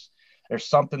 there's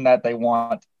something that they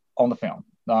want on the film.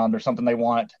 There's something they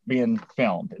want being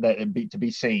filmed to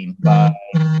be seen by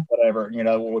whatever,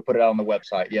 when we put it out on the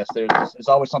website. Yes, there's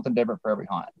always something different for every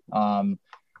haunt.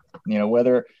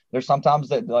 Whether there's sometimes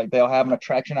that they'll have an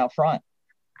attraction out front.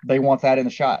 They want that in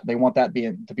the shot. They want that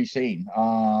to be seen.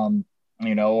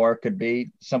 Or it could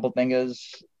be simple thing as,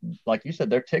 like you said,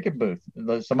 their ticket booth.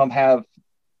 Some of them have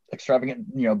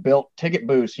extravagant, built ticket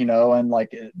booths, and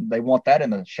they want that in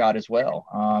the shot as well.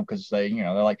 Because they're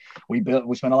like, we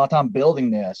spent a lot of time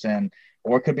building this,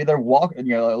 or it could be their walk, a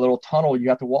little tunnel you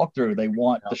have to walk through. They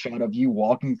want the shot of you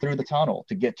walking through the tunnel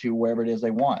to get to wherever it is they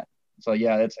want. So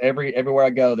yeah, it's everywhere I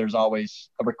go, there's always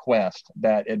a request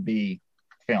that it be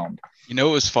filmed. It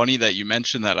was funny that you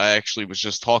mentioned that. I actually was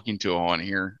just talking to him on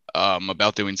here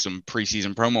about doing some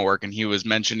preseason promo work, and he was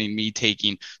mentioning me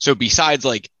taking, so besides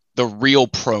like the real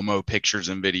promo pictures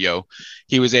and video,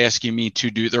 he was asking me to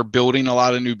do, they're building a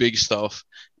lot of new big stuff,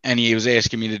 and he was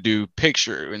asking me to do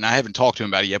picture, and I haven't talked to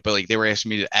him about it yet, but like they were asking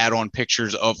me to add on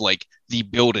pictures of like the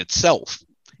build itself.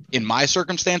 In my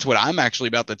circumstance, what I'm actually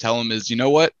about to tell him is, you know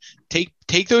what, take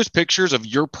those pictures of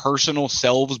your personal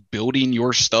selves building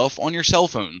your stuff on your cell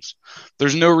phones.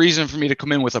 There's no reason for me to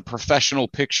come in with a professional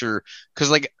picture, because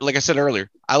like I said earlier,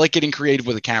 I like getting creative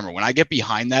with a camera. When I get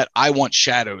behind that, I want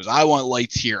shadows, I want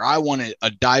lights here, I want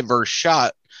a diverse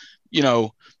shot.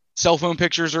 Cell phone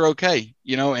pictures are okay,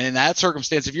 and in that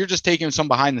circumstance, if you're just taking some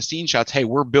behind the scenes shots, hey,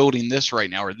 we're building this right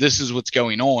now, or this is what's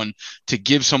going on, to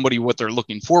give somebody what they're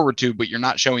looking forward to, but you're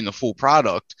not showing the full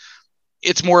product,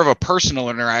 it's more of a personal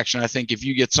interaction. I think if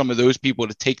you get some of those people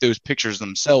to take those pictures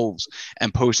themselves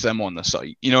and post them on the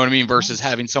site, you know what I mean? Versus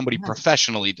having somebody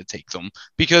professionally to take them,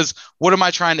 because what am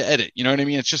I trying to edit? You know what I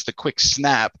mean? It's just a quick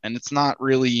snap, and it's not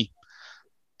really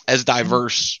as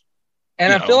diverse.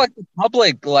 And I feel like the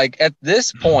public, like at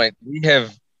this point,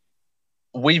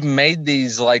 we've made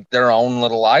these like their own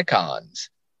little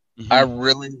icons. Mm-hmm. I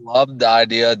really love the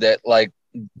idea that like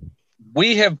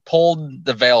we have pulled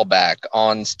the veil back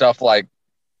on stuff like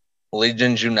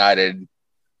Legions United,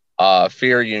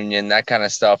 Fear Union, that kind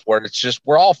of stuff, where it's just,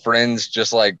 we're all friends,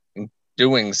 just like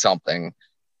doing something.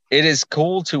 It is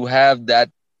cool to have that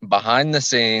behind the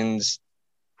scenes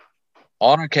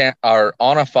on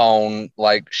a phone,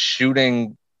 like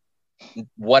shooting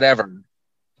whatever,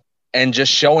 and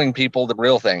just showing people the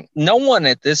real thing. No one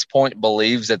at this point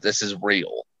believes that this is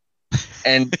real.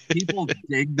 And people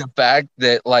dig the fact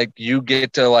that like you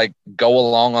get to like go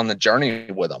along on the journey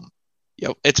with them.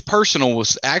 It's personal.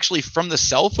 Actually, from the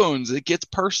cell phones, it gets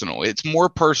personal. It's more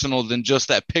personal than just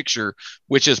that picture,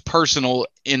 which is personal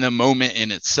in a moment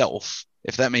in itself,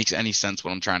 if that makes any sense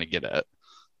what I'm trying to get at.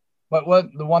 But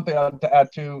the one thing to add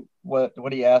to what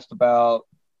he asked about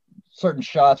certain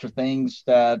shots or things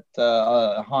that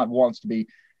a haunt wants to be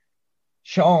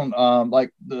shown,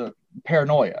 like the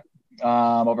Paranoia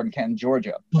over in Canton,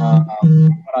 Georgia. Here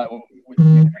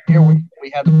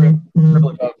we had the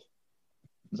privilege of.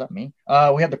 Is that me?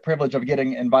 We had the privilege of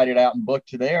getting invited out and booked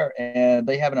to there, and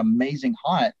they have an amazing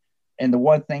haunt. And the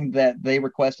one thing that they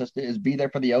request us to is be there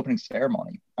for the opening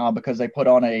ceremony because they put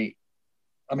on it's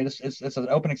an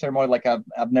opening ceremony like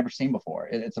I've never seen before.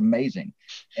 It's amazing.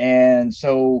 And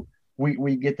so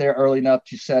we get there early enough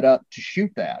to set up to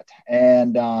shoot that.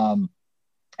 And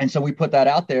so we put that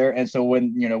out there. And so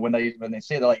when they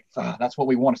say they're like, that's what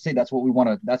we want to see. That's what we want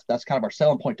to, that's kind of our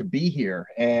selling point to be here.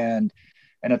 And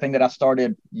the thing that I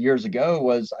started years ago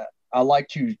was I like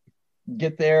to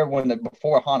get there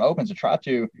before a haunt opens to try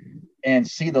to and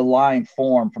see the line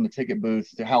form from the ticket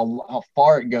booth to how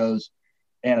far it goes.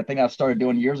 And the thing I started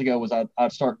doing years ago was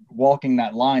I'd start walking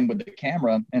that line with the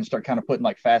camera and start kind of putting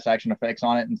like fast action effects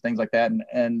on it and things like that.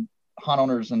 And haunt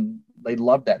owners, and they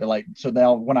love that. They're like, so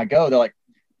now when I go, they're like,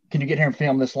 can you get here and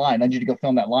film this line? I need you to go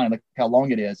film that line. Look how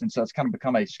long it is. And so it's kind of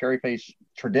become a Scary Face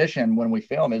tradition when we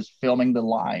film is filming the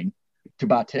line to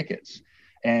buy tickets.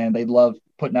 And they love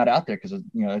putting that out there because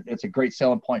it's a great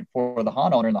selling point for the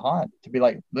haunt owner and the haunt to be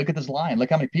like, look at this line, look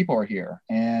how many people are here,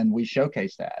 and we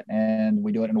showcase that, and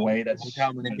we do it in a way that's look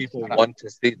how many people want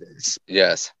to see this.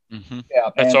 Yes,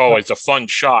 yeah, that's always a fun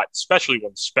shot, especially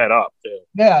when sped up.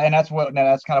 Yeah, and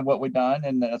that's kind of what we've done,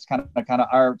 and that's kind of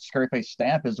our Scary Face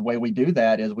stamp is the way we do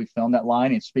that is we film that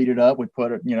line and speed it up. We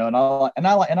put it, and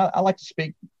I like to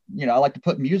speak. I like to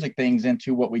put music things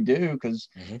into what we do because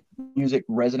music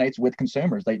resonates with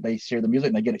consumers. They hear the music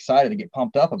and they get excited, they get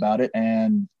pumped up about it.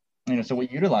 And, so we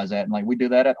utilize that. And like we do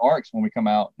that at ARX when we come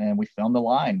out and we film the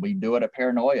line. We do it at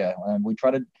Paranoia and we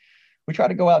try to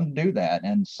go out and do that.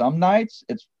 And some nights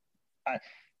it's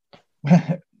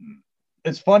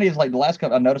funny. It's like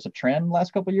I noticed a trend the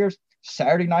last couple of years.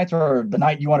 Saturday nights are the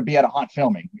night you want to be at a haunt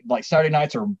filming. Like Saturday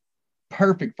nights are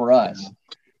perfect for us.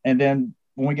 And then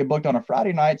when we get booked on a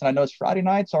Friday nights, and I notice Friday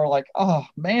nights are like, oh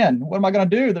man, what am I going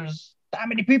to do? There's that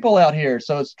many people out here.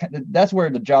 So that's where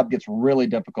the job gets really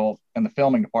difficult in the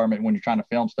filming department when you're trying to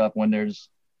film stuff when there's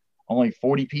only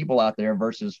 40 people out there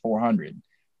versus 400.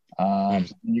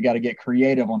 You got to get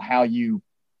creative on how you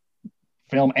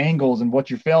film angles and what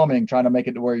you're filming, trying to make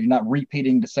it to where you're not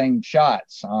repeating the same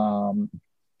shots.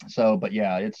 But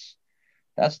yeah,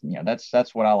 that's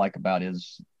what I like about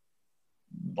is,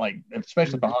 like,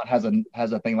 especially if the haunt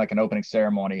has a thing like an opening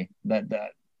ceremony that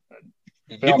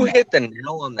you hit the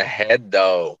nail on the head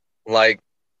though. Like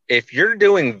if you're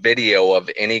doing video of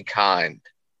any kind,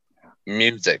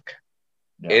 music,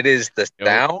 it is the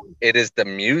sound, it is the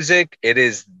music, it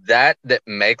is that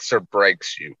makes or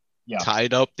breaks you.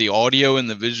 Tied up, the audio and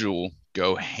the visual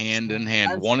go hand in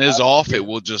hand. One is off, it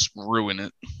will just ruin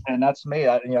it. And that's me.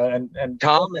 And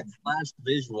Tom at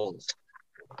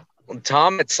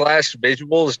Slash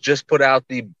Visuals just put out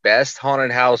the best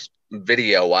haunted house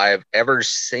video I have ever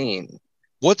seen.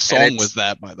 What song was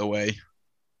that, by the way?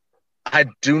 I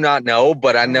do not know,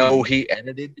 but I know he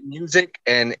edited the music,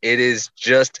 and it is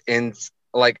just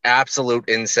absolute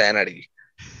insanity.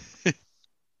 Do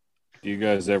you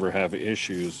guys ever have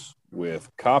issues with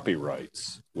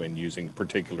copyrights when using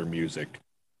particular music?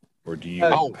 Or do you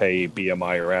pay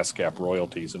BMI or ASCAP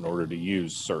royalties in order to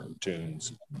use certain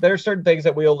tunes? There's certain things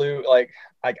that we'll do, like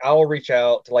I'll reach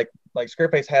out to like Scary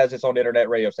Face has its own internet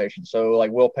radio station, so like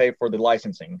we'll pay for the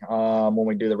licensing when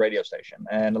we do the radio station.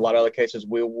 And a lot of other cases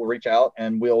we'll reach out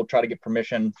and we'll try to get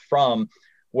permission from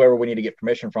wherever we need to get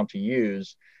permission from to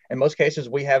use. In most cases,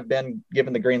 we have been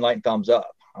given the green light and thumbs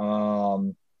up.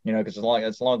 Because as long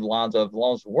as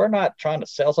we're not trying to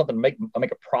sell something, make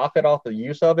a profit off the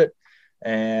use of it.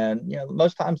 And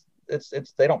most times it's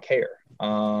they don't care,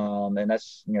 and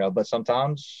that's but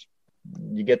sometimes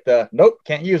you get the nope,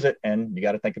 can't use it, and you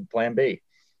got to think of plan B.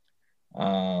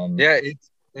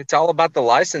 It's all about the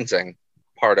licensing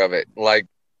part of it. Like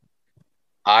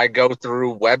I go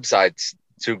through websites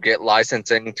to get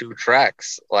licensing to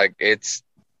tracks.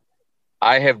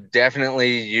 I have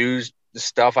definitely used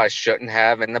stuff I shouldn't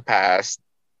have in the past,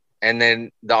 and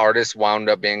then the artist wound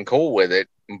up being cool with it.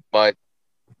 But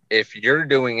if you're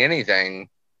doing anything,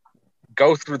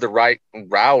 go through the right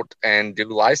route and do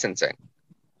licensing.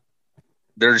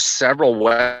 There's several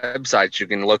websites you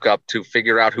can look up to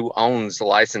figure out who owns the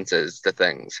licenses to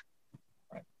things.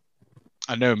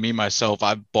 I know me, myself,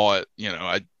 I've bought,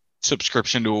 a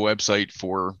subscription to a website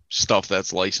for stuff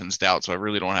that's licensed out, so I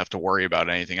really don't have to worry about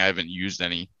anything. I haven't used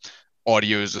any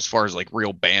audios as far as like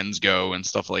real bands go and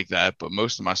stuff like that. But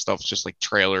most of my stuff is just like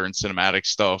trailer and cinematic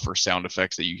stuff or sound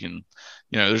effects that you can,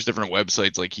 there's different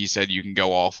websites, like he said, you can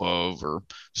go off of, or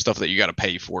stuff that you got to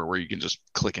pay for where you can just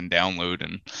click and download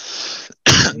and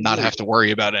not have to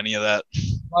worry about any of that.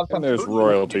 And there's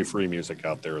royalty-free music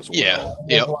out there as well. Yeah.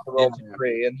 Yeah. Royalty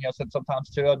free, and sometimes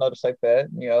too, I notice like that,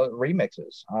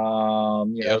 remixes.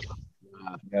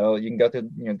 You can go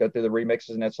through the remixes,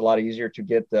 and it's a lot easier to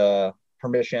get the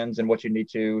permissions and what you need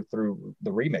to through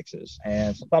the remixes.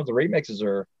 And sometimes the remixes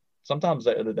are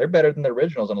they're better than the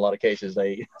originals in a lot of cases.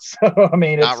 It's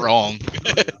not wrong.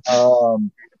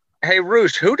 Hey,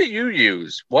 Roosh, who do you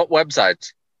use? What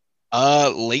websites?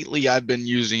 Lately I've been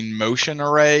using Motion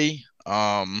Array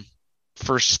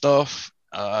for stuff.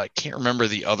 I can't remember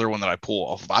the other one that I pull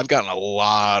off of. I've gotten a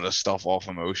lot of stuff off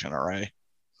of Motion Array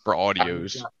for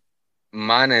audios.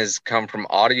 Mine has come from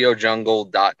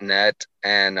audiojungle.net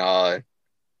and that's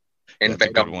a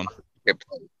good one.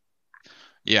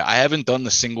 Yeah, I haven't done the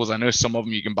singles. I know some of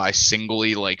them you can buy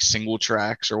singly, like single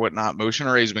tracks or whatnot. Motion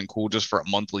Array has been cool just for a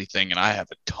monthly thing, and I have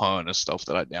a ton of stuff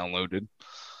that I downloaded.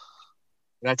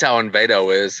 That's how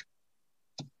Envato is.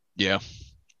 Yeah.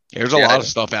 There's a lot of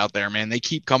stuff out there, man. They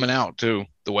keep coming out, too,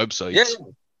 the websites. Yeah,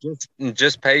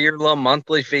 just pay your little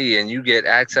monthly fee, and you get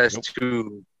access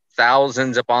to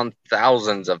thousands upon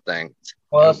thousands of things.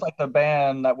 Well, it's like the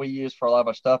band that we use for a lot of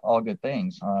our stuff, All Good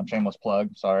Things. Shameless plug.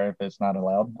 Sorry if it's not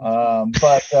allowed. We're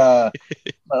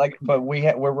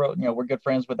good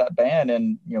friends with that band,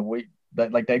 and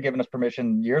they've given us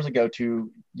permission years ago to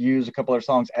use a couple of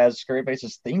songs as Scary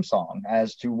Face's theme song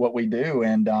as to what we do,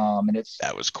 and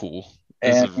that was cool.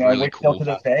 And really cool to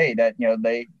this day that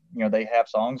they have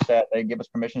songs that they give us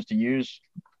permissions to use,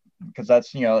 because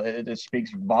that's it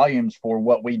speaks volumes for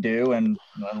what we do and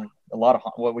a lot of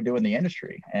what we do in the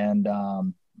industry. And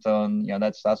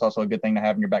that's also a good thing to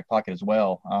have in your back pocket as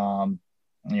well.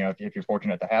 If you're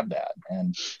fortunate to have that.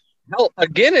 And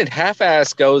again, it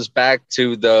half-ass goes back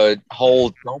to the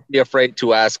whole don't be afraid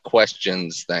to ask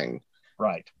questions thing.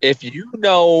 Right. If you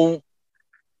know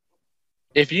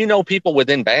people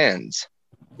within bands,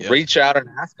 reach out and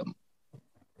ask them,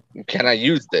 can I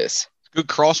use this? Good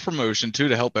cross promotion too,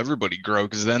 to help everybody grow,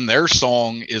 because then their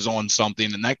song is on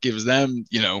something and that gives them,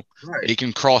 they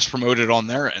can cross promote it on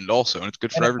their end also, and it's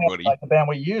good for everybody. Like the band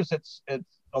we use, it's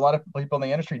a lot of people in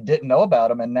the industry didn't know about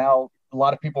them, and now a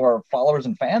lot of people are followers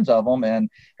and fans of them, and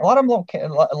a lot of them don't care.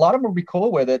 A lot of them will be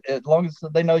cool with it as long as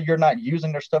they know you're not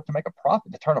using their stuff to make a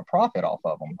profit, to turn a profit off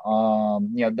of them.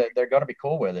 They're going to be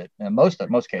cool with it. In most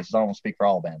cases, I don't want to speak for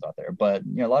all bands out there, but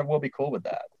a lot of them will be cool with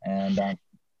that. And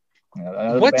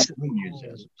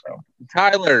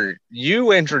Tyler,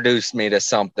 you introduced me to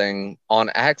something on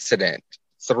accident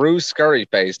through Scurry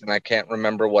Face, and I can't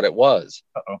remember what it was.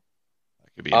 That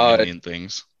could be a million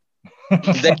things.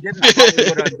 They did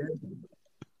Hollywood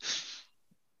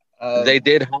Undead. They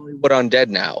did Hollywood Undead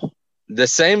now. The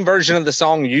same version of the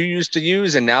song you used to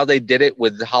use, and now they did it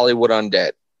with Hollywood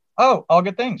Undead. Oh, All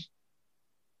Good Things.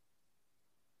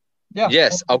 Yeah.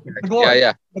 Yes. Okay. The Glory.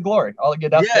 Yeah. The Glory.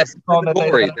 That's the song that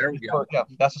there we go.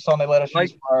 That's the song they let us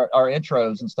use for our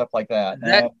intros and stuff like that.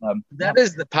 That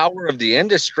is the power of the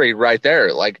industry right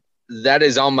there. Like, that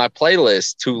is on my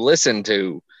playlist to listen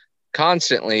to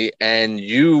constantly, and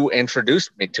you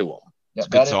introduced me to them. Yeah,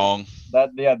 good song.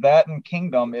 That and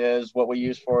Kingdom is what we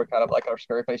use for kind of like our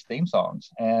Scary Face theme songs.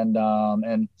 And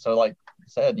so, like I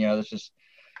said, it's just,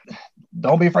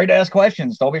 don't be afraid to ask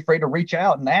questions. Don't be afraid to reach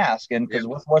out and ask. And because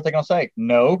what's the worst they're going to say?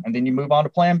 No. And then you move on to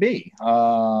plan B.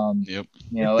 If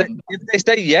they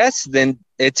say yes, then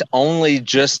it's only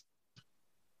just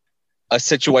a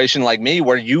situation like me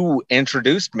where you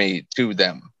introduced me to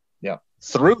them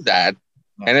through that.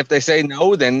 Yeah. And if they say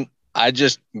no, then I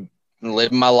just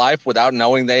live my life without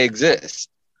knowing they exist.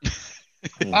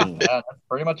 That's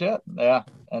pretty much it. Yeah.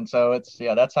 And so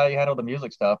that's how you handle the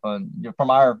music stuff. And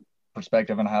from our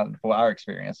perspective and for our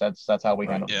experience, that's how we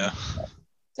handle it. Yeah.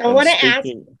 So I want to ask,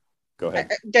 go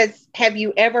ahead. Have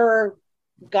you ever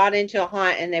got into a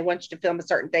hunt and they want you to film a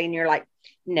certain thing and you're like,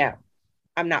 no,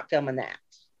 I'm not filming that?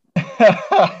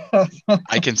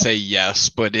 I can say yes,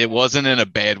 but it wasn't in a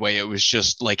bad way. It was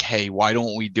just like, hey, why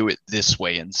don't we do it this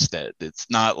way instead? It's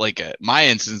not like my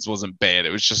instance wasn't bad.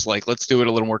 It was just like, let's do it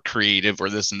a little more creative or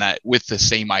this and that with the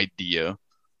same idea.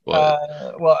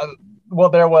 But well,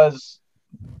 there was.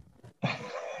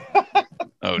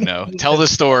 Oh no! Tell the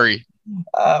story.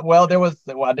 I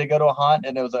did go to a hunt,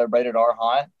 and it was a rated R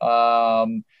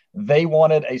hunt. They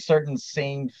wanted a certain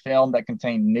scene filmed that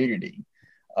contained nudity,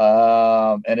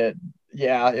 and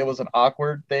it was an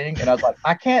awkward thing. And I was like,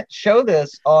 I can't show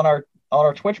this on our on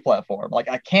our Twitch platform. Like,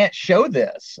 I can't show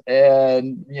this.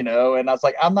 And, and I was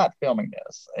like, I'm not filming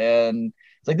this. And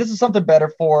it's like, this is something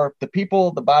better for the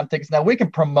people that buy tickets. Now we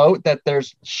can promote that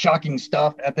there's shocking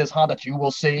stuff at this haunt that you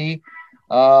will see.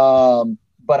 But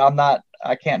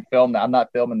I can't film that. I'm not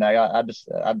filming that.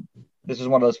 This is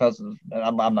one of those films.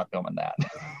 I'm not filming that.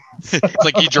 It's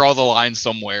like you draw the line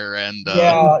somewhere, and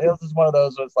yeah, it was just one of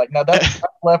those. Where it's like, no, that's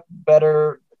left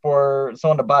better for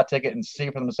someone to buy a ticket and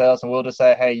see for themselves, and we'll just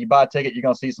say, hey, you buy a ticket, you're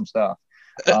gonna see some stuff.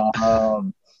 Yeah,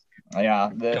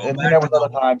 and then there was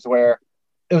other times where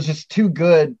it was just too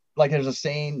good. Like, there's a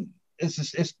scene.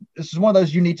 This is one of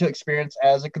those you need to experience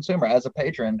as a consumer, as a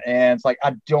patron, and it's like,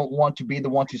 I don't want to be the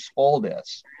one to spoil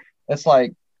this. It's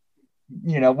like,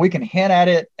 we can hint at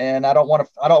it, and I don't want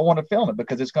to film it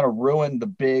because it's going to ruin the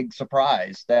big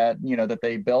surprise that that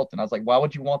they built. And I was like, why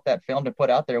would you want that film to put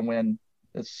out there when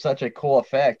it's such a cool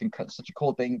effect and such a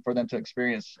cool thing for them to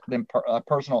experience,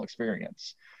 personal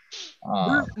experience?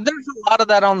 There's a lot of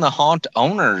that on the haunt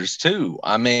owners too.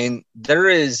 I mean,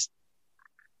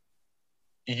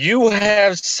 you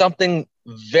have something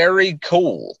very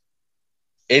cool.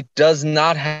 It does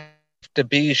not have to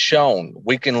be shown.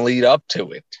 We can lead up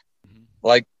to it.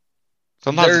 Like,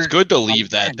 sometimes it's good to leave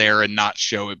that there and not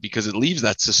show it, because it leaves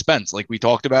that suspense. Like we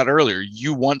talked about earlier,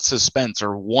 you want suspense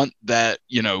or want that,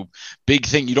 big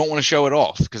thing. You don't want to show it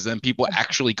off because then people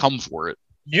actually come for it.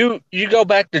 You go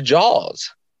back to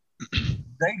Jaws.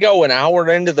 They go an hour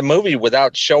into the movie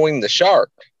without showing the shark.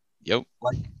 Yep.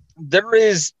 Like, there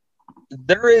is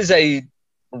a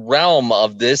realm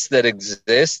of this that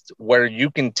exists where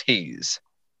you can tease.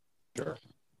 Sure.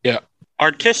 Yeah.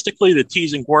 Artistically, the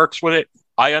teasing works with it.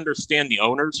 I understand the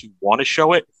owners who want to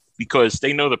show it because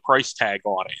they know the price tag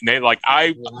on it. And they're like,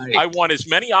 I want as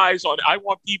many eyes on it. I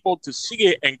want people to see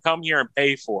it and come here and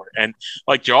pay for it. And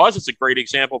like Jaws is a great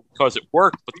example because it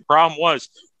worked. But the problem was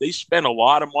they spent a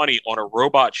lot of money on a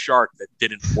robot shark that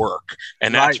didn't work.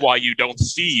 And that's why you don't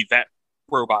see that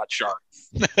robot shark.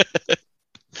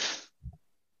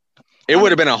 It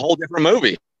would have been a whole different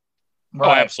movie. Right.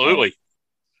 Oh, absolutely.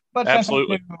 But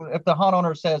absolutely, if the haunt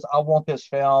owner says, I want this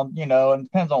film, and it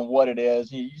depends on what it is,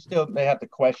 you still may have to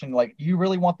question, like, you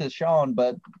really want this shown?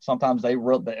 But sometimes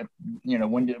when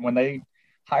they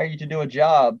hire you to do a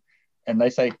job and they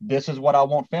say, this is what I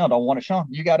want filmed, I want it shown,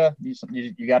 you gotta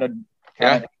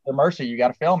kind of the mercy, you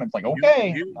gotta film it. It's like,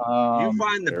 okay, you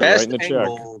find the best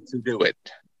angle to do it.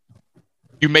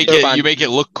 You make it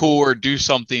look cool or do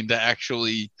something to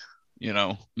actually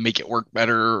make it work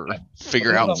better or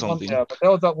figure out something. Yeah, but there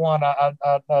was that one I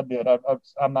did.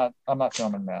 I'm not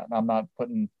filming that. I'm not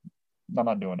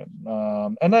doing it.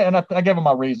 And I gave them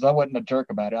my reasons. I wasn't a jerk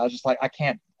about it. I was just like, I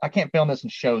can't film this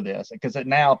and show this, because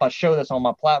now if I show this on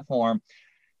my platform,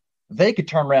 they could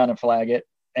turn around and flag it,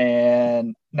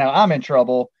 and now I'm in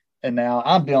trouble, and now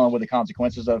I'm dealing with the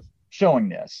consequences of showing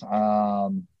this.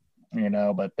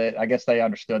 But I guess they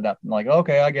understood that. I'm like,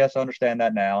 okay, I guess I understand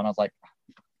that now. And I was like,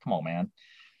 come on, man.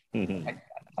 Mm-hmm.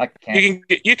 I can't.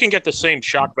 You can get the same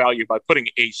shock value by putting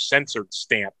a censored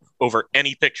stamp over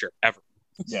any picture ever.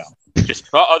 Yeah. Just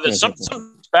there's something's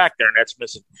back there and that's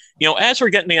missing. As we're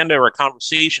getting to the end of our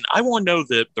conversation, I want to know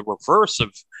the reverse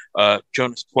of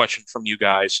Jonah's question from you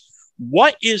guys.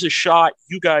 What is a shot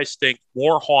you guys think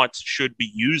more haunts should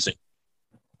be using?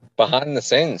 Behind the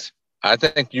scenes. I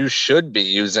think you should be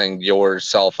using your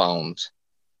cell phones.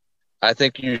 I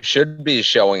think you should be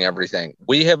showing everything.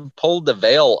 We have pulled the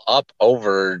veil up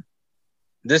over.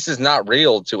 This is not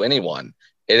real to anyone.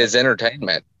 It is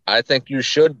entertainment. I think you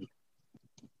should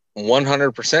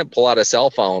 100% pull out a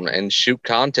cell phone and shoot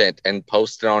content and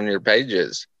post it on your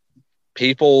pages.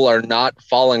 People are not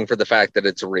falling for the fact that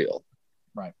it's real.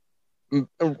 Right.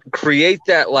 Create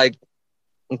that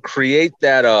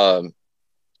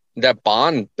that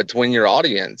bond between your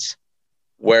audience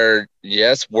where,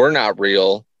 yes, we're not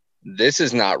real. This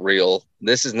is not real.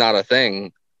 This is not a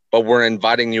thing, but we're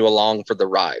inviting you along for the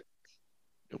ride.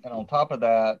 And on top of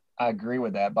that, I agree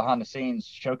with that. Behind the scenes,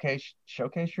 showcase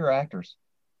your actors,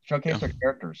 showcase their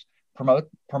characters,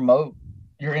 promote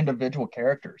your individual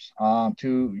characters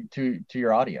to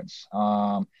your audience.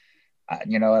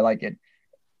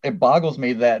 It boggles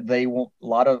me that they want a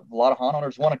lot of haunt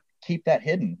owners want to keep that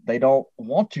hidden. They don't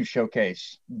want to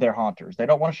showcase their haunters. They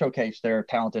don't want to showcase their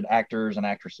talented actors and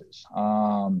actresses.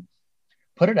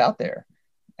 Put it out there,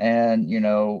 and you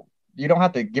don't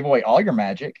have to give away all your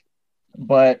magic,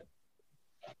 but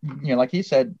like he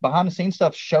said, behind the scenes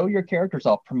stuff, show your characters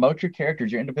off, promote your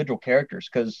characters, your individual characters,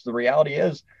 because the reality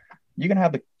is you can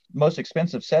have most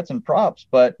expensive sets and props,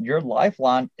 but your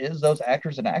lifeline is those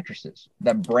actors and actresses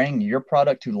that bring your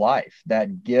product to life,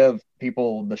 that give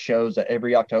people the shows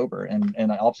every October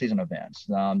and off-season events.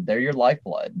 They're your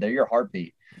lifeblood. They're your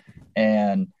heartbeat.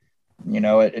 And,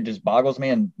 it just boggles me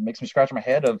and makes me scratch my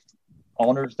head of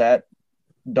owners that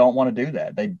don't want to do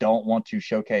that. They don't want to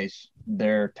showcase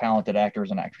their talented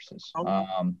actors and actresses.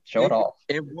 Show it off.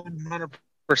 It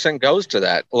 100% goes to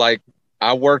that. Like,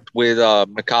 I worked with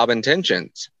Macabre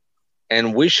Intentions,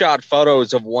 and we shot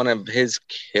photos of one of his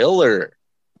killer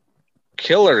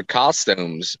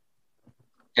costumes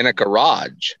in a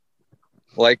garage.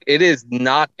 Like, it is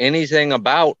not anything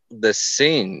about the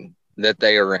scene that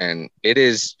they are in. It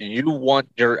is, you want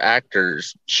your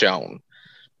actors shown.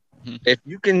 If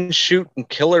you can shoot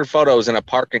killer photos in a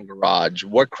parking garage,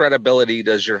 what credibility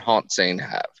does your haunt scene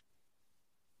have?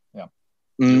 Yeah.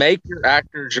 Make your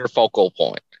actors your focal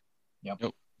point. Yep.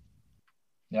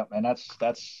 And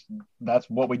that's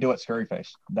what we do at Scary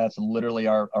Face. That's literally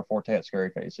our forte at Scary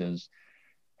Face, is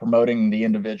promoting the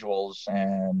individuals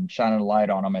and shining a light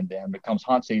on them. And then becomes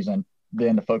haunt season,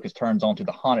 then the focus turns onto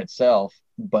the haunt itself.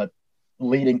 But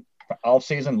leading up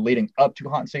to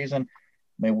haunt season,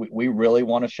 I mean, we really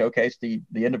want to showcase the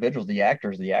individuals, the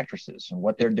actors, the actresses, and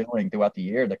what they're doing throughout the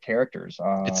year, the characters.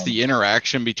 It's the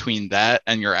interaction between that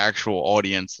and your actual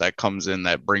audience that comes in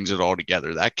that brings it all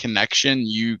together. That connection,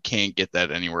 you can't get that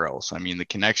anywhere else. I mean, the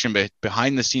connection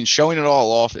behind the scenes, showing it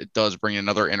all off, it does bring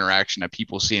another interaction that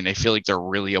people see and they feel like they're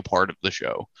really a part of the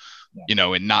show,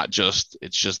 and not just,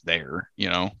 it's just there,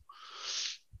 Yeah.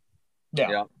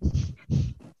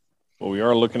 Well, we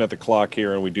are looking at the clock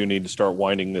here, and we do need to start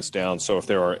winding this down. So if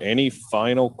there are any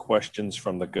final questions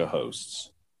from the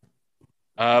hosts.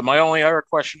 My only other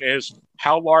question is,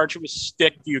 how large of a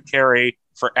stick do you carry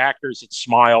for actors that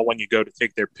smile when you go to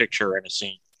take their picture in a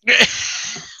scene?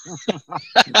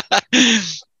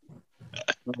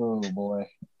 Oh, boy.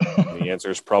 The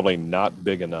answer is probably not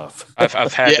big enough.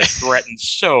 I've had to threaten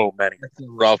so many. That's a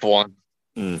rough one.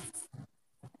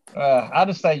 I'll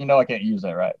just say, I can't use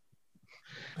that, right?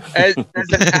 As an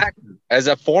actor, as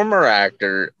a former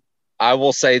actor, I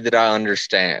will say that I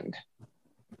understand.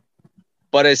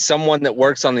 But as someone that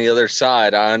works on the other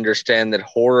side, I understand that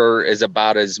horror is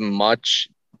about as much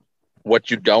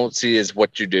what you don't see as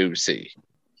what you do see.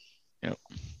 Yep.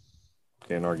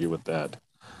 Can't argue with that.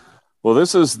 Well,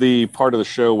 this is the part of the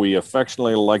show we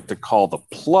affectionately like to call the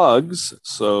plugs.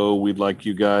 So we'd like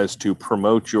you guys to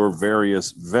promote your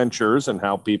various ventures and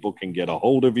how people can get a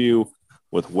hold of you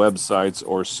with websites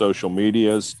or social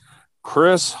medias.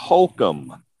 Chris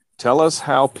Holcomb, tell us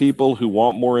how people who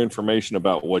want more information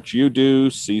about what you do,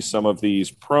 see some of these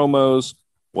promos,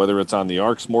 whether it's on the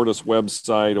Arx Mortis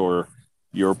website or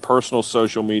your personal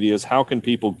social medias, how can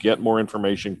people get more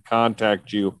information,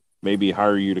 contact you, maybe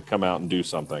hire you to come out and do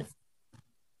something?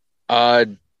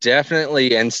 Definitely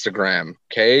Instagram.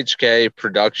 KHK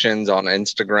Productions on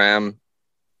Instagram.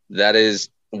 That is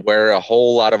where a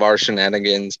whole lot of our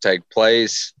shenanigans take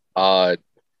place.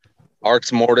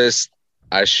 Arx Mortis,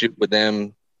 I shoot with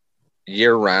them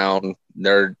year round.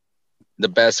 They're the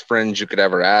best friends you could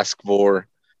ever ask for.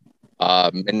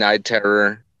 Midnight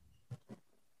Terror.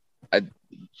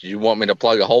 You want me to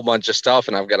plug a whole bunch of stuff,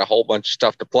 and I've got a whole bunch of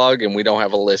stuff to plug, and we don't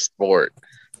have a list for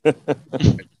it.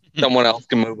 Someone else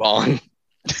can move on.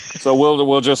 So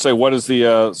we'll just say, what is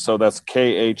the so that's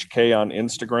KHK on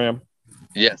Instagram?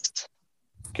 Yes.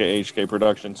 KHK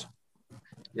Productions.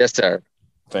 Yes, sir.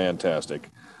 Fantastic.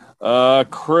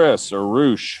 Chris or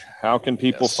Roosh, how can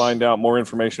people find out more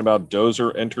information about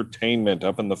Dozer Entertainment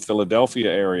up in the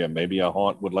Philadelphia area? Maybe a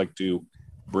haunt would like to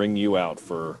bring you out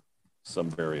for some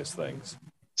various things.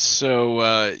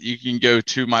 So you can go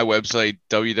to my website,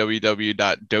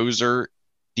 www.dozer,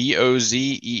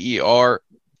 D-O-Z-E-E-R-D,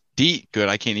 good,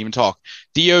 I can't even talk,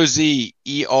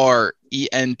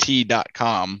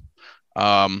 DOZERENT.com.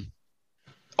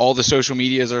 All the social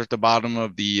medias are at the bottom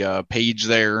of the page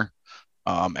there.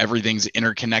 Everything's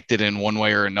interconnected in one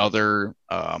way or another.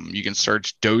 You can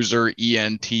search Dozer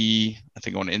ENT. I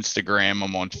think on Instagram,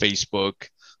 I'm on Facebook.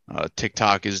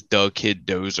 TikTok is Doug Kid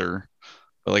Dozer.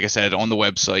 But like I said, on the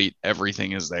website,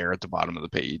 everything is there at the bottom of the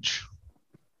page.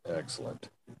 Excellent.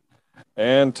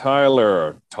 And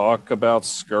Tyler, talk about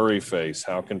Scurry Face.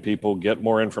 How can people get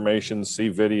more information, see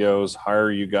videos,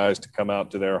 hire you guys to come out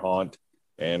to their haunt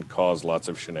and cause lots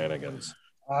of shenanigans?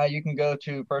 You can go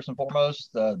to, first and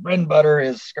foremost, the bread and butter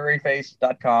is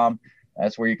scurryface.com.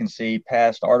 That's where you can see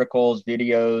past articles,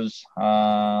 videos.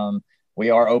 We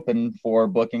are open for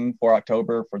booking for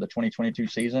October for the 2022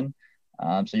 season.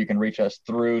 So you can reach us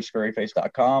through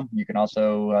scurryface.com. You can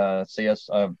also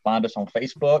find us on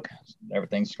Facebook.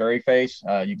 Everything's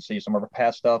Scurryface. You can see some of our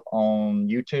past stuff on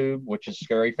YouTube, which is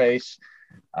Scurryface.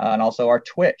 And also our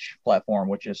Twitch platform,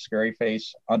 which is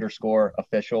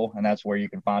Scurryface_official. And that's where you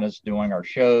can find us doing our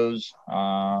shows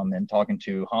and talking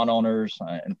to haunt owners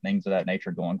and things of that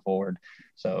nature going forward.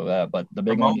 So, but the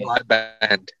big one is rock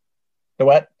band. The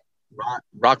what?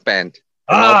 Rock band.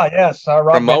 Yes. Our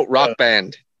rock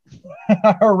band.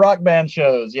 Our rock band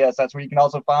shows. Yes, that's where you can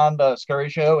also find a Scurry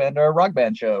show and our rock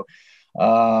band show.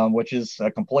 Which is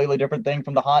a completely different thing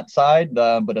from the haunt side,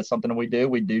 but it's something we do.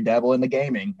 We do dabble in the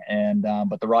gaming, and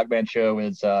but the rock band show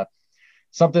is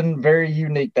something very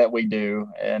unique that we do,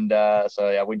 and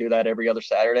so yeah, we do that every other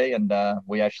Saturday, and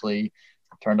we actually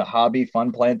turned a hobby,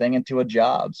 fun playing thing into a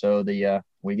job. So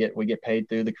we get paid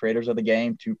through the creators of the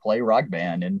game to play rock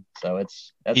band, and so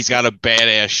he's got a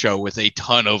badass show with a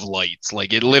ton of lights.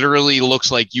 Like it literally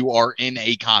looks like you are in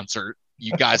a concert.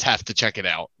 You guys have to check it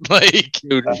out. Like,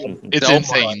 dude, it's so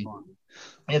insane.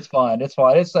 It's fun. It's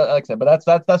like I said, but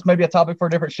that's maybe a topic for a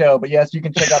different show. But yes, you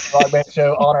can check out the Rock Band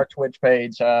show on our Twitch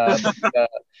page. But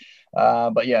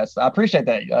yes, I appreciate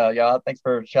that. Y'all, thanks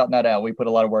for shouting that out. We put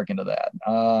a lot of work into that.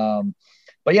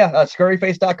 But yeah,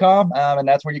 scurryface.com, and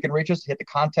that's where you can reach us. Hit the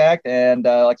contact, and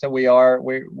like I said, we are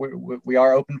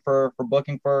open for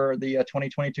booking for the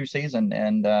 2022 season,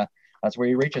 and that's where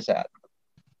you reach us at.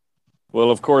 Well,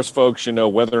 of course, folks,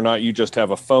 whether or not you just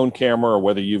have a phone camera or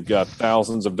whether you've got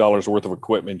thousands of dollars worth of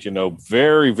equipment,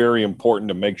 very, very important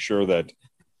to make sure that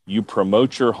you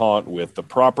promote your haunt with the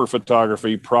proper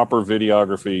photography, proper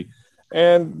videography,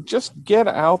 and just get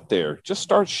out there. Just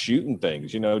start shooting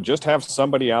things, just have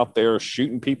somebody out there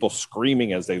shooting people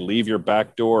screaming as they leave your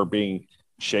back door, being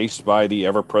chased by the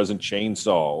ever-present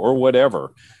chainsaw or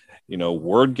whatever.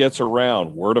 Word gets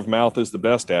around. Word of mouth is the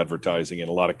best advertising in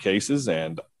a lot of cases,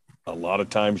 and a lot of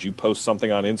times you post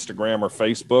something on Instagram or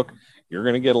Facebook, you're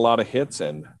going to get a lot of hits,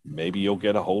 and maybe you'll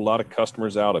get a whole lot of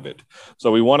customers out of it.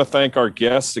 So we want to thank our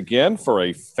guests again for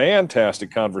a fantastic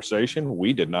conversation.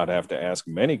 We did not have to ask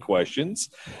many questions.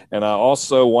 And I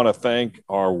also want to thank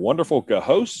our wonderful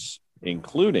co-hosts,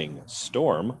 including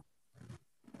Storm.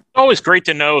 Always great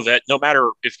to know that no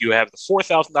matter if you have the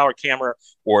 $4,000 camera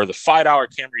or the $5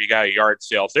 camera you got at a yard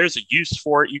sale, if there's a use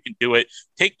for it, you can do it.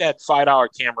 Take that $5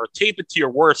 camera, tape it to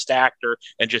your worst actor,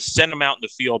 and just send them out in the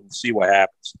field and see what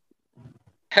happens.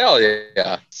 Hell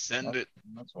yeah. Send it.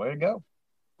 That's the way to go.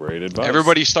 Great advice.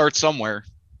 Everybody starts somewhere.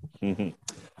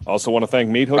 Also want to thank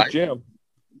Meat Hook Jim.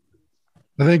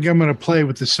 I think I'm going to play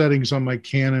with the settings on my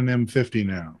Canon M50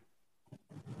 now.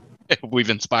 We've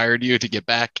inspired you to get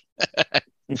back.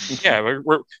 Yeah, we're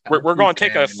going to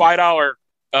take a $5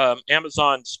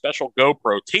 Amazon special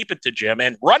GoPro, tape it to Jim,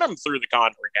 and run him through the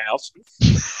Conjuring house.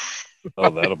 Oh,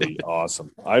 that'll be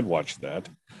awesome. I'd watch that.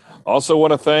 Also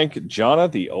want to thank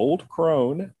Jonna, the old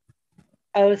crone.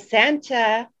 Oh,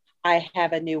 Santa, I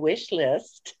have a new wish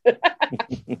list.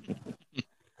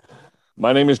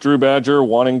 My name is Drew Badger,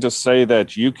 wanting to say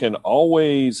that you can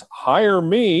always hire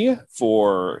me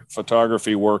for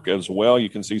photography work as well. You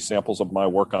can see samples of my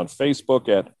work on Facebook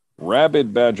at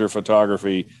Rabid Badger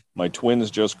Photography. My twins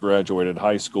just graduated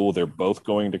high school. They're both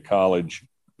going to college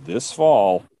this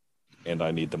fall, and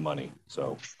I need the money,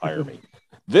 so hire me.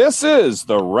 This is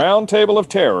the Round Table of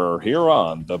Terror here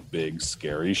on The Big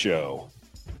Scary Show.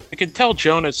 I can tell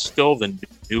Jonah's still the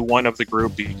new one of the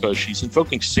group because she's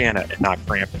invoking Santa and not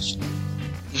Krampus.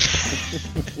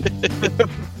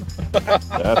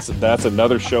 That's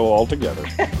another show altogether.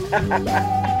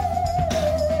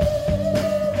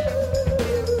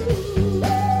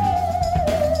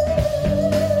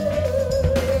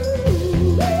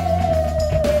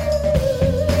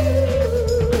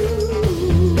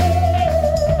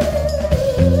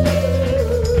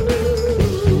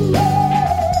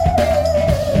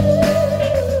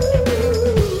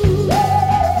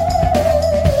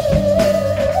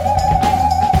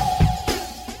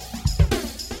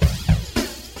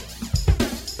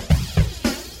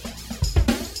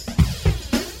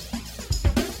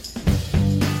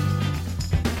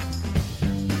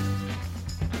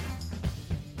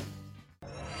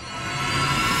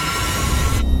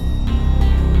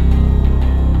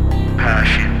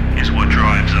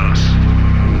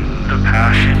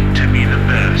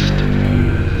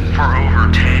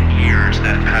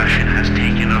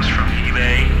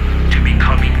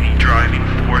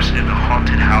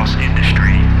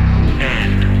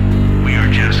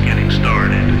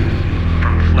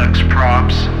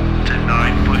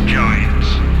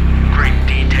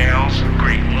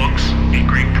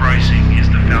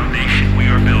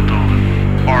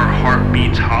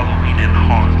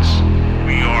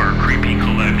 We are Creepy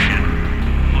Collection.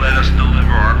 Let us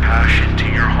deliver our passion to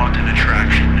your haunted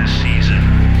attraction this season.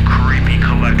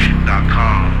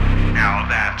 CreepyCollection.com. Now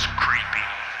that's creepy.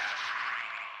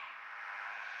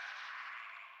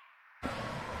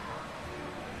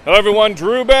 Hello, everyone.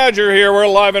 Drew Badger here. We're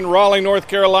live in Raleigh, North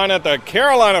Carolina at the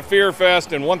Carolina Fear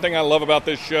Fest. And one thing I love about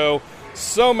this show,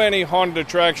 so many haunted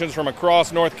attractions from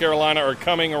across North Carolina are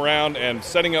coming around and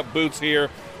setting up booths here.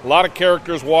 A lot of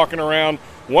characters walking around.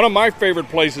 One of my favorite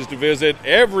places to visit,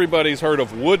 everybody's heard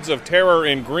of Woods of Terror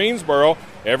in Greensboro.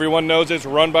 Everyone knows it's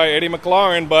run by Eddie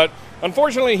McLaurin, but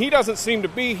unfortunately he doesn't seem to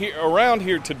be around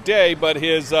here today, but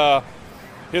his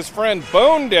friend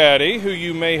Bone Daddy, who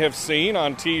you may have seen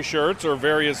on T-shirts or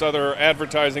various other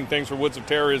advertising things for Woods of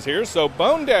Terror, is here. So,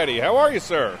 Bone Daddy, how are you,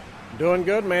 sir? Doing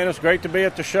good, man. It's great to be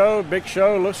at the show. Big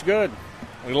show. Looks good.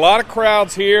 A lot of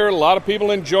crowds here. A lot of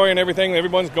people enjoying everything.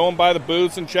 Everyone's going by the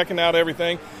booths and checking out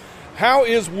everything. How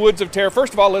is Woods of Terror?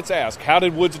 First of all, let's ask, how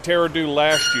did Woods of Terror do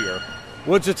last year?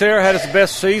 Woods of Terror had its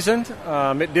best season.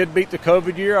 It did beat the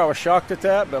COVID year. I was shocked at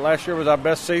that, but last year was our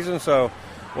best season, so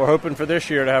we're hoping for this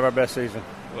year to have our best season.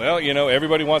 Well, you know,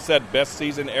 everybody wants that best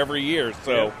season every year,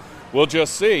 so we'll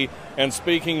just see. And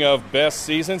speaking of best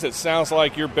seasons, it sounds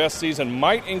like your best season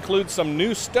might include some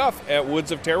new stuff at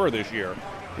Woods of Terror this year.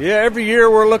 Yeah, every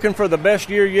year we're looking for the best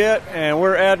year yet, and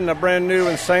we're adding a brand new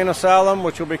insane asylum,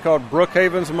 which will be called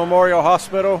Brookhaven's Memorial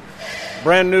Hospital.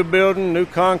 Brand new building, new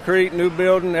concrete, new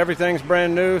building, everything's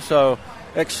brand new, so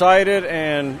excited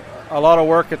and a lot of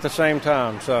work at the same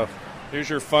time. So here's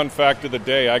your fun fact of the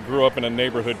day. I grew up in a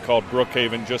neighborhood called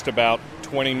Brookhaven, just about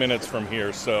 20 minutes from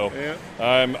here, so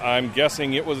I'm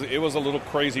guessing it was a little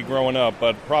crazy growing up,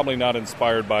 but probably not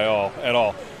inspired by at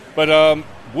all. But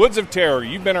Woods of Terror,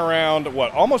 you've been around,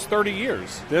 almost 30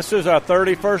 years? This is our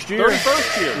 31st year.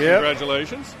 31st year. Yep.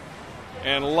 Congratulations.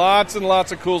 And lots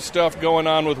of cool stuff going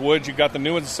on with Woods. You've got the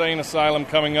new Insane Asylum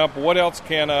coming up. What else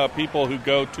can people who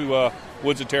go to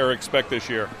Woods of Terror expect this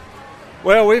year?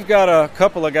 Well, we've got a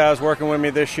couple of guys working with me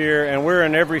this year, and we're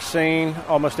in every scene,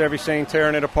 almost every scene,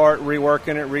 tearing it apart,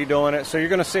 reworking it, redoing it. So you're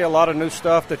going to see a lot of new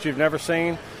stuff that you've never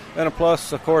seen. And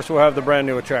plus, of course, we'll have the brand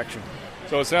new attraction.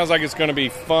 So it sounds like it's going to be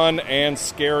fun and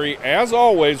scary. As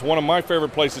always, one of my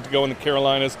favorite places to go in the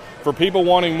Carolinas. For people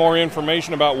wanting more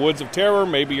information about Woods of Terror,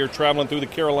 maybe you're traveling through the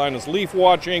Carolinas leaf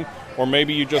watching, or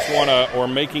maybe you just or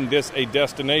making this a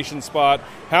destination spot.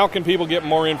 How can people get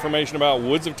more information about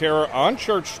Woods of Terror on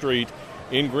Church Street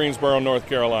in Greensboro, North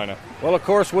Carolina? Well, of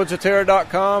course,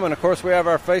 woodsofterror.com, and of course we have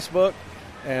our Facebook.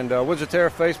 And Woods of Terror,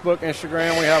 Facebook,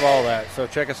 Instagram, we have all that. So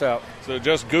check us out. So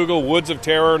just Google Woods of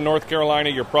Terror, North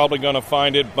Carolina. You're probably going to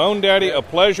find it. Bone Daddy, a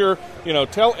pleasure. You know,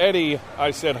 tell Eddie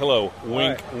I said hello.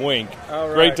 Wink, wink. All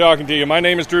right. Great talking to you. My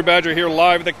name is Drew Badger here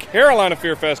live at the Carolina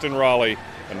Fear Fest in Raleigh.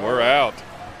 And we're out.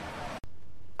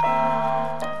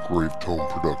 Gravetone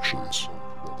Productions,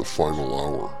 the final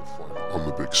hour on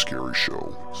The Big Scary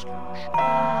Show.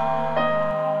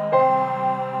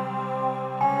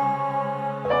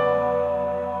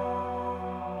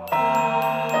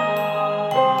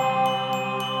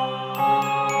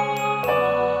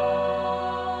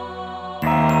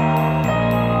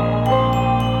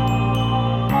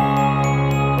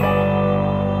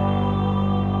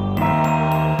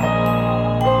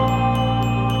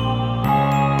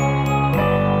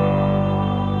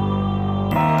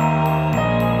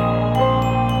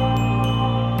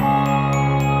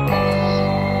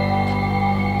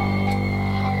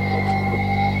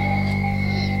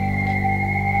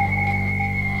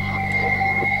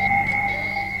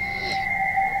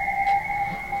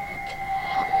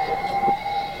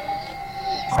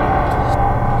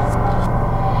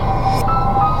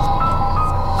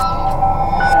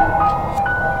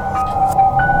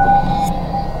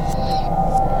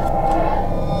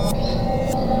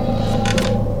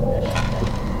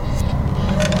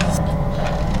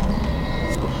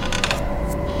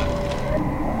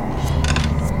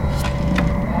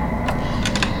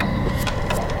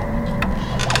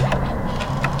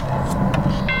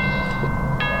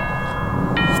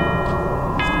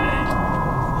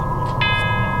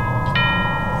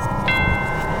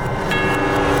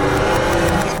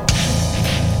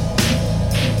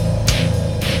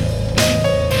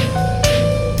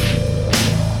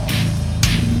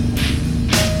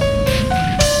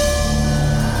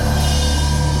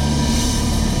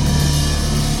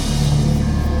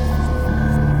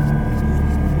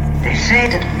 say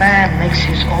that man makes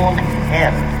his own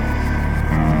hell.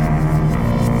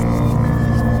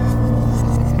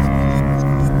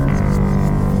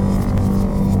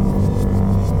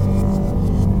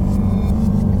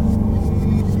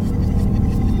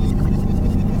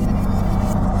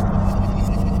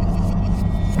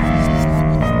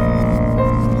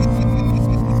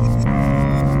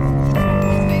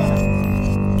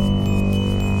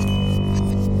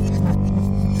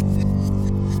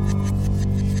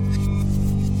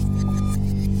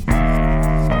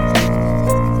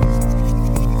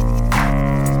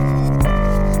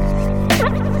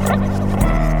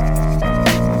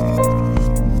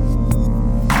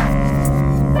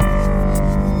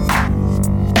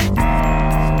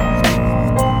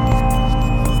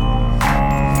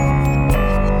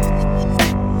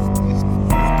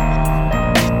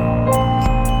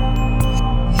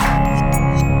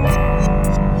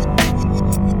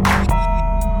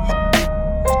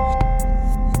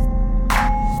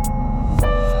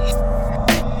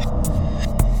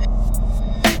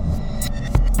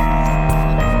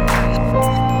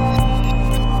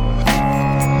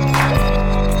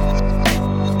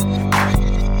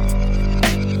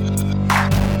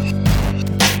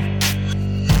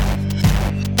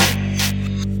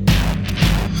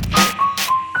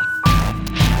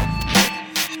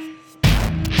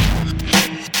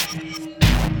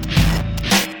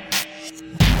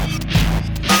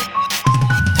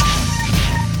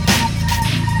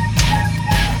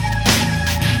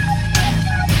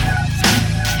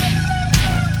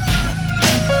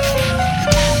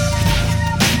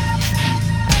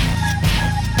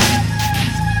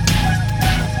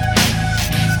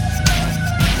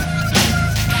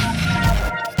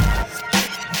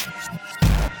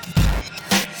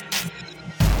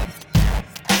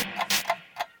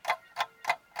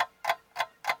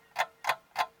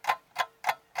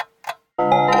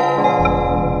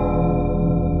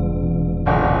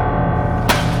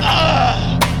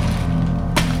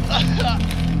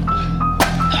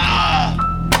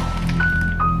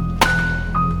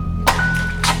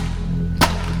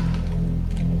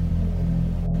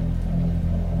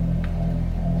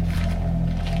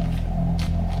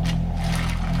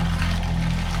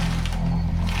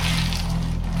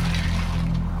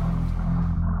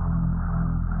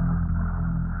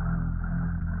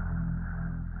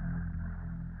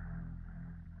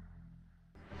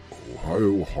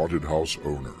 Ohio haunted house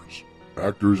owners,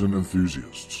 actors, and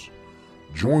enthusiasts.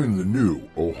 Join the new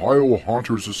Ohio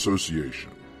Haunters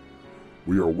Association.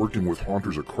 We are working with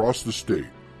haunters across the state,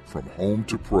 from home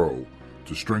to pro,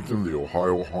 to strengthen the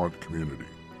Ohio haunt community.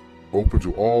 Open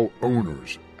to all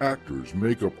owners, actors,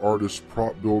 makeup artists,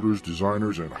 prop builders,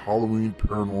 designers, and Halloween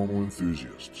paranormal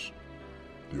enthusiasts.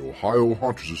 The Ohio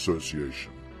Haunters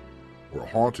Association, where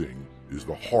haunting is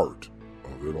the heart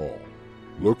of it all.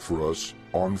 Look for us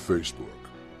on Facebook.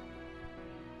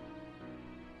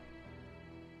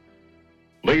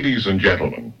 Ladies and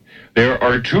gentlemen, there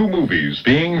are 2 movies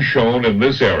being shown in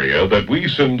this area that we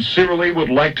sincerely would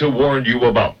like to warn you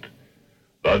about.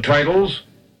 The titles,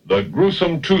 The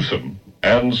Gruesome Twosome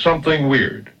and Something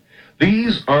Weird.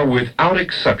 These are without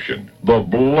exception the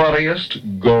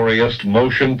bloodiest, goriest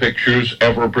motion pictures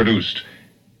ever produced.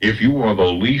 If you are the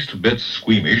least bit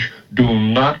squeamish, do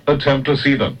not attempt to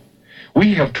see them.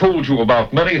 We have told you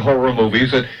about many horror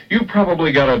movies that you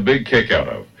probably got a big kick out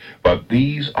of, but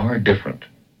these are different.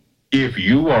 If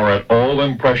you are at all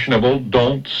impressionable,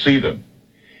 don't see them.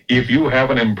 If you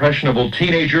have an impressionable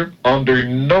teenager, under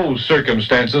no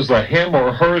circumstances let him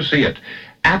or her see it.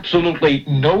 Absolutely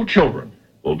no children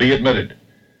will be admitted.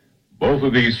 Both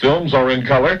of these films are in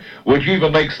color, which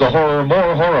even makes the horror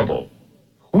more horrible.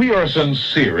 We are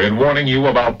sincere in warning you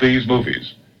about these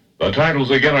movies. The titles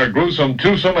again are Gruesome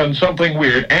Twosome and Something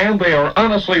Weird, and they are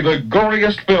honestly the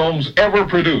goriest films ever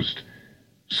produced.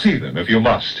 See them if you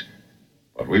must.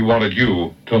 But we wanted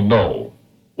you to know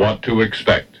what to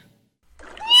expect.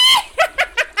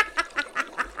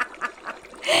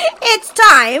 It's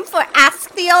time for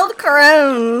Ask the Old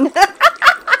Crone.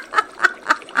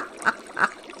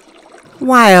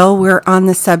 While we're on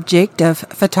the subject of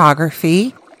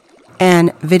photography and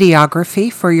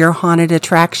videography for your haunted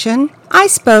attraction, I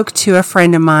spoke to a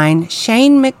friend of mine,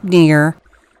 Shane McNear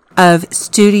of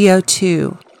Studio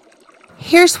 2.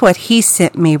 Here's what he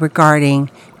sent me regarding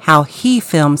how he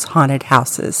films haunted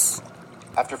houses.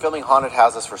 After filming haunted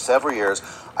houses for several years,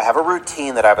 I have a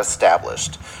routine that I've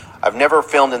established. I've never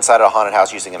filmed inside a haunted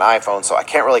house using an iPhone, so I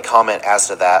can't really comment as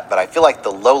to that, but I feel like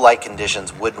the low light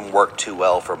conditions wouldn't work too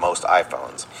well for most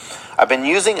iPhones. I've been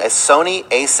using a Sony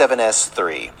a7S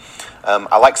III.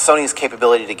 I like Sony's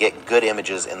capability to get good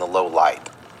images in the low light.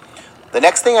 The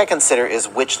next thing I consider is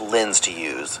which lens to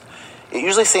use. It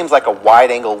usually seems like a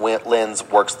wide-angle lens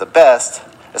works the best,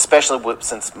 especially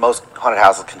since most haunted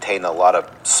houses contain a lot of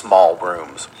small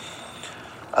rooms.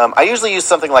 I usually use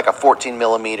something like a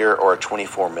 14mm or a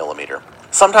 24mm.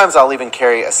 Sometimes I'll even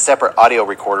carry a separate audio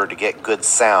recorder to get good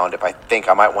sound if I think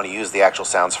I might want to use the actual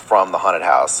sounds from the haunted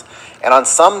house. And on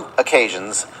some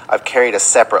occasions, I've carried a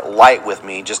separate light with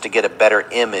me just to get a better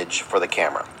image for the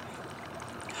camera.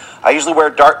 I usually wear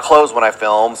dark clothes when I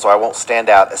film so I won't stand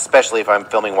out, especially if I'm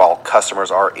filming while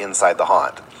customers are inside the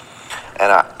haunt.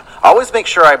 And I always make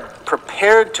sure I'm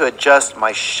prepared to adjust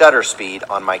my shutter speed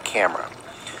on my camera.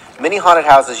 Many haunted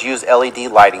houses use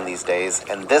LED lighting these days,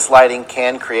 and this lighting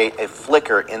can create a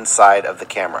flicker inside of the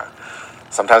camera.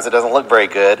 Sometimes it doesn't look very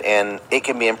good, and it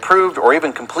can be improved or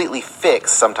even completely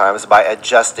fixed sometimes by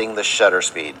adjusting the shutter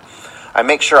speed. I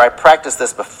make sure I practice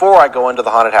this before I go into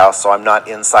the haunted house so I'm not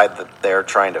inside there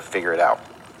trying to figure it out.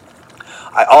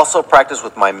 I also practice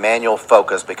with my manual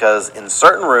focus because in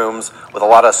certain rooms with a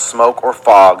lot of smoke or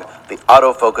fog, the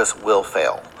autofocus will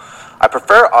fail. I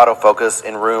prefer autofocus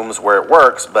in rooms where it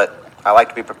works, but I like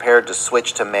to be prepared to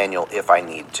switch to manual if I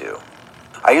need to.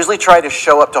 I usually try to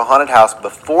show up to a haunted house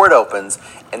before it opens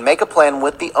and make a plan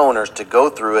with the owners to go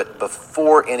through it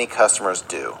before any customers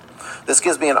do. This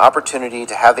gives me an opportunity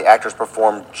to have the actors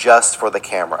perform just for the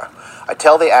camera. I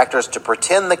tell the actors to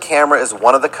pretend the camera is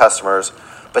one of the customers,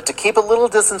 but to keep a little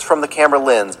distance from the camera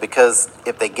lens because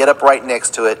if they get up right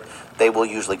next to it, they will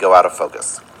usually go out of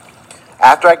focus.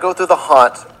 After I go through the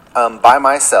haunt by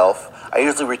myself, I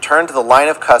usually return to the line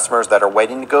of customers that are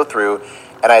waiting to go through,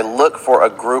 and I look for a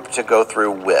group to go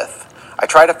through with. I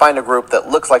try to find a group that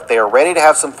looks like they are ready to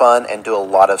have some fun and do a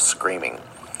lot of screaming.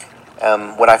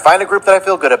 When I find a group that I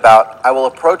feel good about, I will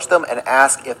approach them and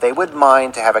ask if they would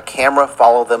mind to have a camera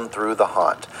follow them through the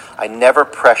haunt. I never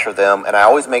pressure them, and I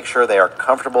always make sure they are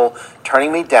comfortable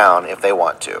turning me down if they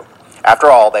want to. After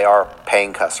all, they are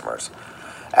paying customers.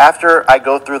 After I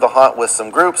go through the haunt with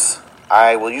some groups,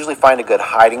 I will usually find a good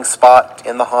hiding spot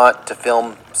in the haunt to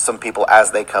film some people as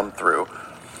they come through.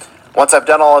 Once I've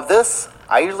done all of this,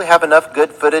 I usually have enough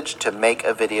good footage to make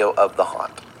a video of the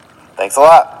haunt. Thanks a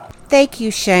lot. Thank you,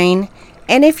 Shane.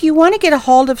 And if you want to get a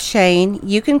hold of Shane,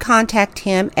 you can contact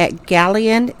him at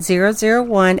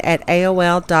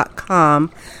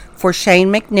galleon001@aol.com for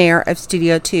Shane McNair of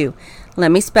Studio 2.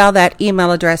 Let me spell that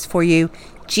email address for you.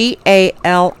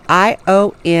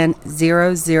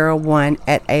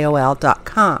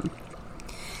 GALION001@AOL.com.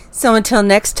 So until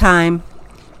next time,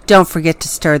 don't forget to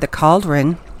stir the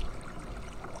cauldron.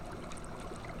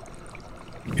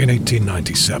 In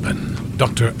 1897,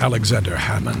 Dr. Alexander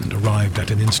Hammond arrived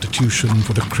at an institution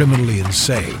for the criminally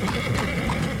insane,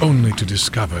 only to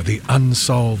discover the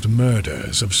unsolved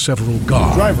murders of several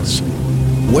guards. Drivers,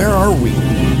 where are we?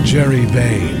 Jerry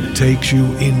Vane takes you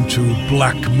into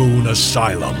Black Moon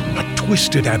Asylum, a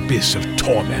twisted abyss of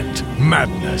torment,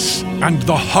 madness, and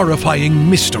the horrifying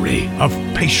mystery of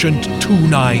Patient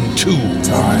 292.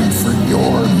 Time for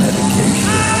your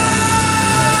medication.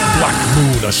 Black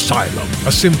Moon Asylum,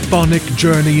 a symphonic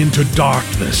journey into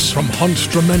darkness from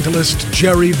instrumentalist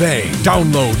Jerry Vane.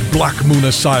 Download Black Moon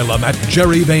Asylum at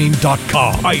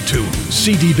jerryvane.com, iTunes,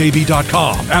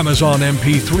 cdbaby.com, Amazon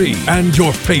MP3, and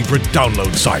your favorite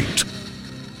download site.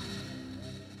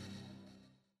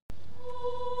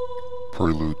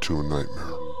 Prelude to a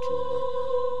Nightmare.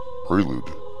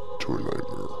 Prelude to a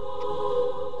Nightmare.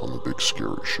 On the Big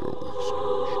Scary Show.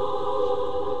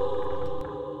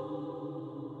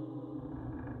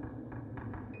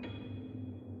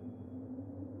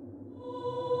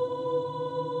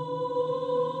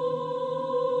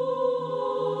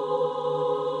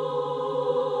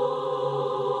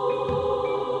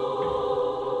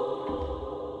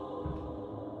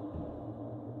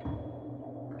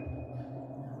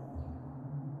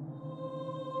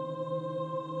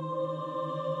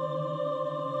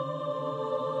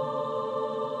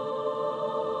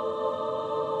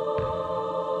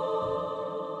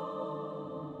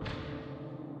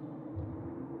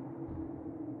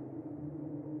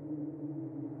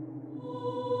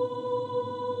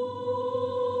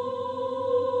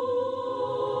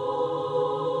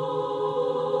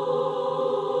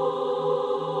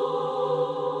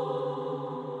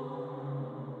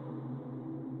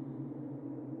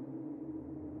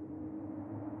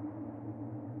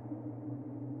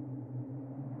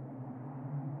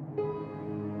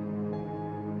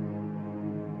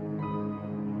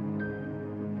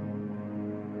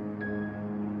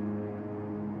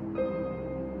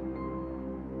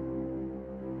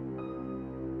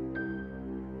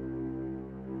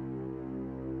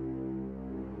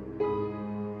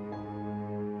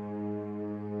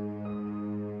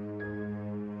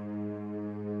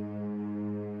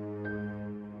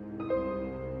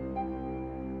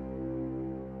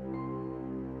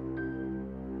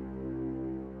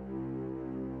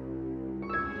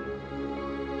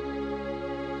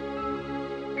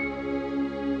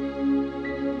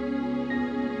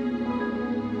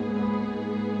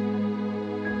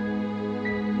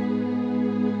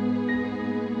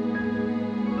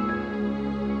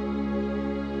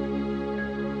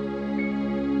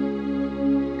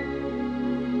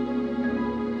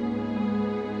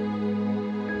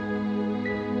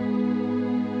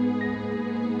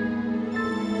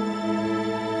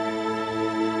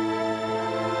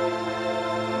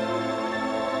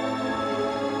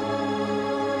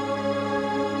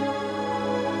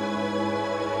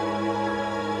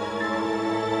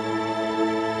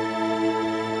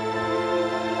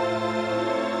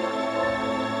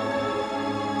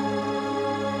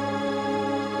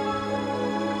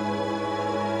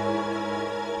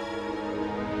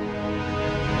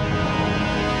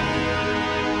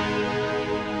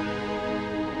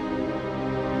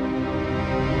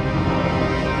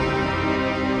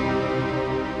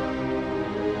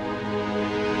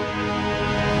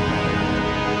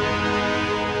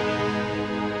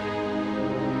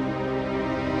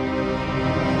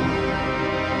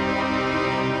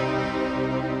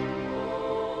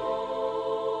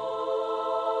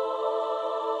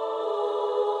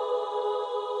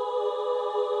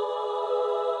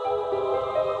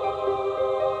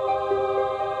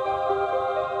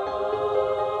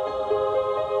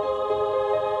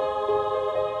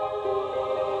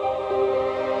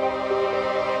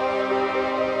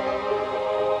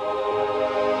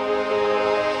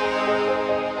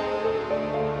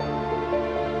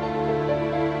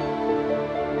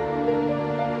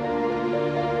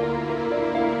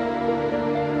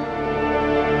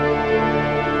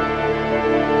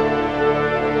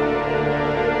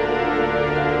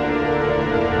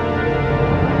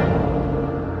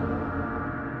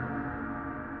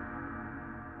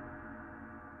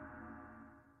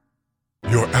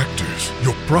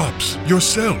 props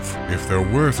yourself. If they're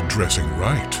worth dressing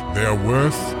right, they're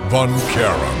worth Von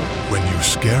Charon. When you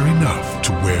scare enough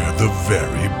to wear the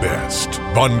very best.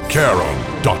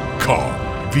 VonCharon.com.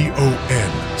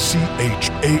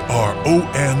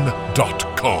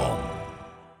 VonCharon.com.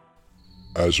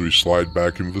 As we slide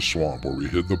back into the swamp where we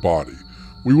hid the body,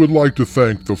 we would like to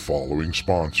thank the following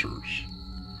sponsors: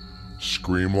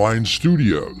 Screamline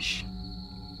Studios,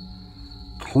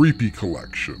 Creepy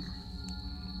Collection,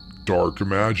 Dark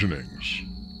Imaginings,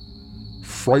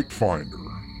 Fright Finder,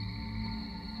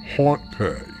 Haunt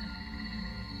Pay,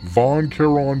 Von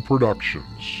Caron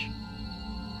Productions,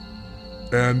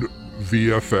 and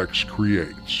VFX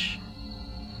Creates.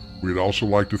 We'd also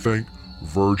like to thank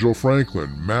Virgil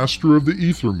Franklin, master of the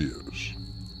Ether Muse.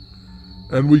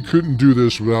 And we couldn't do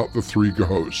this without the three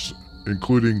hosts,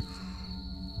 including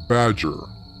Badger,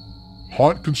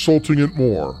 Haunt Consulting and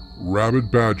more,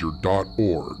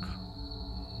 rabidbadger.org.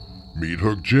 Meat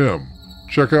Hook Jim,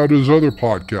 check out his other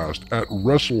podcast at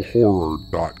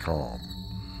wrestlehorror.com.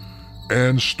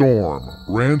 And Storm,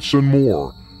 Rants and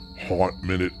More,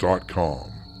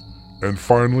 hauntminute.com. And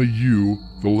finally you,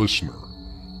 the listener.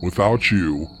 Without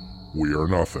you, we are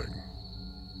nothing.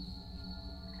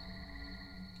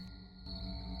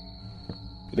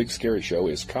 The Big Scary Show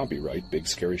is copyright Big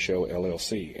Scary Show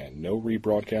LLC, and no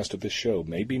rebroadcast of this show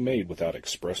may be made without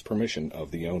express permission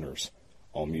of the owners.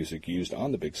 All music used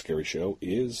on The Big Scary Show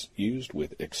is used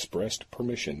with expressed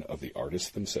permission of the artists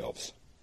themselves.